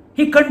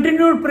 He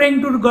continued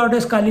praying to the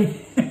goddess Kali.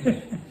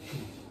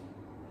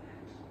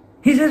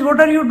 He says, what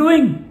are you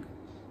doing?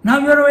 Now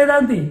you are a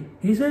Vedanti.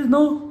 He says,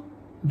 no,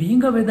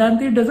 being a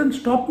Vedanti doesn't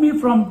stop me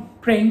from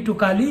praying to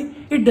Kali.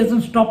 It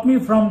doesn't stop me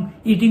from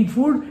eating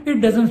food.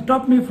 It doesn't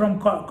stop me from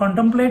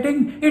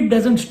contemplating. It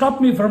doesn't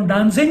stop me from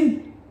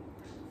dancing.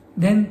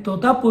 Then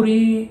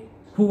Totapuri,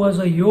 who was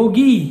a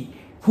yogi,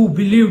 who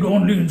believed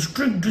only in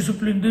strict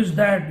discipline, this,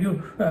 that,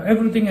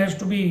 everything has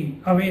to be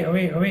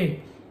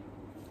away,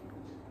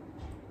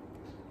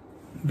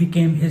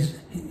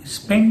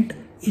 spent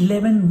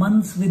 11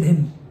 months with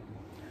him.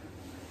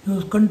 He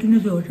was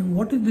continuously watching,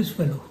 what is this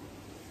fellow?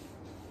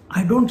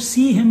 I don't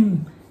see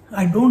him,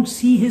 I don't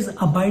see his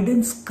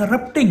abidance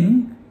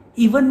corrupting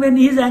even when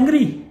he is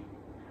angry.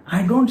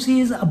 I don't see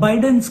his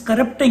abidance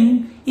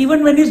corrupting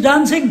even when he is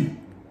dancing.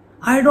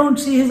 I don't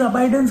see his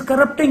abidance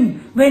corrupting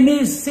when he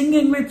is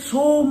singing with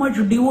so much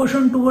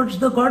devotion towards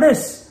the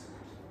goddess.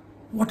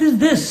 What is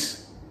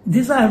this?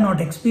 This I have not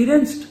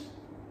experienced.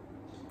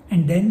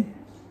 And then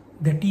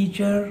the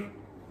teacher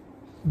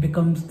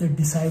becomes the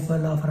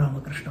disciple of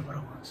Ramakrishna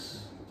Paramahamsa.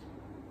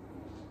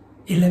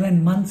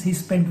 11 months he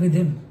spent with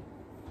him.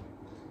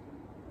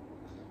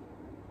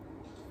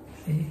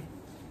 See?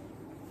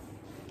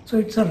 So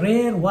it's a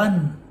rare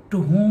one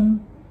to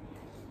whom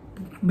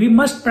we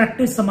must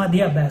practice samadhi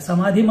abhyas.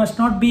 Samadhi must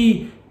not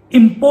be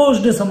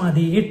imposed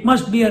samadhi. It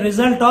must be a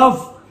result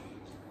of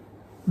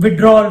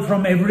withdrawal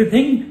from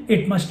everything.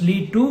 It must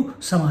lead to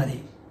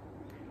samadhi.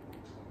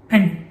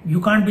 And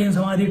you can't be in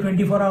samadhi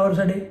 24 hours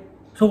a day.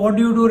 So what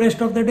do you do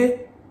rest of the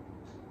day?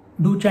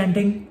 Do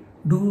chanting,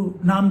 do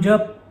nam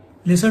jap,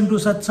 listen to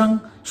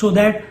satsang, so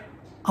that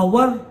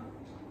our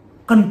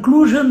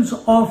conclusions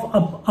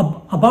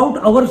about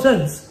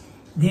ourselves,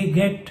 they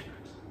get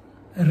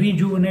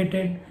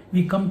rejuvenated.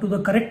 We come to the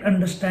correct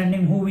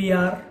understanding who we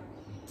are.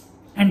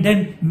 And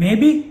then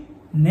maybe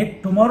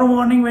tomorrow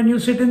morning when you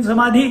sit in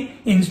samadhi,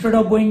 instead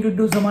of going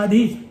into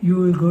samadhi, you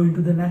will go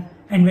into the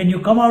and when you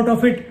come out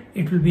of it,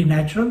 it will be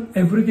natural.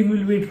 Everything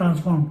will be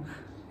transformed.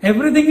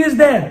 Everything is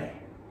there.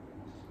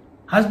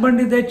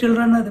 Husband is there,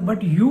 children are there,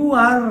 but you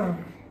are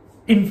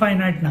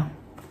infinite now.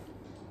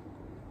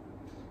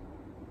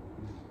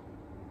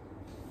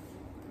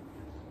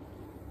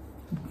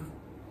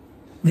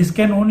 This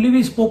can only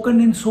be spoken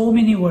in so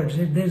many words.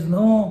 There's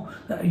no,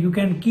 you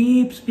can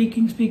keep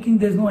speaking,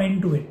 there's no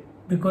end to it,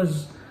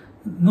 because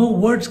no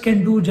words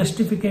can do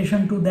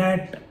justification to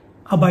that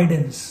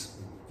abidance.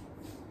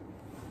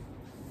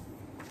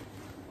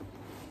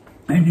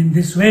 And in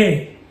this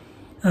way,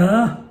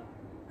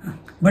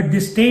 but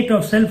this state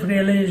of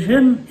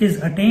self-realization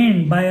is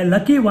attained by a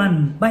lucky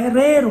one, by a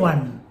rare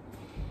one,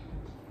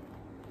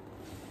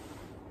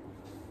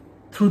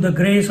 through the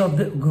grace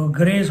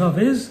of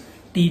his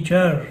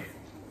teacher.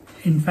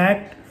 In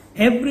fact,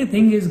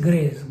 everything is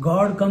grace.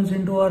 God comes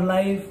into our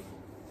life.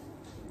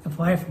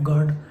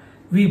 God,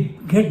 we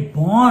get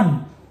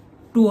born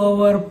to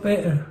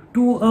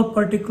a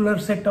particular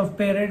set of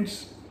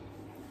parents,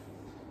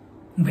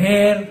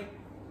 where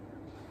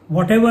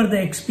whatever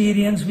the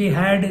experience we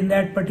had in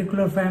that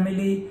particular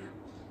family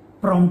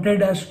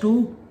prompted us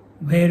to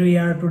where we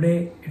are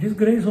today. It is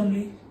grace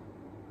only.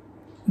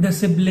 The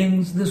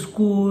siblings, the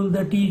school,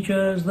 the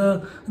teachers,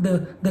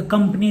 the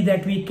company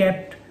that we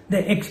kept,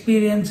 the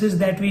experiences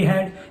that we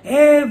had,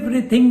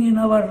 everything in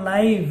our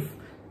life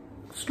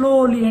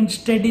slowly and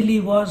steadily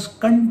was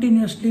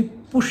continuously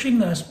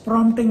pushing us,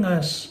 prompting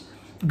us,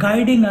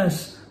 guiding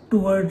us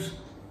towards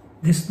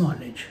this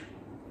knowledge.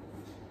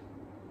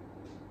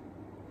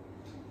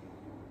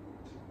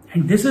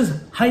 And this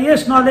is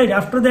highest knowledge.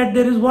 After that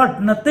there is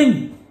what?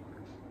 Nothing.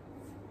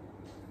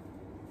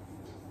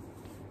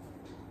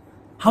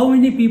 How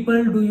many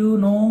people do you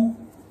know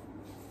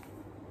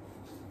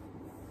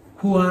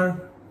who are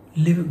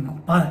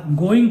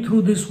going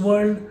through this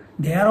world?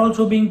 They are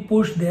also being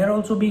pushed, they are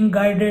also being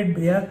guided,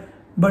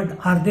 but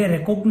are they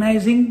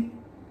recognizing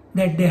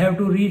that they have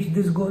to reach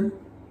this goal?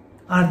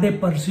 Are they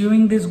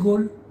pursuing this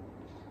goal?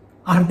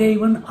 Are they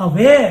even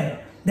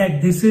aware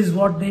that this is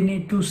what they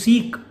need to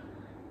seek?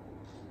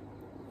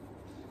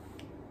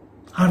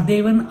 Are they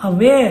even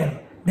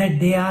aware that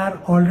they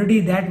are already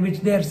that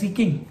which they are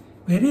seeking?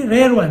 Very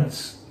rare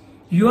ones.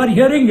 You are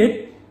hearing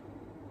it,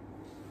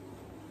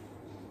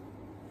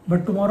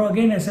 but tomorrow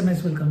again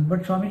SMS will come.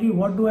 But Swamiji,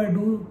 what do I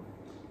do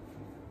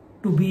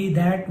to be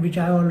that which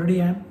I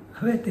already am?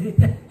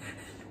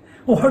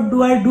 What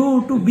do I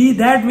do to be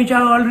that which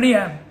I already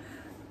am?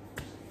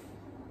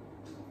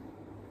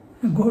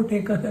 Go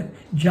take a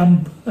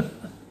jump.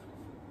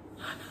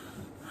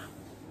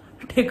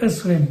 Take a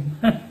swim.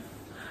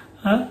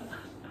 Huh?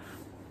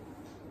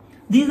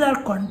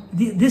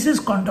 This is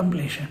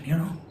contemplation, you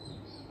know.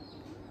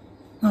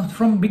 Now,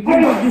 from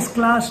beginning of this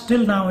class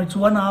till now, it's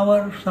 1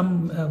 hour,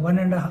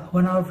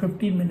 1 hour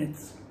 15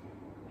 minutes.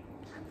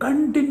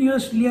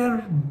 Continuously,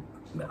 every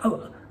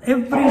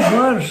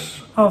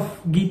verse of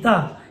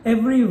Gita,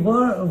 every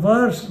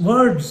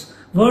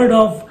word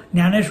of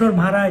Gyaneshwari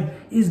Maharaj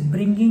is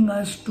bringing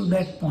us to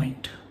that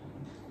point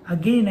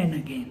again and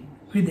again,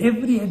 with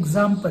every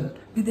example,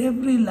 with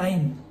every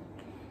line.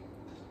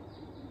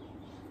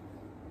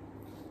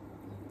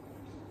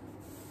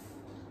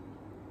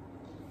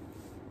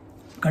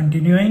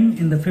 Continuing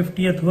in the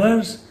 50th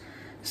verse,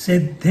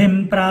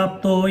 Siddhim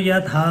prapto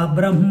yatha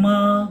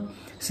brahma,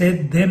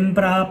 Siddhim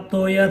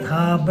prapto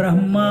yatha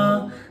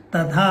brahma,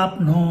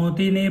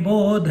 Tathapnoti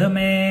nibodh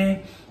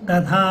me,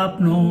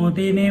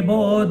 Tathapnoti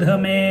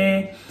nibodh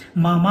me,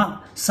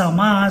 Mama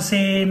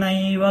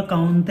samasenaiva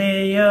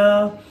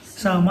kaunteya,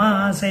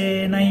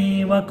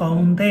 Samasenaiva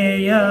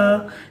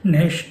kaunteya,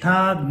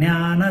 Nishtha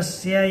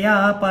jnanasya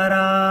ya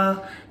para,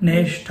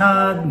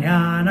 Nishtha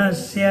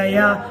jnanasya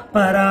ya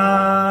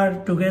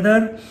para.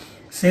 Together,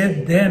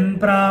 Siddhim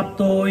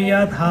prapto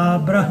yatha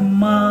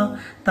brahma,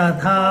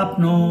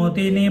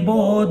 Tathapnoti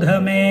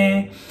nibodh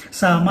me,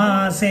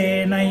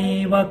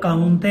 Samasenaiva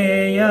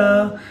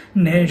kaunteya,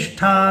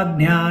 Nishtha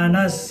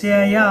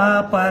jnanasya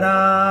ya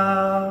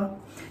para.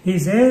 He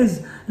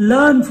says,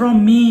 learn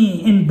from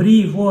me in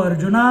brief, O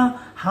Arjuna,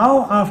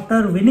 how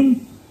after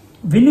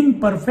winning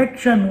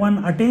perfection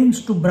one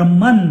attains to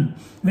Brahman,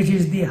 which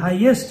is the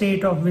highest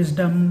state of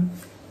wisdom.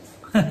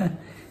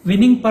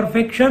 Winning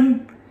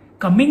perfection,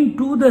 coming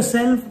to the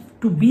self,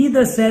 to be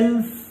the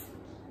self,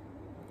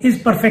 is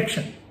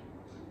perfection.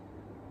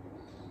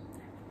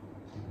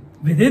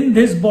 Within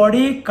this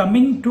body,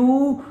 coming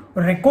to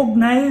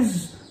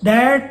recognize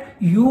that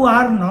you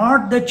are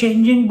not the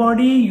changing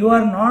body, you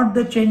are not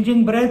the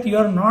changing breath, you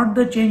are not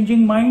the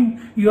changing mind,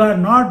 you are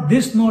not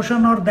this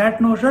notion or that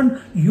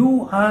notion,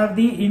 you are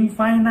the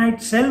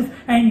infinite self,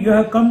 and you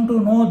have come to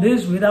know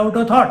this without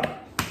a thought.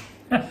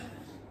 I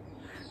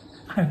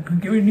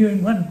have given you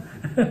in one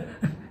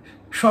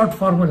short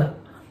formula.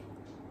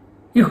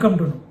 You come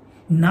to know.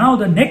 Now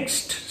the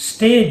next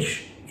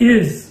stage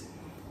is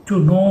to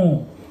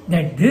know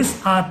that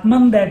this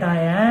Atman that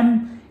I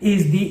am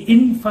is the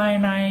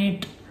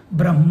infinite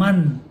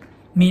Brahman,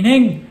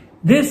 meaning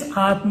this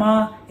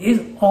Atma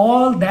is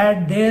all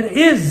that there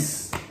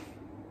is.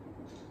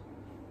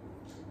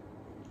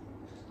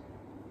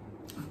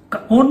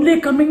 Only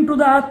coming to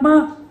the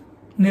Atma,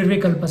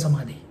 Nirvikalpa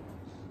Samadhi.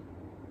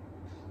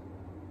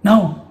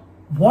 Now,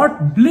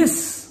 what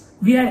bliss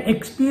we are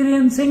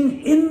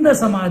experiencing in the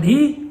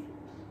Samadhi,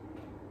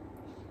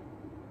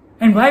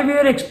 and why we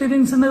are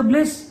experiencing the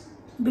bliss?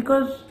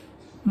 Because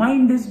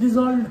mind is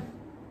dissolved.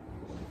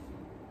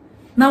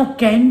 Now,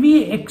 can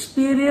we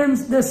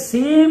experience the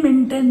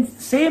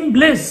same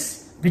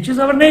bliss, which is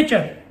our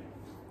nature,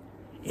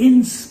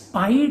 in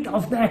spite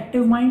of the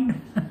active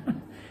mind?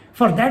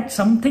 For that,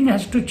 something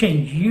has to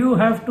change. You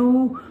have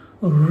to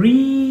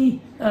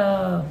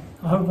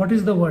what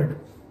is the word?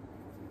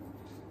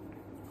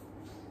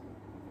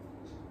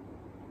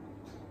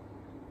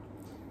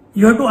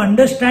 You have to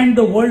understand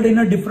the world in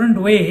a different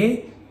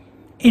way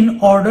in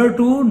order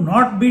to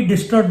not be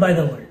disturbed by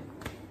the world.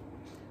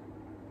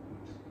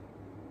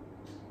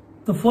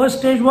 The first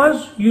stage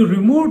was you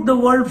removed the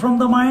world from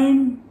the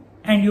mind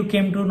and you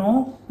came to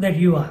know that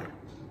you are.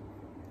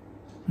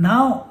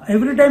 Now,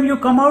 every time you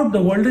come out,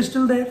 the world is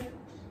still there.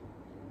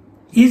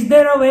 Is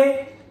there a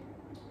way?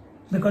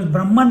 Because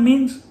Brahman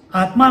means,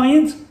 Atma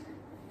means,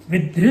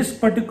 with this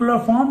particular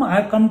form, I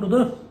have come to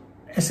the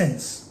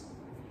essence.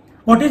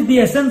 What is the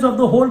essence of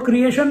the whole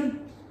creation?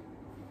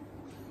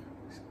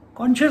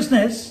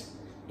 Consciousness,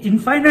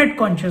 infinite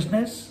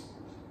consciousness.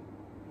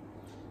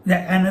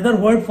 Another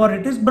word for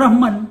it is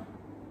Brahman.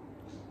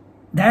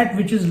 That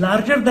which is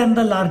larger than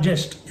the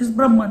largest is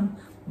Brahman.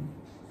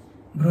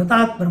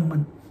 Bhratat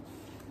Brahman.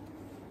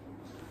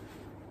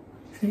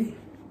 See?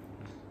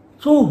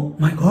 So,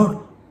 my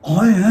God,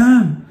 I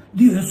am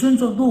the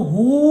essence of the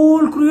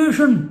whole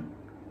creation.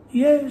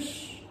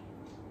 Yes.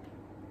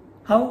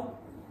 How?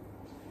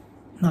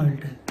 Now I will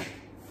tell.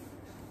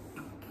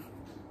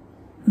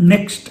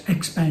 Next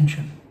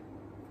expansion.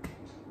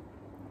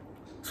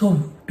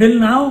 So, till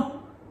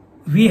now,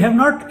 we have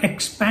not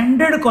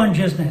expanded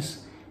consciousness.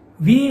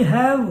 We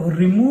have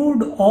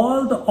removed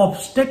all the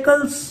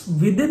obstacles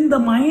within the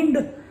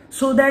mind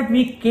so that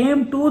we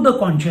came to the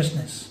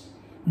consciousness.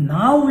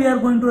 Now we are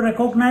going to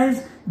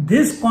recognize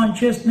this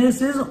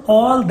consciousness is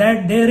all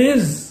that there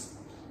is.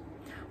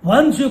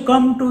 Once you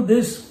come to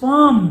this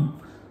firm,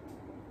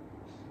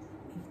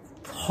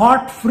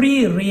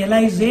 thought-free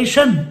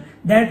realization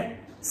that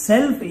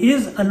self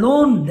is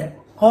alone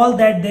all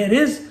that there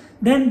is,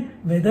 then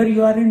whether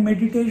you are in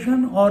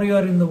meditation or you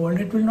are in the world,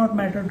 it will not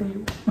matter to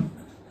you.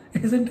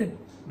 Isn't it?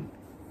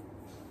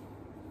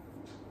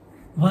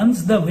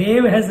 Once the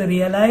wave has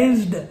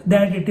realized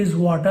that it is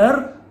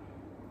water,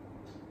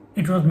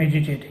 it was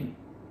meditating.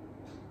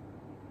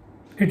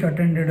 It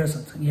attended a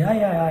satsang. Yeah,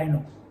 I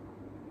know.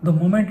 The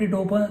moment it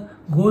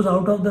goes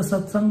out of the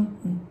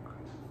satsang,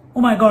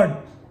 oh my God,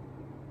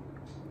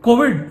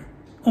 COVID,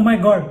 oh my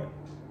God,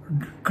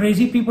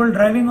 crazy people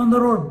driving on the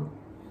road.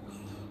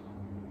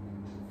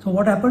 So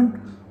what happened?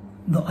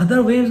 The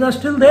other waves are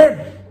still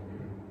there.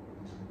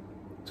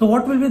 So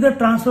what will be the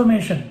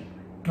transformation?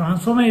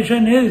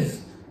 Transformation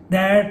is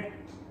that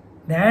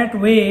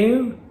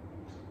wave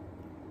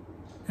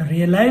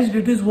realized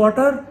it is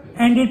water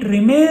and it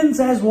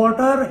remains as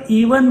water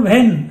even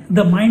when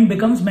the mind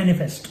becomes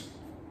manifest.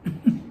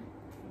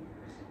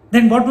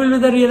 Then what will be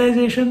the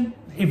realization?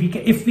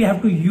 If we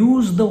have to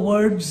use the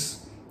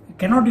words,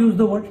 cannot use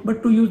the words,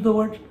 but to use the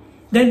words,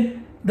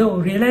 then the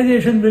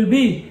realization will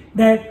be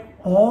that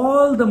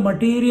all the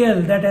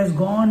material that has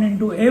gone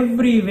into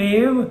every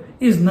wave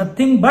is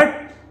nothing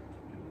but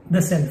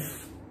the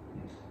self,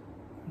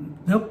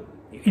 the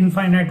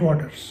infinite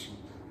waters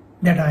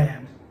that I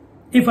am.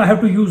 If I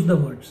have to use the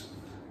words,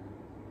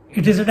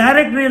 it is a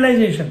direct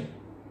realization.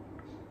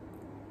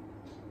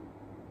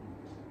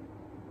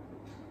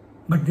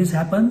 But this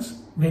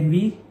happens when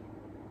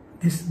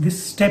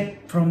this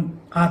step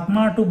from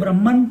Atma to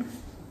Brahman,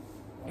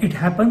 it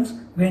happens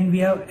when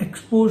we are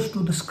exposed to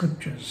the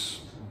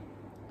scriptures,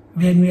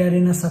 when we are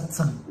in a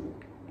satsang.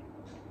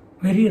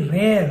 Very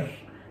rare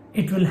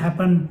it will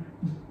happen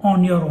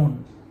on your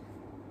own.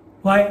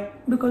 Why?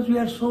 Because we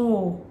are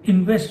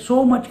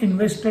so much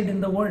invested in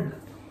the world.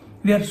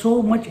 We are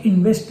so much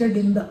invested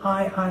in the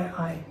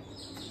I.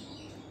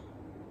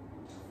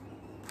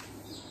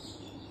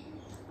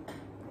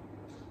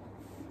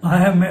 I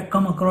have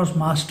come across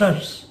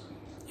masters,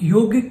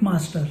 yogic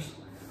masters,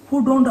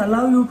 who don't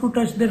allow you to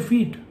touch their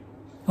feet.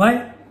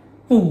 Why?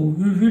 Oh,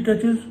 if he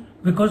touches,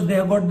 because they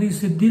have got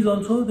these siddhis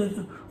also, they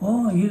say,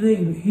 oh,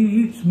 he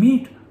eats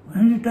meat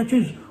and he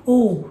touches.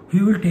 Oh,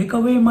 he will take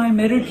away my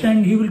merits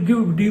and he will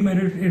give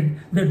demerit.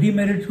 The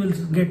demerits will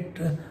get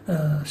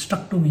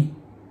stuck to me.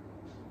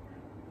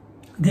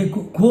 They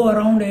go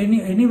around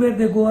anywhere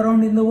they go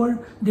around in the world,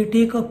 they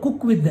take a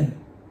cook with them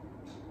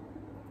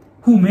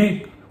who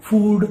make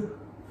food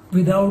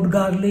without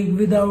garlic,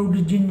 without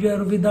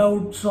ginger,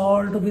 without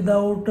salt,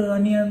 without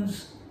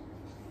onions,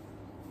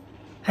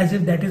 as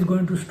if that is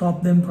going to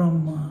stop them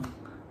from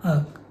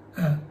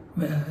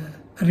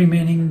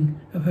remaining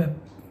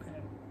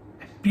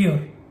pure.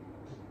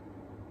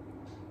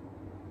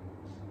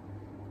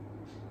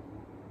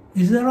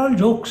 These are all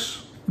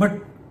jokes, but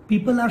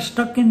people are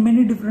stuck in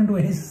many different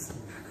ways.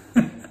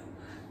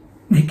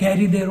 They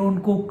carry their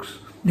own cooks.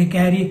 They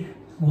carry,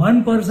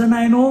 one person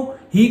I know,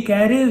 he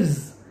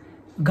carries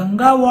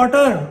Ganga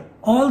water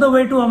all the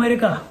way to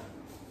America.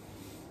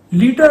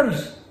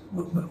 Liters,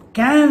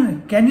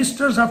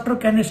 canisters after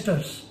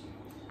canisters.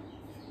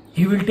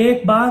 He will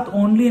take bath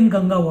only in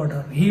Ganga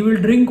water. He will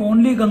drink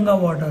only Ganga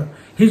water.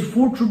 His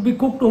food should be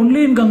cooked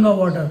only in Ganga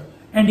water.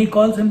 And he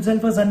calls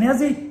himself a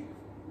sannyasi.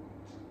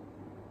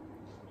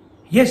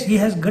 Yes, he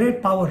has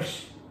great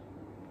powers.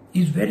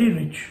 He is very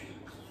rich.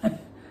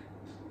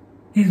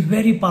 He is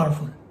very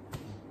powerful.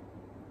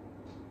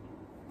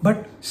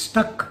 But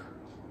stuck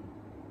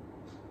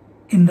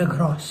in the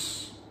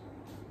gross.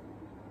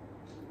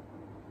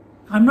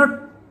 I'm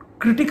not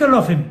critical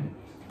of him.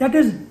 That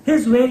is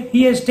his way.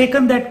 He has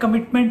taken that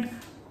commitment.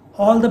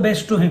 All the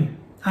best to him.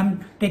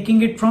 I'm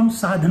taking it from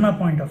sadhana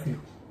point of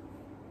view.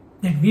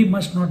 That we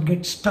must not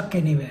get stuck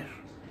anywhere.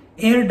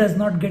 Air does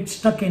not get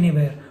stuck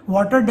anywhere.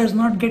 Water does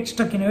not get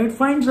stuck anywhere. It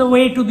finds a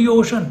way to the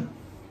ocean.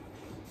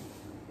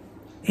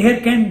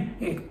 Air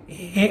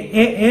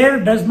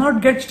does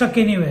not get stuck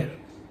anywhere.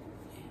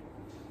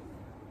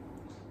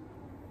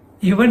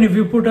 Even if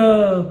you put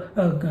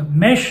a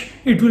mesh,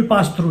 it will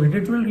pass through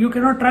it. You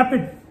cannot trap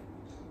it.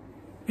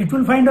 It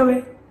will find a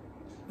way,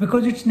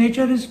 because its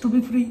nature is to be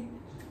free.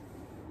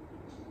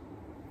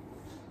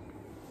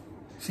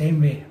 Same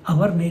way,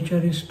 our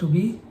nature is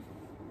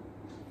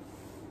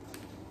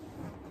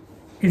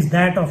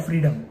that of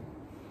freedom.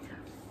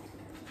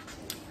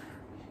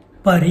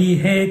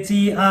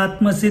 परिहेची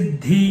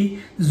आत्मसिद्धि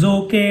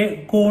जोके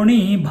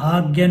कोणी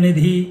भाग्य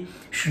निधि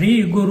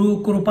श्री गुरु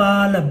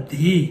कृपा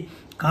लब्धि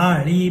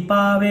काळी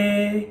पावे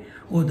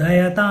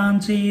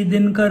उदयतांसी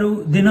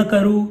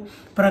दिनकरु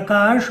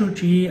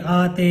प्रकाशुची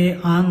आते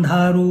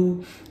आंधारू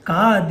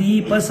का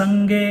दीप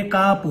संगे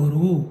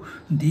कापुरू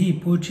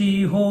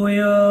दीपुची होय.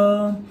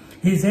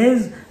 He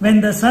says, when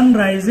the sun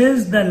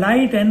rises, the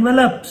light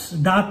envelops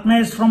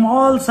darkness from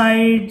all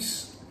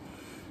sides.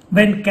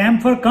 When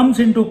camphor comes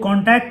into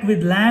contact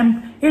with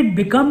lamp, it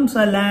becomes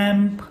a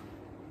lamp.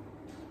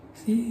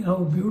 See how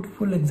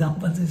beautiful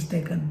examples is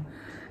taken.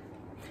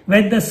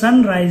 When the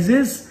sun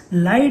rises,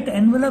 light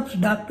envelops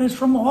darkness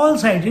from all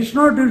sides. It's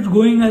not it's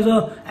going as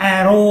an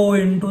arrow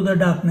into the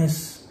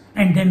darkness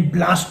and then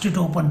blast it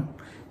open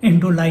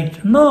into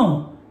light.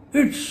 No,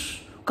 it's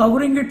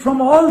covering it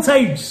from all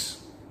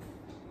sides.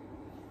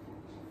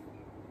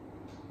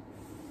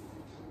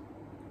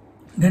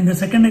 Then the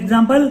second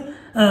example,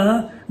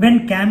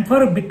 when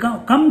camphor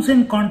comes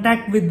in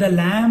contact with the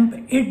lamp,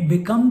 it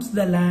becomes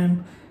the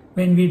lamp.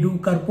 When we do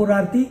Karpur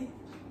Arti,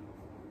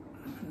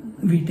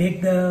 we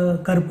take the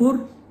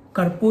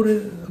Karpur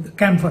is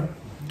camphor.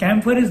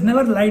 Camphor is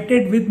never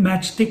lighted with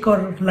matchstick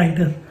or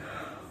lighter.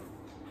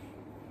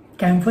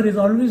 Camphor is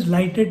always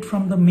lighted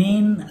from the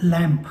main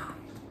lamp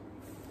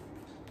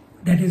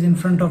that is in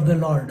front of the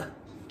Lord.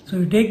 So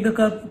you take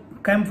the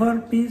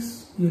camphor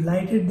piece, you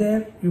light it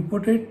there, you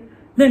put it,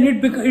 then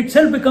it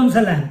itself becomes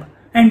a lamp.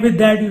 And with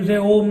that you say,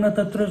 Om na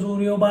tatra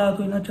suryo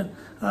bhatu na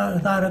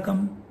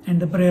tarakam, and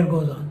the prayer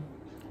goes on.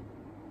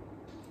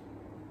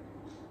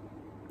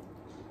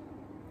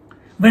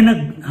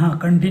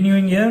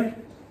 Continuing here,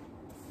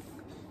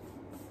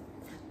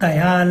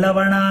 तया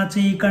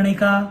लवणाची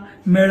कणिका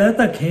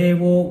मिळत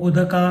खेवो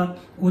उदका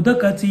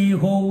उदकची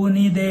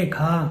होऊनी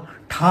देखा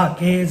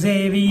ठाके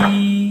जेवी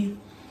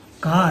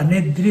का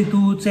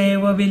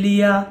निद्रितूचेव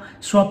विलिया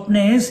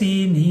स्वप्नेसी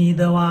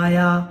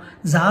नीदवाया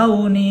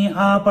जाऊनी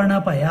आपण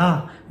पया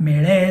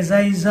मिळे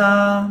जैसा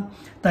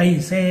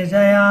तैसे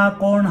जया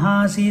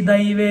कोण्हासी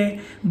दैवे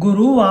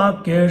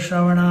गुरुवाक्य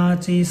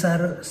श्रवणाची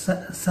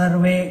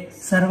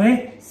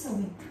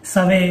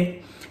सवे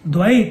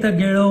द्वैत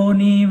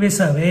गिळोनी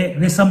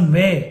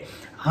विसंवे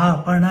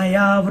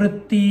आपणया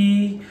वृत्ती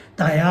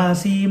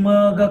तयासी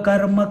मग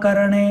कर्म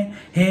करणे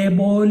हे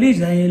बोली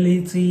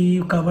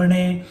जैलीची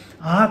कवणे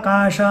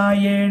आकाशा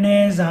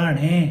येणे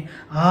जाणे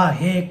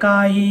आहे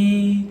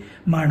काही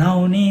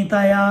म्हणवनी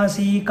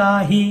तयासी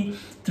काही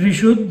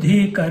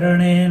त्रिशुद्धी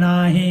करणे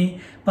नाही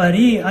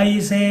परी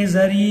ऐसे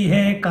जरी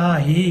हे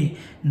काही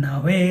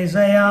नवे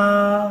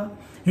Jaya.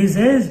 He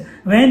says,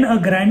 when a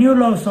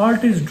granule of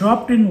salt is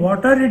dropped in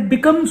water, it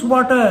becomes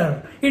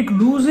water. It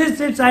loses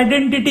its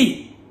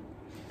identity.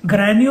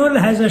 Granule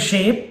has a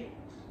shape,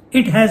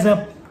 it has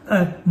a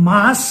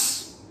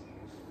mass,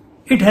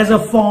 it has a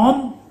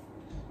form,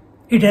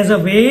 it has a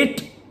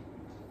weight.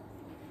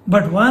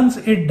 But once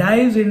it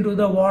dives into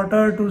the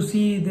water to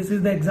see, this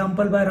is the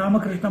example by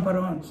Ramakrishna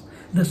Paramahansa,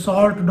 the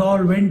salt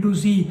doll went to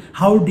see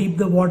how deep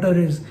the water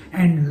is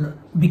and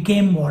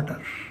became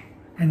water.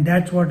 And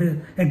that's what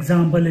the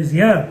example is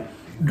here.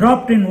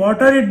 Dropped in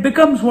water, it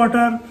becomes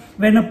water.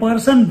 When a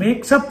person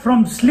wakes up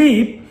from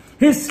sleep,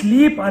 his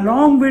sleep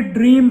along with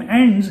dream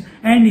ends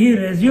and he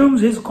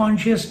resumes his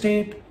conscious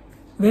state.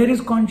 Where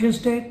is conscious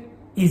state?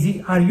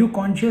 Are you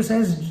conscious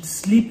as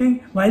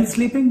sleeping, while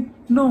sleeping?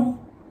 No.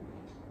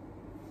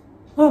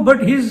 Oh,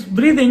 but he's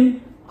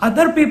breathing.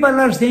 Other people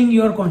are saying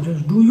you are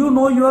conscious. Do you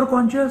know you are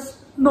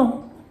conscious?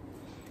 No.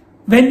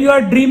 When you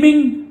are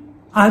dreaming,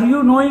 are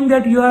you knowing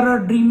that you are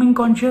a dreaming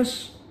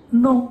conscious?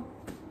 No.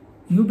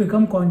 You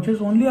become conscious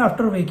only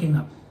after waking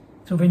up.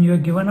 So when you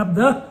have given up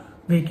the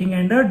waking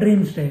and the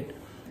dream state.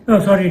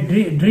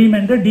 Dream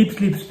and the deep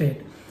sleep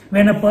state.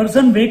 When a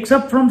person wakes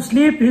up from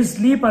sleep, his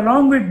sleep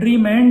along with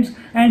dream ends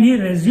and he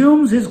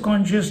resumes his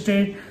conscious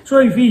state. So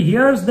if he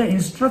hears the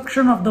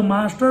instruction of the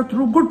master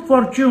through good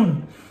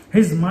fortune,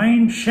 his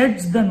mind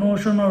sheds the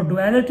notion of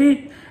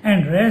duality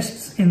and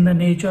rests in the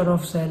nature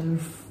of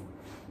self.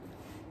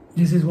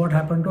 This is what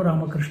happened to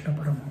Ramakrishna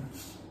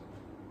Paramahansa.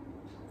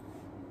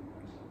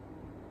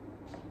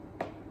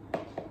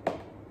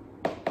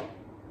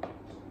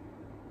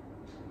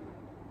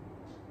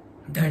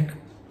 That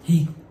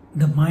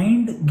the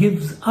mind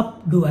gives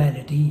up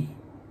duality.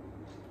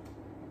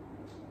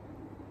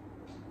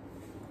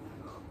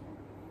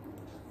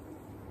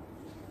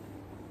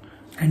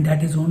 And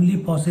that is only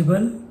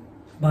possible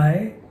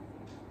by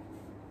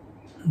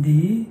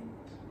the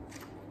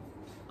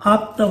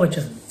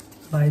Aptavachan,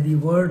 by the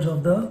words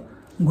of the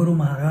Guru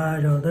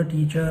Maharaj or the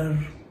teacher.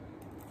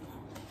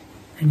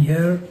 And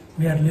here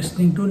we are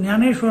listening to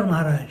Gyaneshwari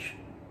Maharaj,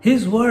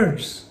 his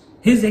words,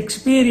 his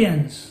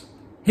experience,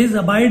 his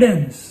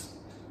abidance.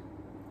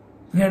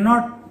 We are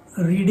not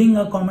reading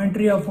a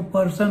commentary of a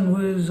person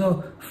who is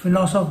a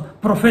philosopher,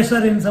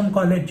 professor in some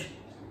college,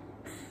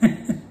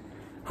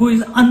 who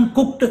is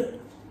uncooked.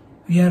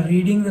 We are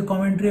reading the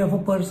commentary of a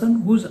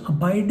person who is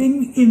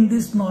abiding in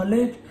this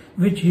knowledge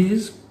which he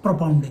is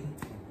propounding.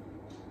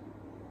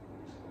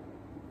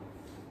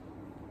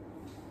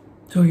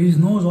 So he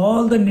knows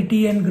all the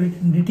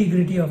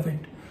nitty-gritty of it.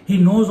 He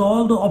knows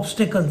all the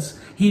obstacles.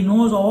 He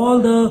knows all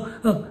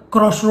the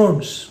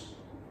crossroads.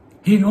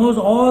 He knows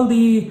all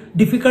the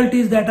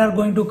difficulties that are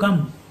going to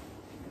come.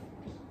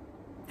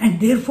 And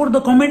therefore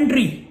the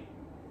commentary.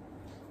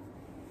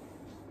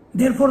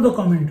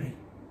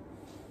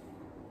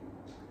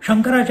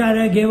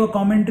 Shankaracharya gave a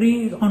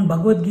commentary on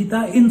Bhagavad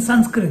Gita in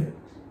Sanskrit.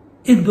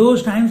 In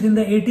those times, in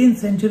the 8th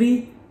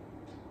century,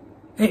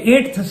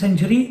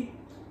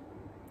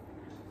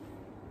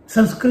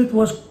 Sanskrit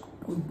was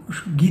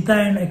Gita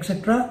and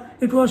etc.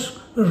 it was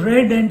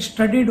read and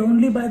studied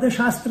only by the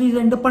Shastris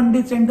and the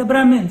Pandits and the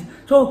Brahmins.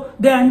 So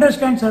they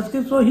understand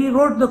Sanskrit. So he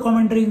wrote the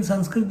commentary in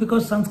Sanskrit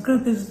because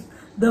Sanskrit is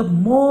the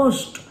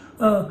most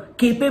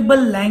capable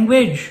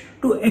language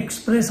to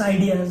express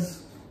ideas.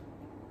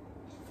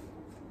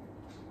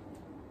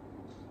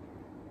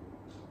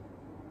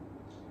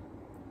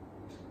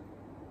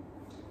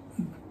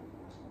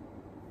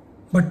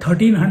 But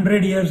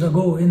 1300 years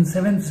ago, in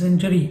 7th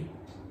century,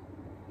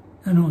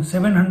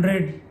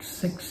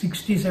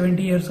 760,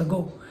 70 years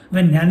ago,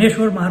 when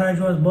Gyaneshwar Maharaj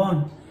was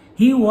born,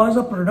 he was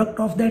a product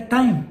of that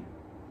time.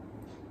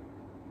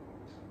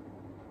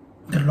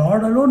 The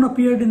Lord alone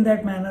appeared in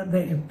that manner.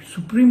 The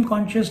Supreme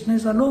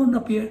Consciousness alone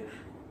appeared.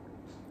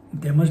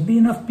 There must be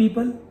enough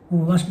people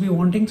who must be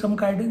wanting some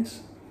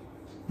guidance.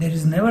 There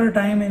is never a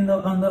time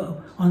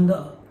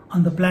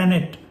on the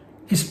planet,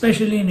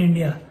 especially in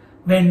India,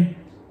 when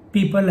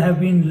people have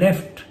been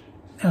left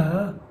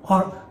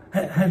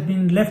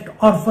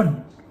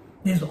orphan.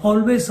 There's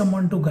always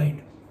someone to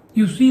guide.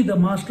 You see the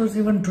masters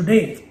even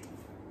today.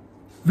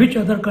 Which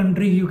other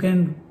country you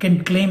can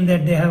claim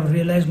that they have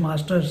realized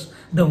masters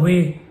the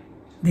way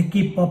they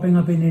keep popping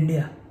up in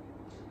India?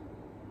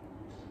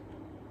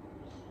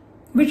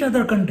 Which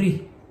other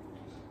country?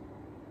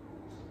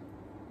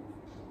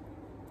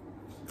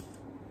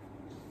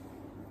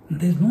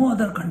 There's no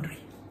other country.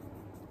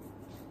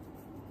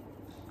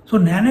 So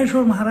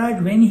Gyaneshwar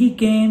Maharaj, when he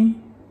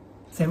came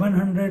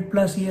 700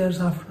 plus years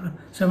after,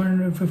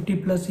 750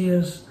 plus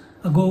years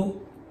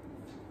ago,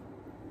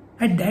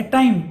 at that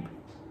time,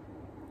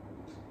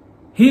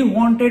 he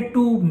wanted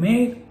to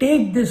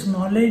take this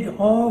knowledge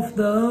of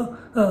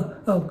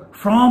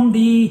from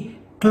the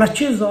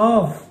clutches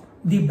of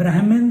the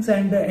Brahmins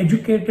and the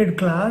educated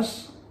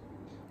class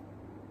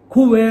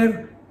who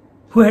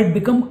had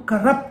become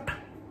corrupt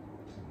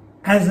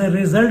as a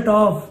result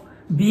of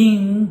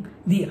being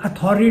the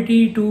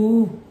authority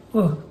to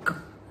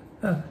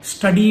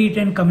study it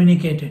and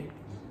communicate it.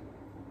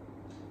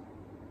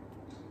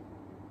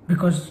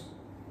 Because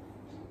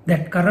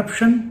that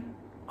corruption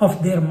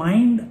of their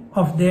mind,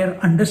 of their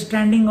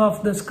understanding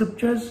of the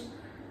scriptures,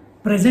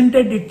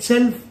 presented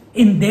itself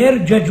in their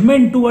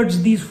judgment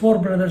towards these four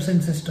brothers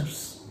and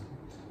sisters.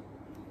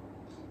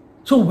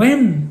 So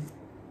when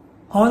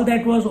all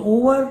that was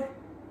over,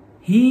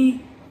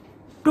 he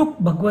took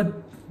Bhagavad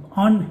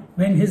on,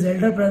 when his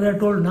elder brother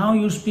told, now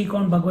you speak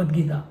on Bhagavad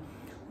Gita.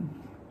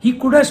 He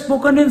could have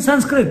spoken in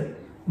Sanskrit,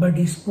 but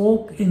he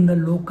spoke in the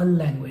local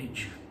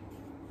language.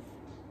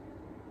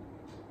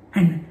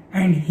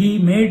 And he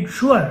made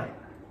sure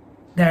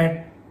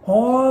that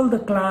all the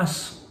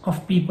class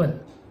of people,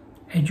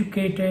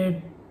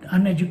 educated,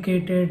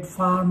 uneducated,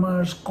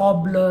 farmers,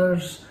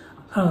 cobblers,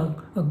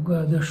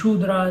 the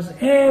Shudras,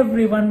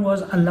 everyone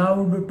was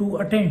allowed to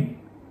attend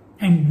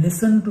and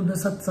listen to the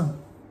satsang.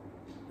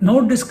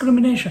 No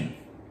discrimination.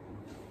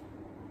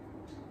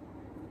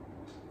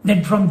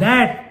 Then from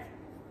that,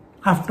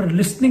 after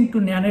listening to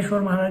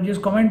Gyaneshwar Maharaj's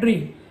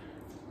commentary,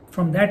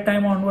 from that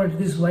time onwards,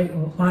 this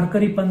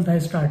Varkari Panth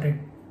has started.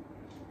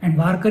 And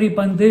Varkari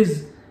Panth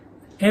is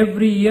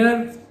every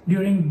year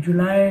during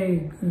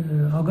July,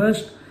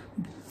 August,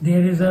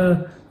 there is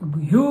a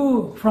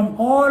huge, from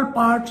all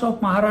parts of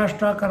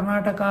Maharashtra,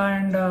 Karnataka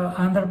and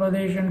Andhra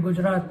Pradesh and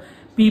Gujarat,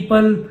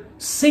 people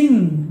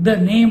sing the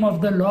name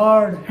of the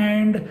Lord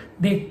and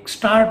they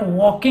start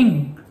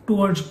walking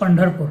towards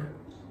Pandharpur.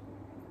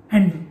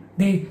 And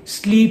they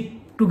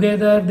sleep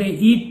together, they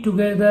eat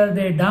together,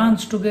 they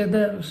dance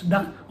together,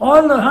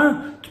 all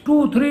the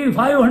 200, 300,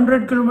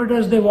 500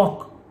 kilometers they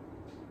walk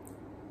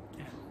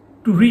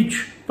to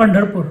reach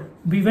Pandharpur.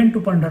 We went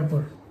to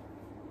Pandharpur.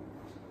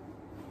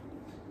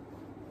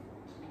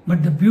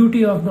 But the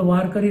beauty of the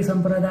Varkari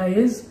Sampradaya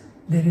is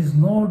there is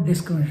no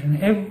discrimination.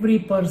 Every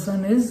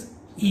person is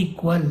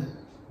equal.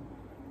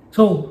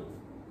 So,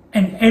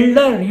 an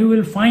elder, you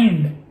will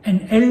find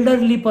an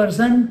elderly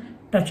person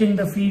touching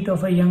the feet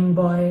of a young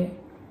boy,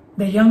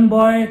 the young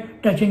boy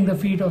touching the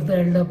feet of the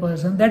elder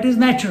person. That is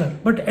natural.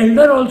 But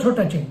elder also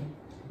touching.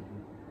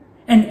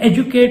 An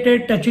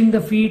educated touching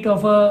the feet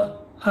of a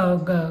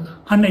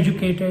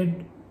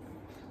uneducated.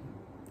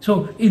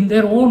 So, in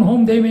their own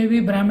home, they may be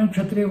Brahmin,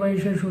 Kshatriya,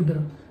 Vaishya,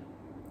 Shudra.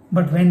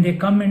 But when they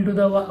come into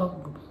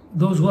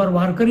those who are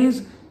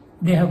Varkaris,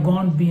 they have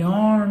gone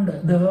beyond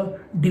the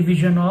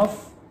division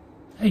of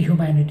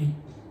humanity.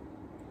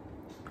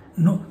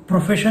 No,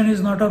 profession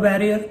is not a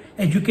barrier,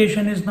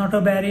 education is not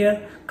a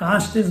barrier,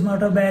 caste is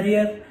not a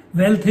barrier,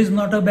 wealth is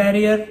not a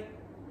barrier.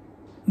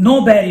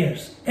 No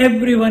barriers.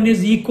 Everyone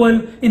is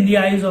equal in the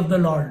eyes of the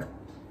Lord.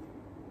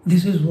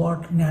 This is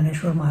what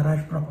Gyaneshwar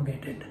Maharaj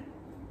propagated.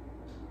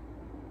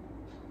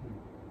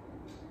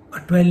 A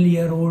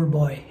 12-year-old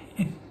boy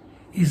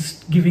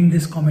is giving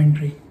this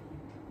commentary.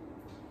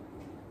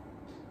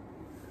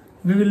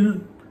 We'll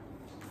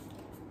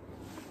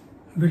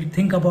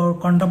think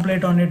about,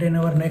 contemplate on it in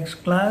our next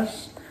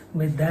class.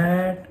 With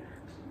that,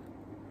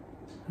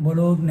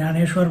 Bolo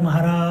Gyaneshwar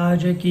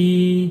Maharaj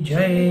ki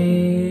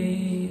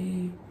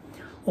Jai.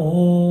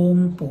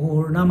 Om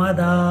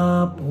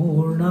Purnamada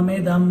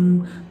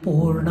Purnamidam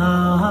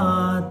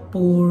Purnat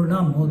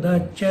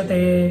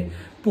Purnamudachyate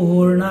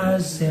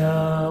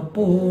Purnasya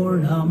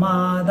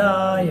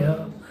Purnamadaya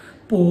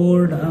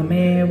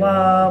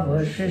Purnameva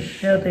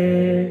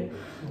Vashishyate.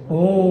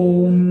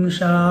 Om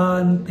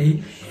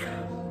Shanti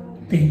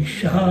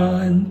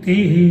Shanti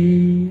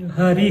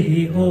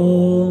Hari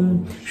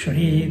Om.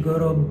 Shri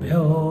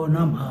Gurubhyo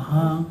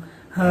Namaha.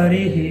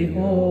 Hari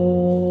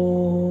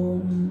Om.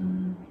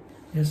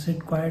 Just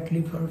sit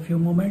quietly for a few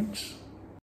moments.